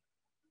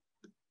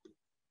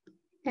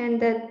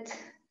 and that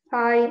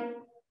phi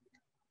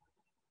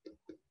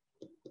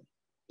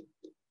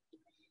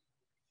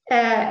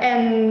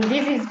and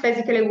this is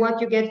basically what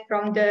you get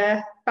from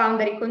the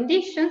boundary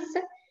conditions.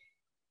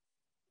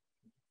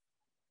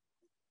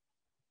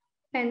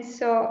 And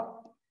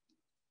so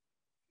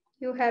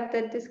you have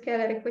that the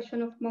scalar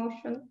equation of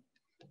motion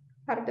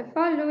are the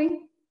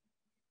following.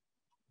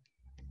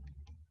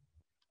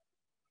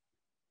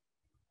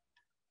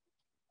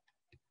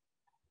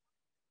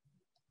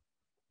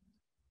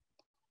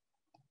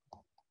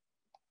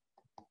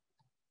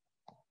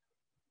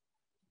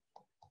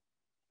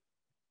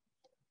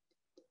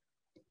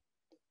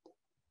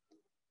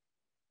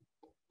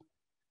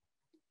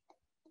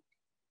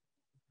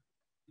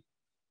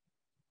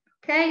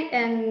 Okay,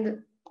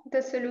 and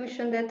the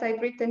solution that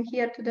I've written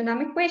here to the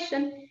NAM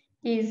equation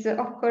is,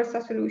 of course,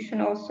 a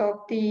solution also of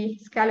the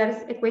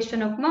scalar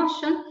equation of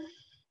motion.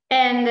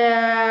 And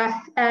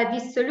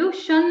this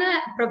solution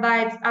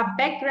provides a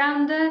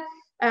background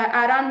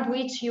around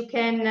which you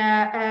can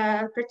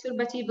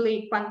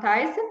perturbatively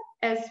quantize,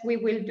 as we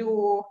will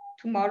do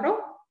tomorrow.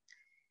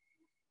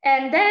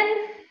 And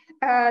then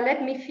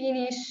let me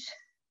finish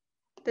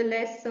the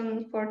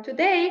lesson for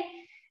today,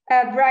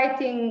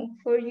 writing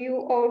for you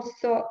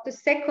also the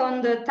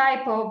second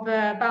type of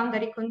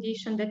boundary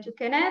condition that you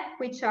can have,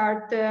 which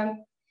are the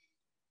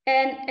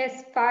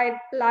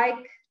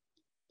NS5-like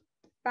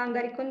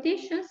boundary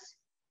conditions.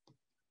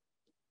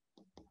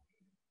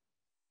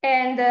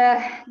 And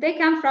they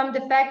come from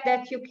the fact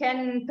that you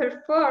can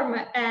perform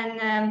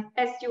an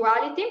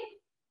S-duality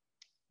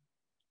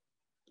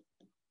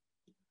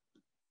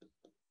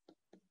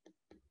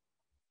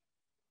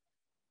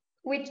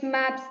which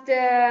maps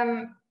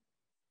the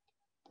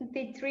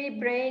three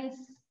branes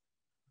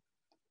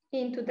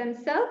into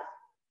themselves.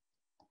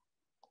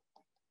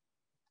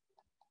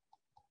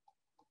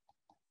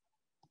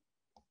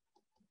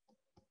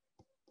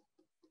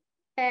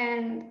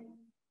 And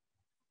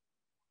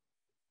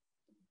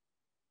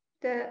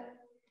the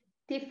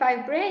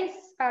T5 branes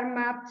are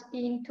mapped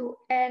into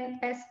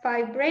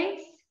NS5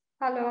 branes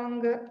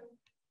along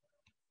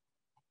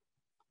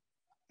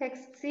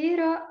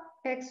X0,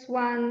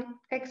 X1,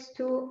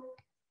 X2,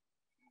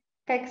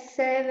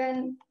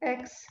 X7,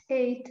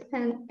 X8,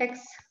 and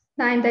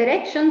X9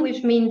 direction,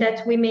 which means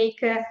that we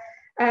make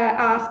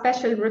a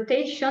special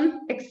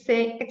rotation,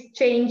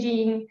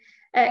 exchanging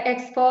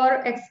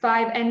X4,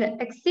 X5,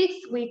 and X6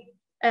 with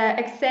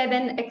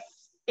X7,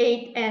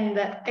 X8, and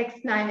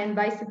X9, and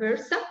vice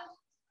versa.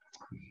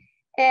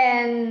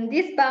 And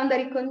these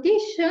boundary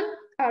conditions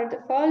are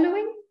the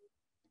following.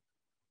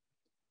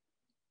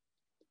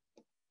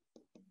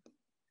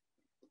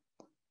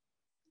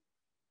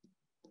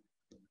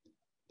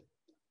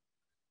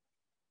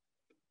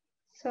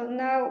 So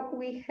now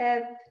we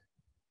have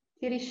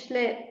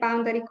Dirichlet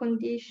boundary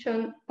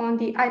condition on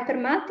the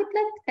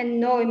hypermultiplet and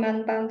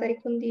Neumann boundary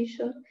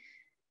condition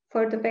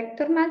for the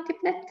vector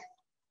multiplet.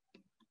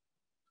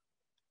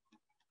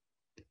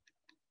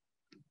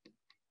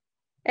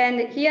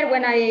 And here,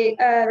 when I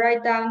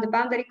write down the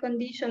boundary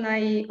condition,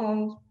 I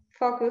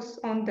focus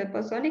on the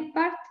bosonic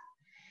part.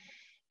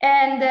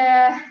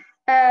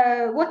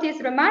 And what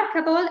is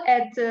remarkable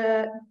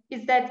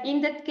is that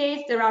in that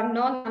case, there are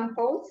no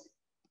nonpoles.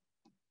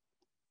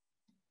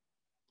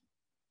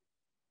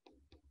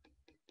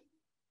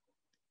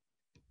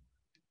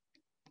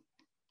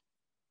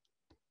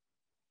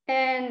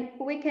 And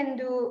we can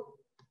do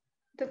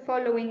the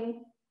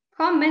following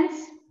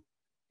comments.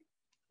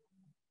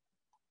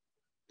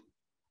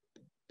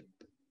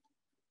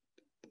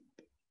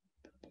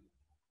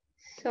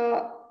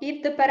 So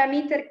if the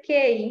parameter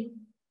K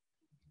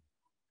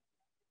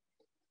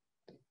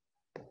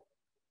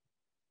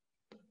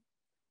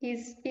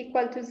is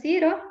equal to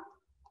 0,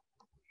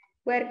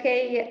 where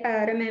K,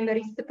 remember,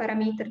 is the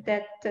parameter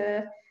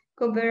that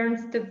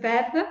governs the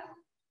web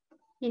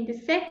in the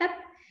setup,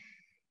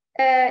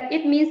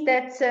 it means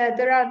that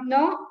there are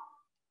no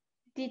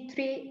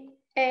D3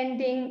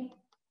 ending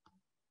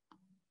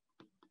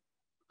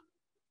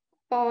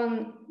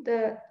on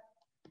the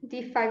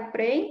D5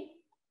 brane.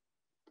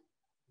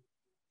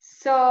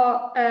 So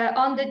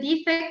on the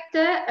defect,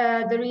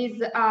 there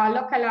is a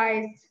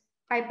localized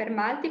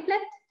hypermultiplet.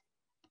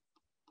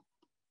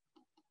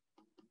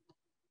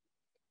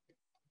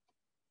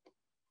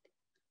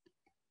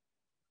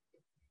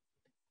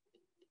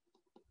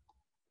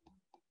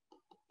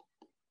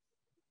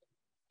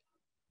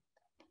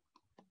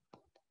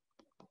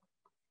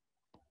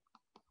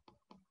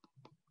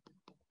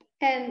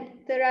 And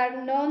there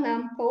are no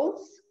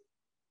nonpoles,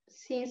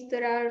 since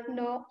there are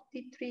no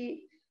D3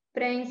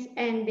 branes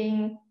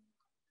ending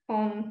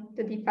on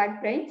the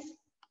D5 branes.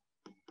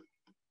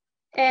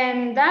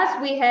 And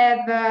thus we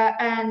have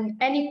an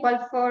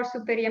n=4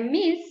 superior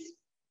Mills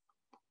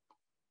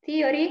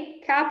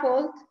theory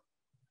coupled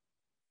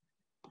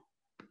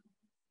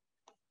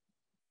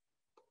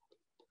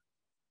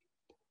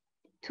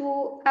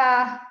to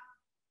a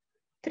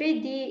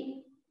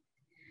 3D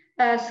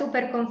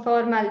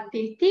superconformal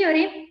field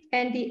theory,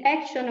 and the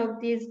action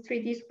of this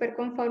 3D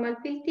superconformal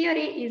field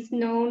theory is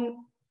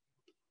known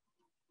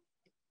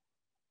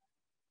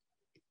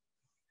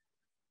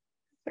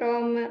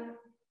from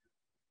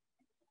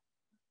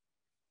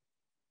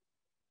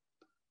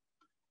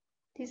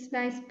this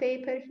nice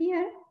paper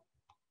here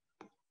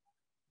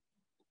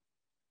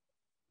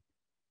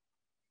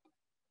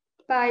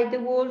by De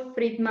Wolf,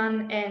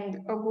 Friedman,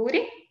 and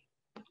Oguri.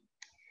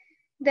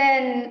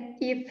 Then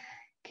if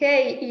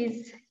K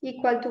is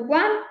equal to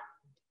 1,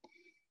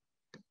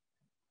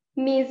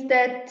 means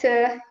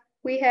that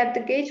we have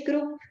the gauge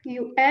group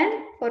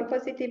UN for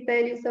positive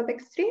values of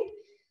x3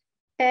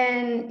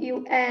 and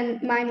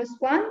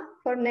UN-1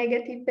 for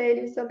negative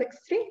values of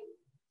x3.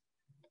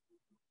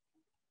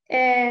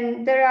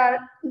 And there are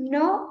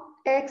no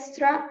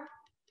extra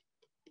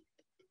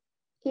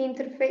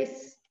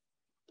interface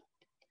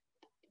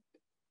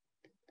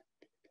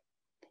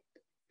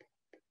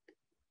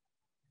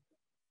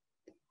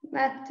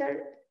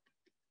matter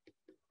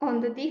on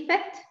the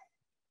defect.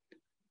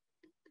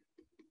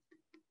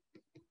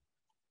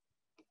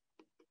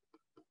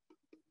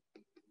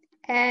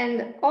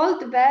 And all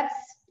the webs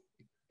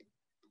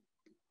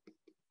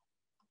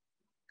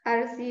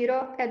are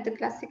 0 at the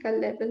classical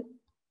level.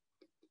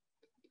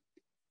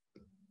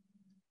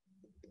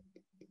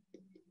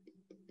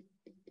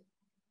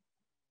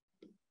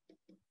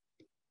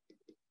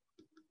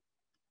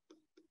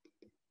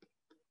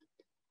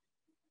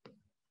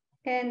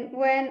 And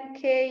when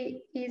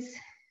K is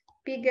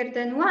bigger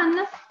than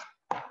 1,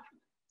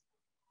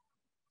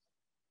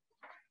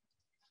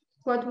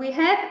 what we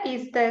have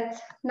is that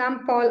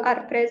nonpole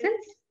are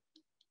present.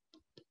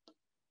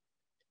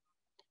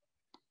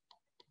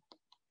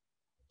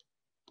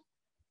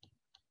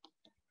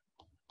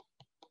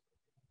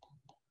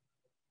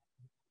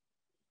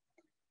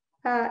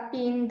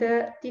 In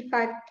the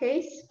D5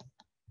 case.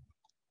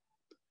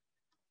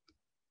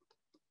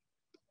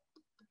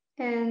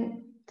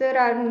 And there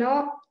are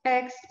no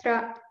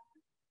extra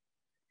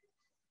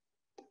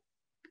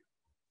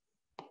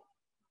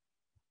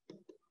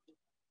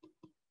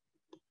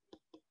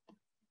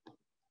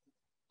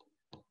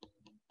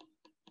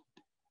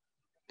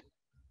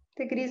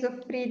degrees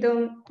of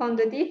freedom on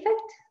the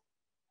defect.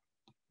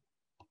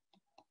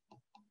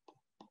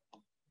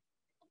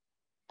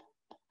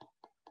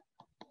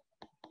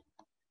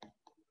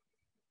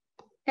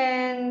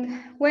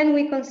 And when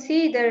we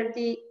consider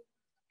the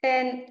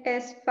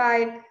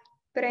NS5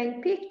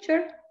 brane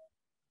picture,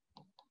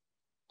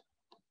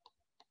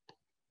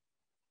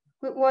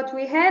 what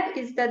we have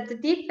is that the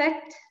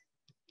defect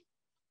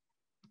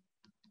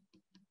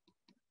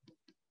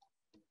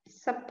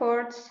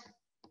supports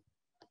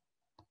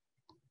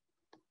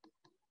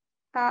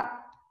a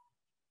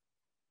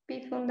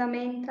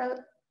bifundamental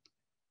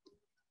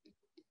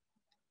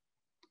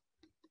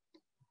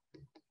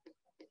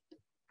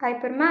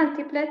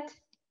hypermultiplet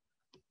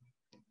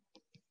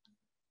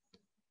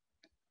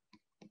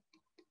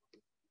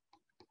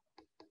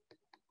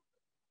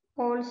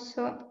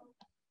also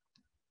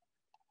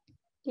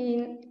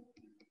in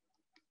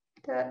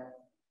the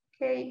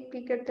K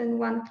bigger than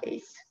 1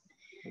 case.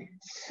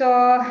 So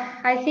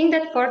I think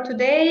that for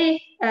today,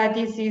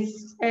 this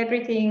is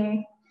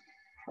everything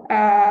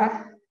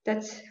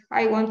that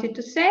I wanted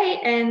to say.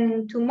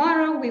 And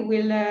tomorrow we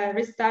will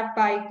restart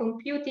by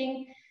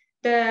computing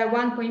the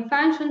one-point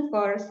function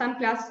for some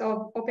class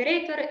of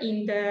operator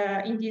in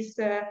this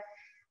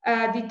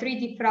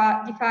D3,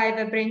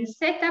 D5 brane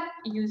setup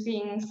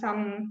using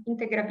some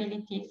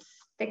integrability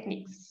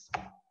techniques.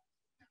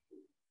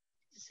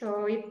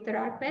 So if there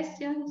are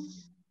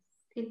questions,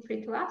 feel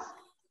free to ask.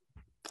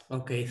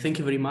 Okay, thank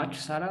you very much,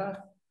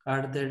 Sara.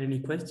 Are there any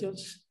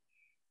questions?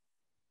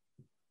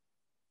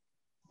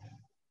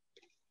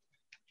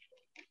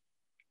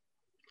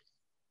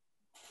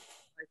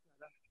 Hi,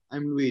 Sara.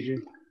 I'm Luigi.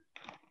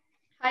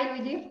 Hi,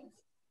 Luigi.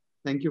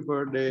 Thank you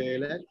for the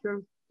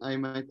lecture. I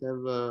might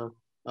have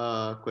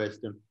a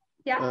question.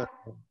 Yeah.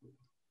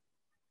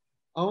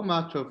 How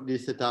much of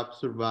this setup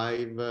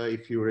survive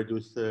if you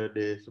reduce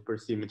the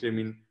supersymmetry? I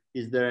mean,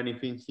 is there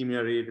anything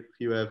similar if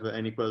you have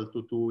n equal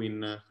to 2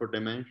 in 4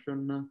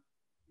 dimension?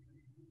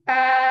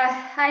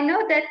 I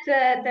know that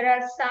there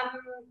are some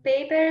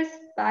papers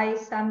by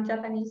some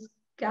Japanese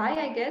guy,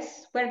 I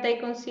guess, where they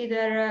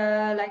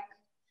consider like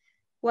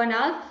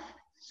 1/2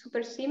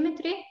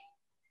 supersymmetry.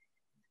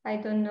 I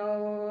don't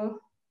know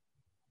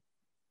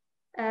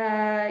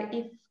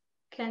if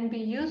can be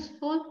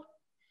useful,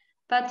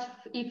 but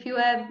if you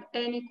have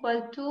n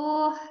equal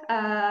to,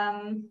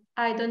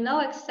 I don't know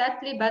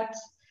exactly, but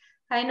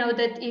I know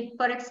that if,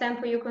 for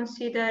example, you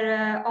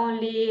consider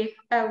only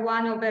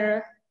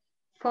 1/4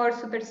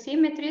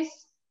 supersymmetries,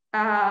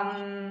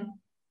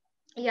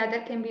 yeah,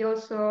 there can be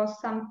also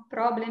some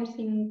problems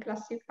in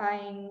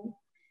classifying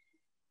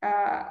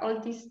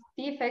all these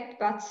defects,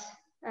 but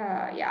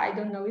yeah, I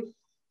don't know if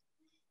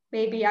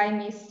maybe I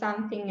missed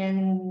something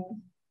and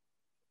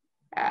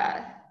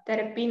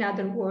there have been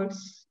other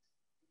works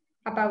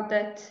about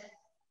that.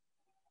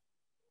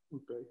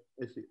 Okay,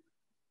 I see.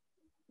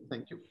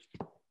 Thank you.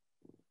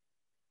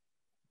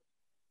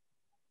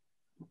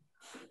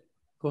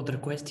 Other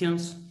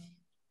questions?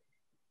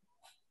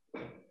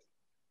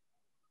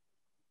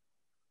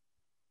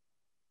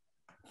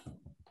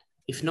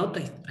 If not,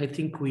 I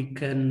think we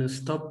can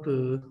stop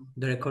the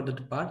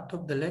recorded part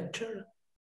of the lecture.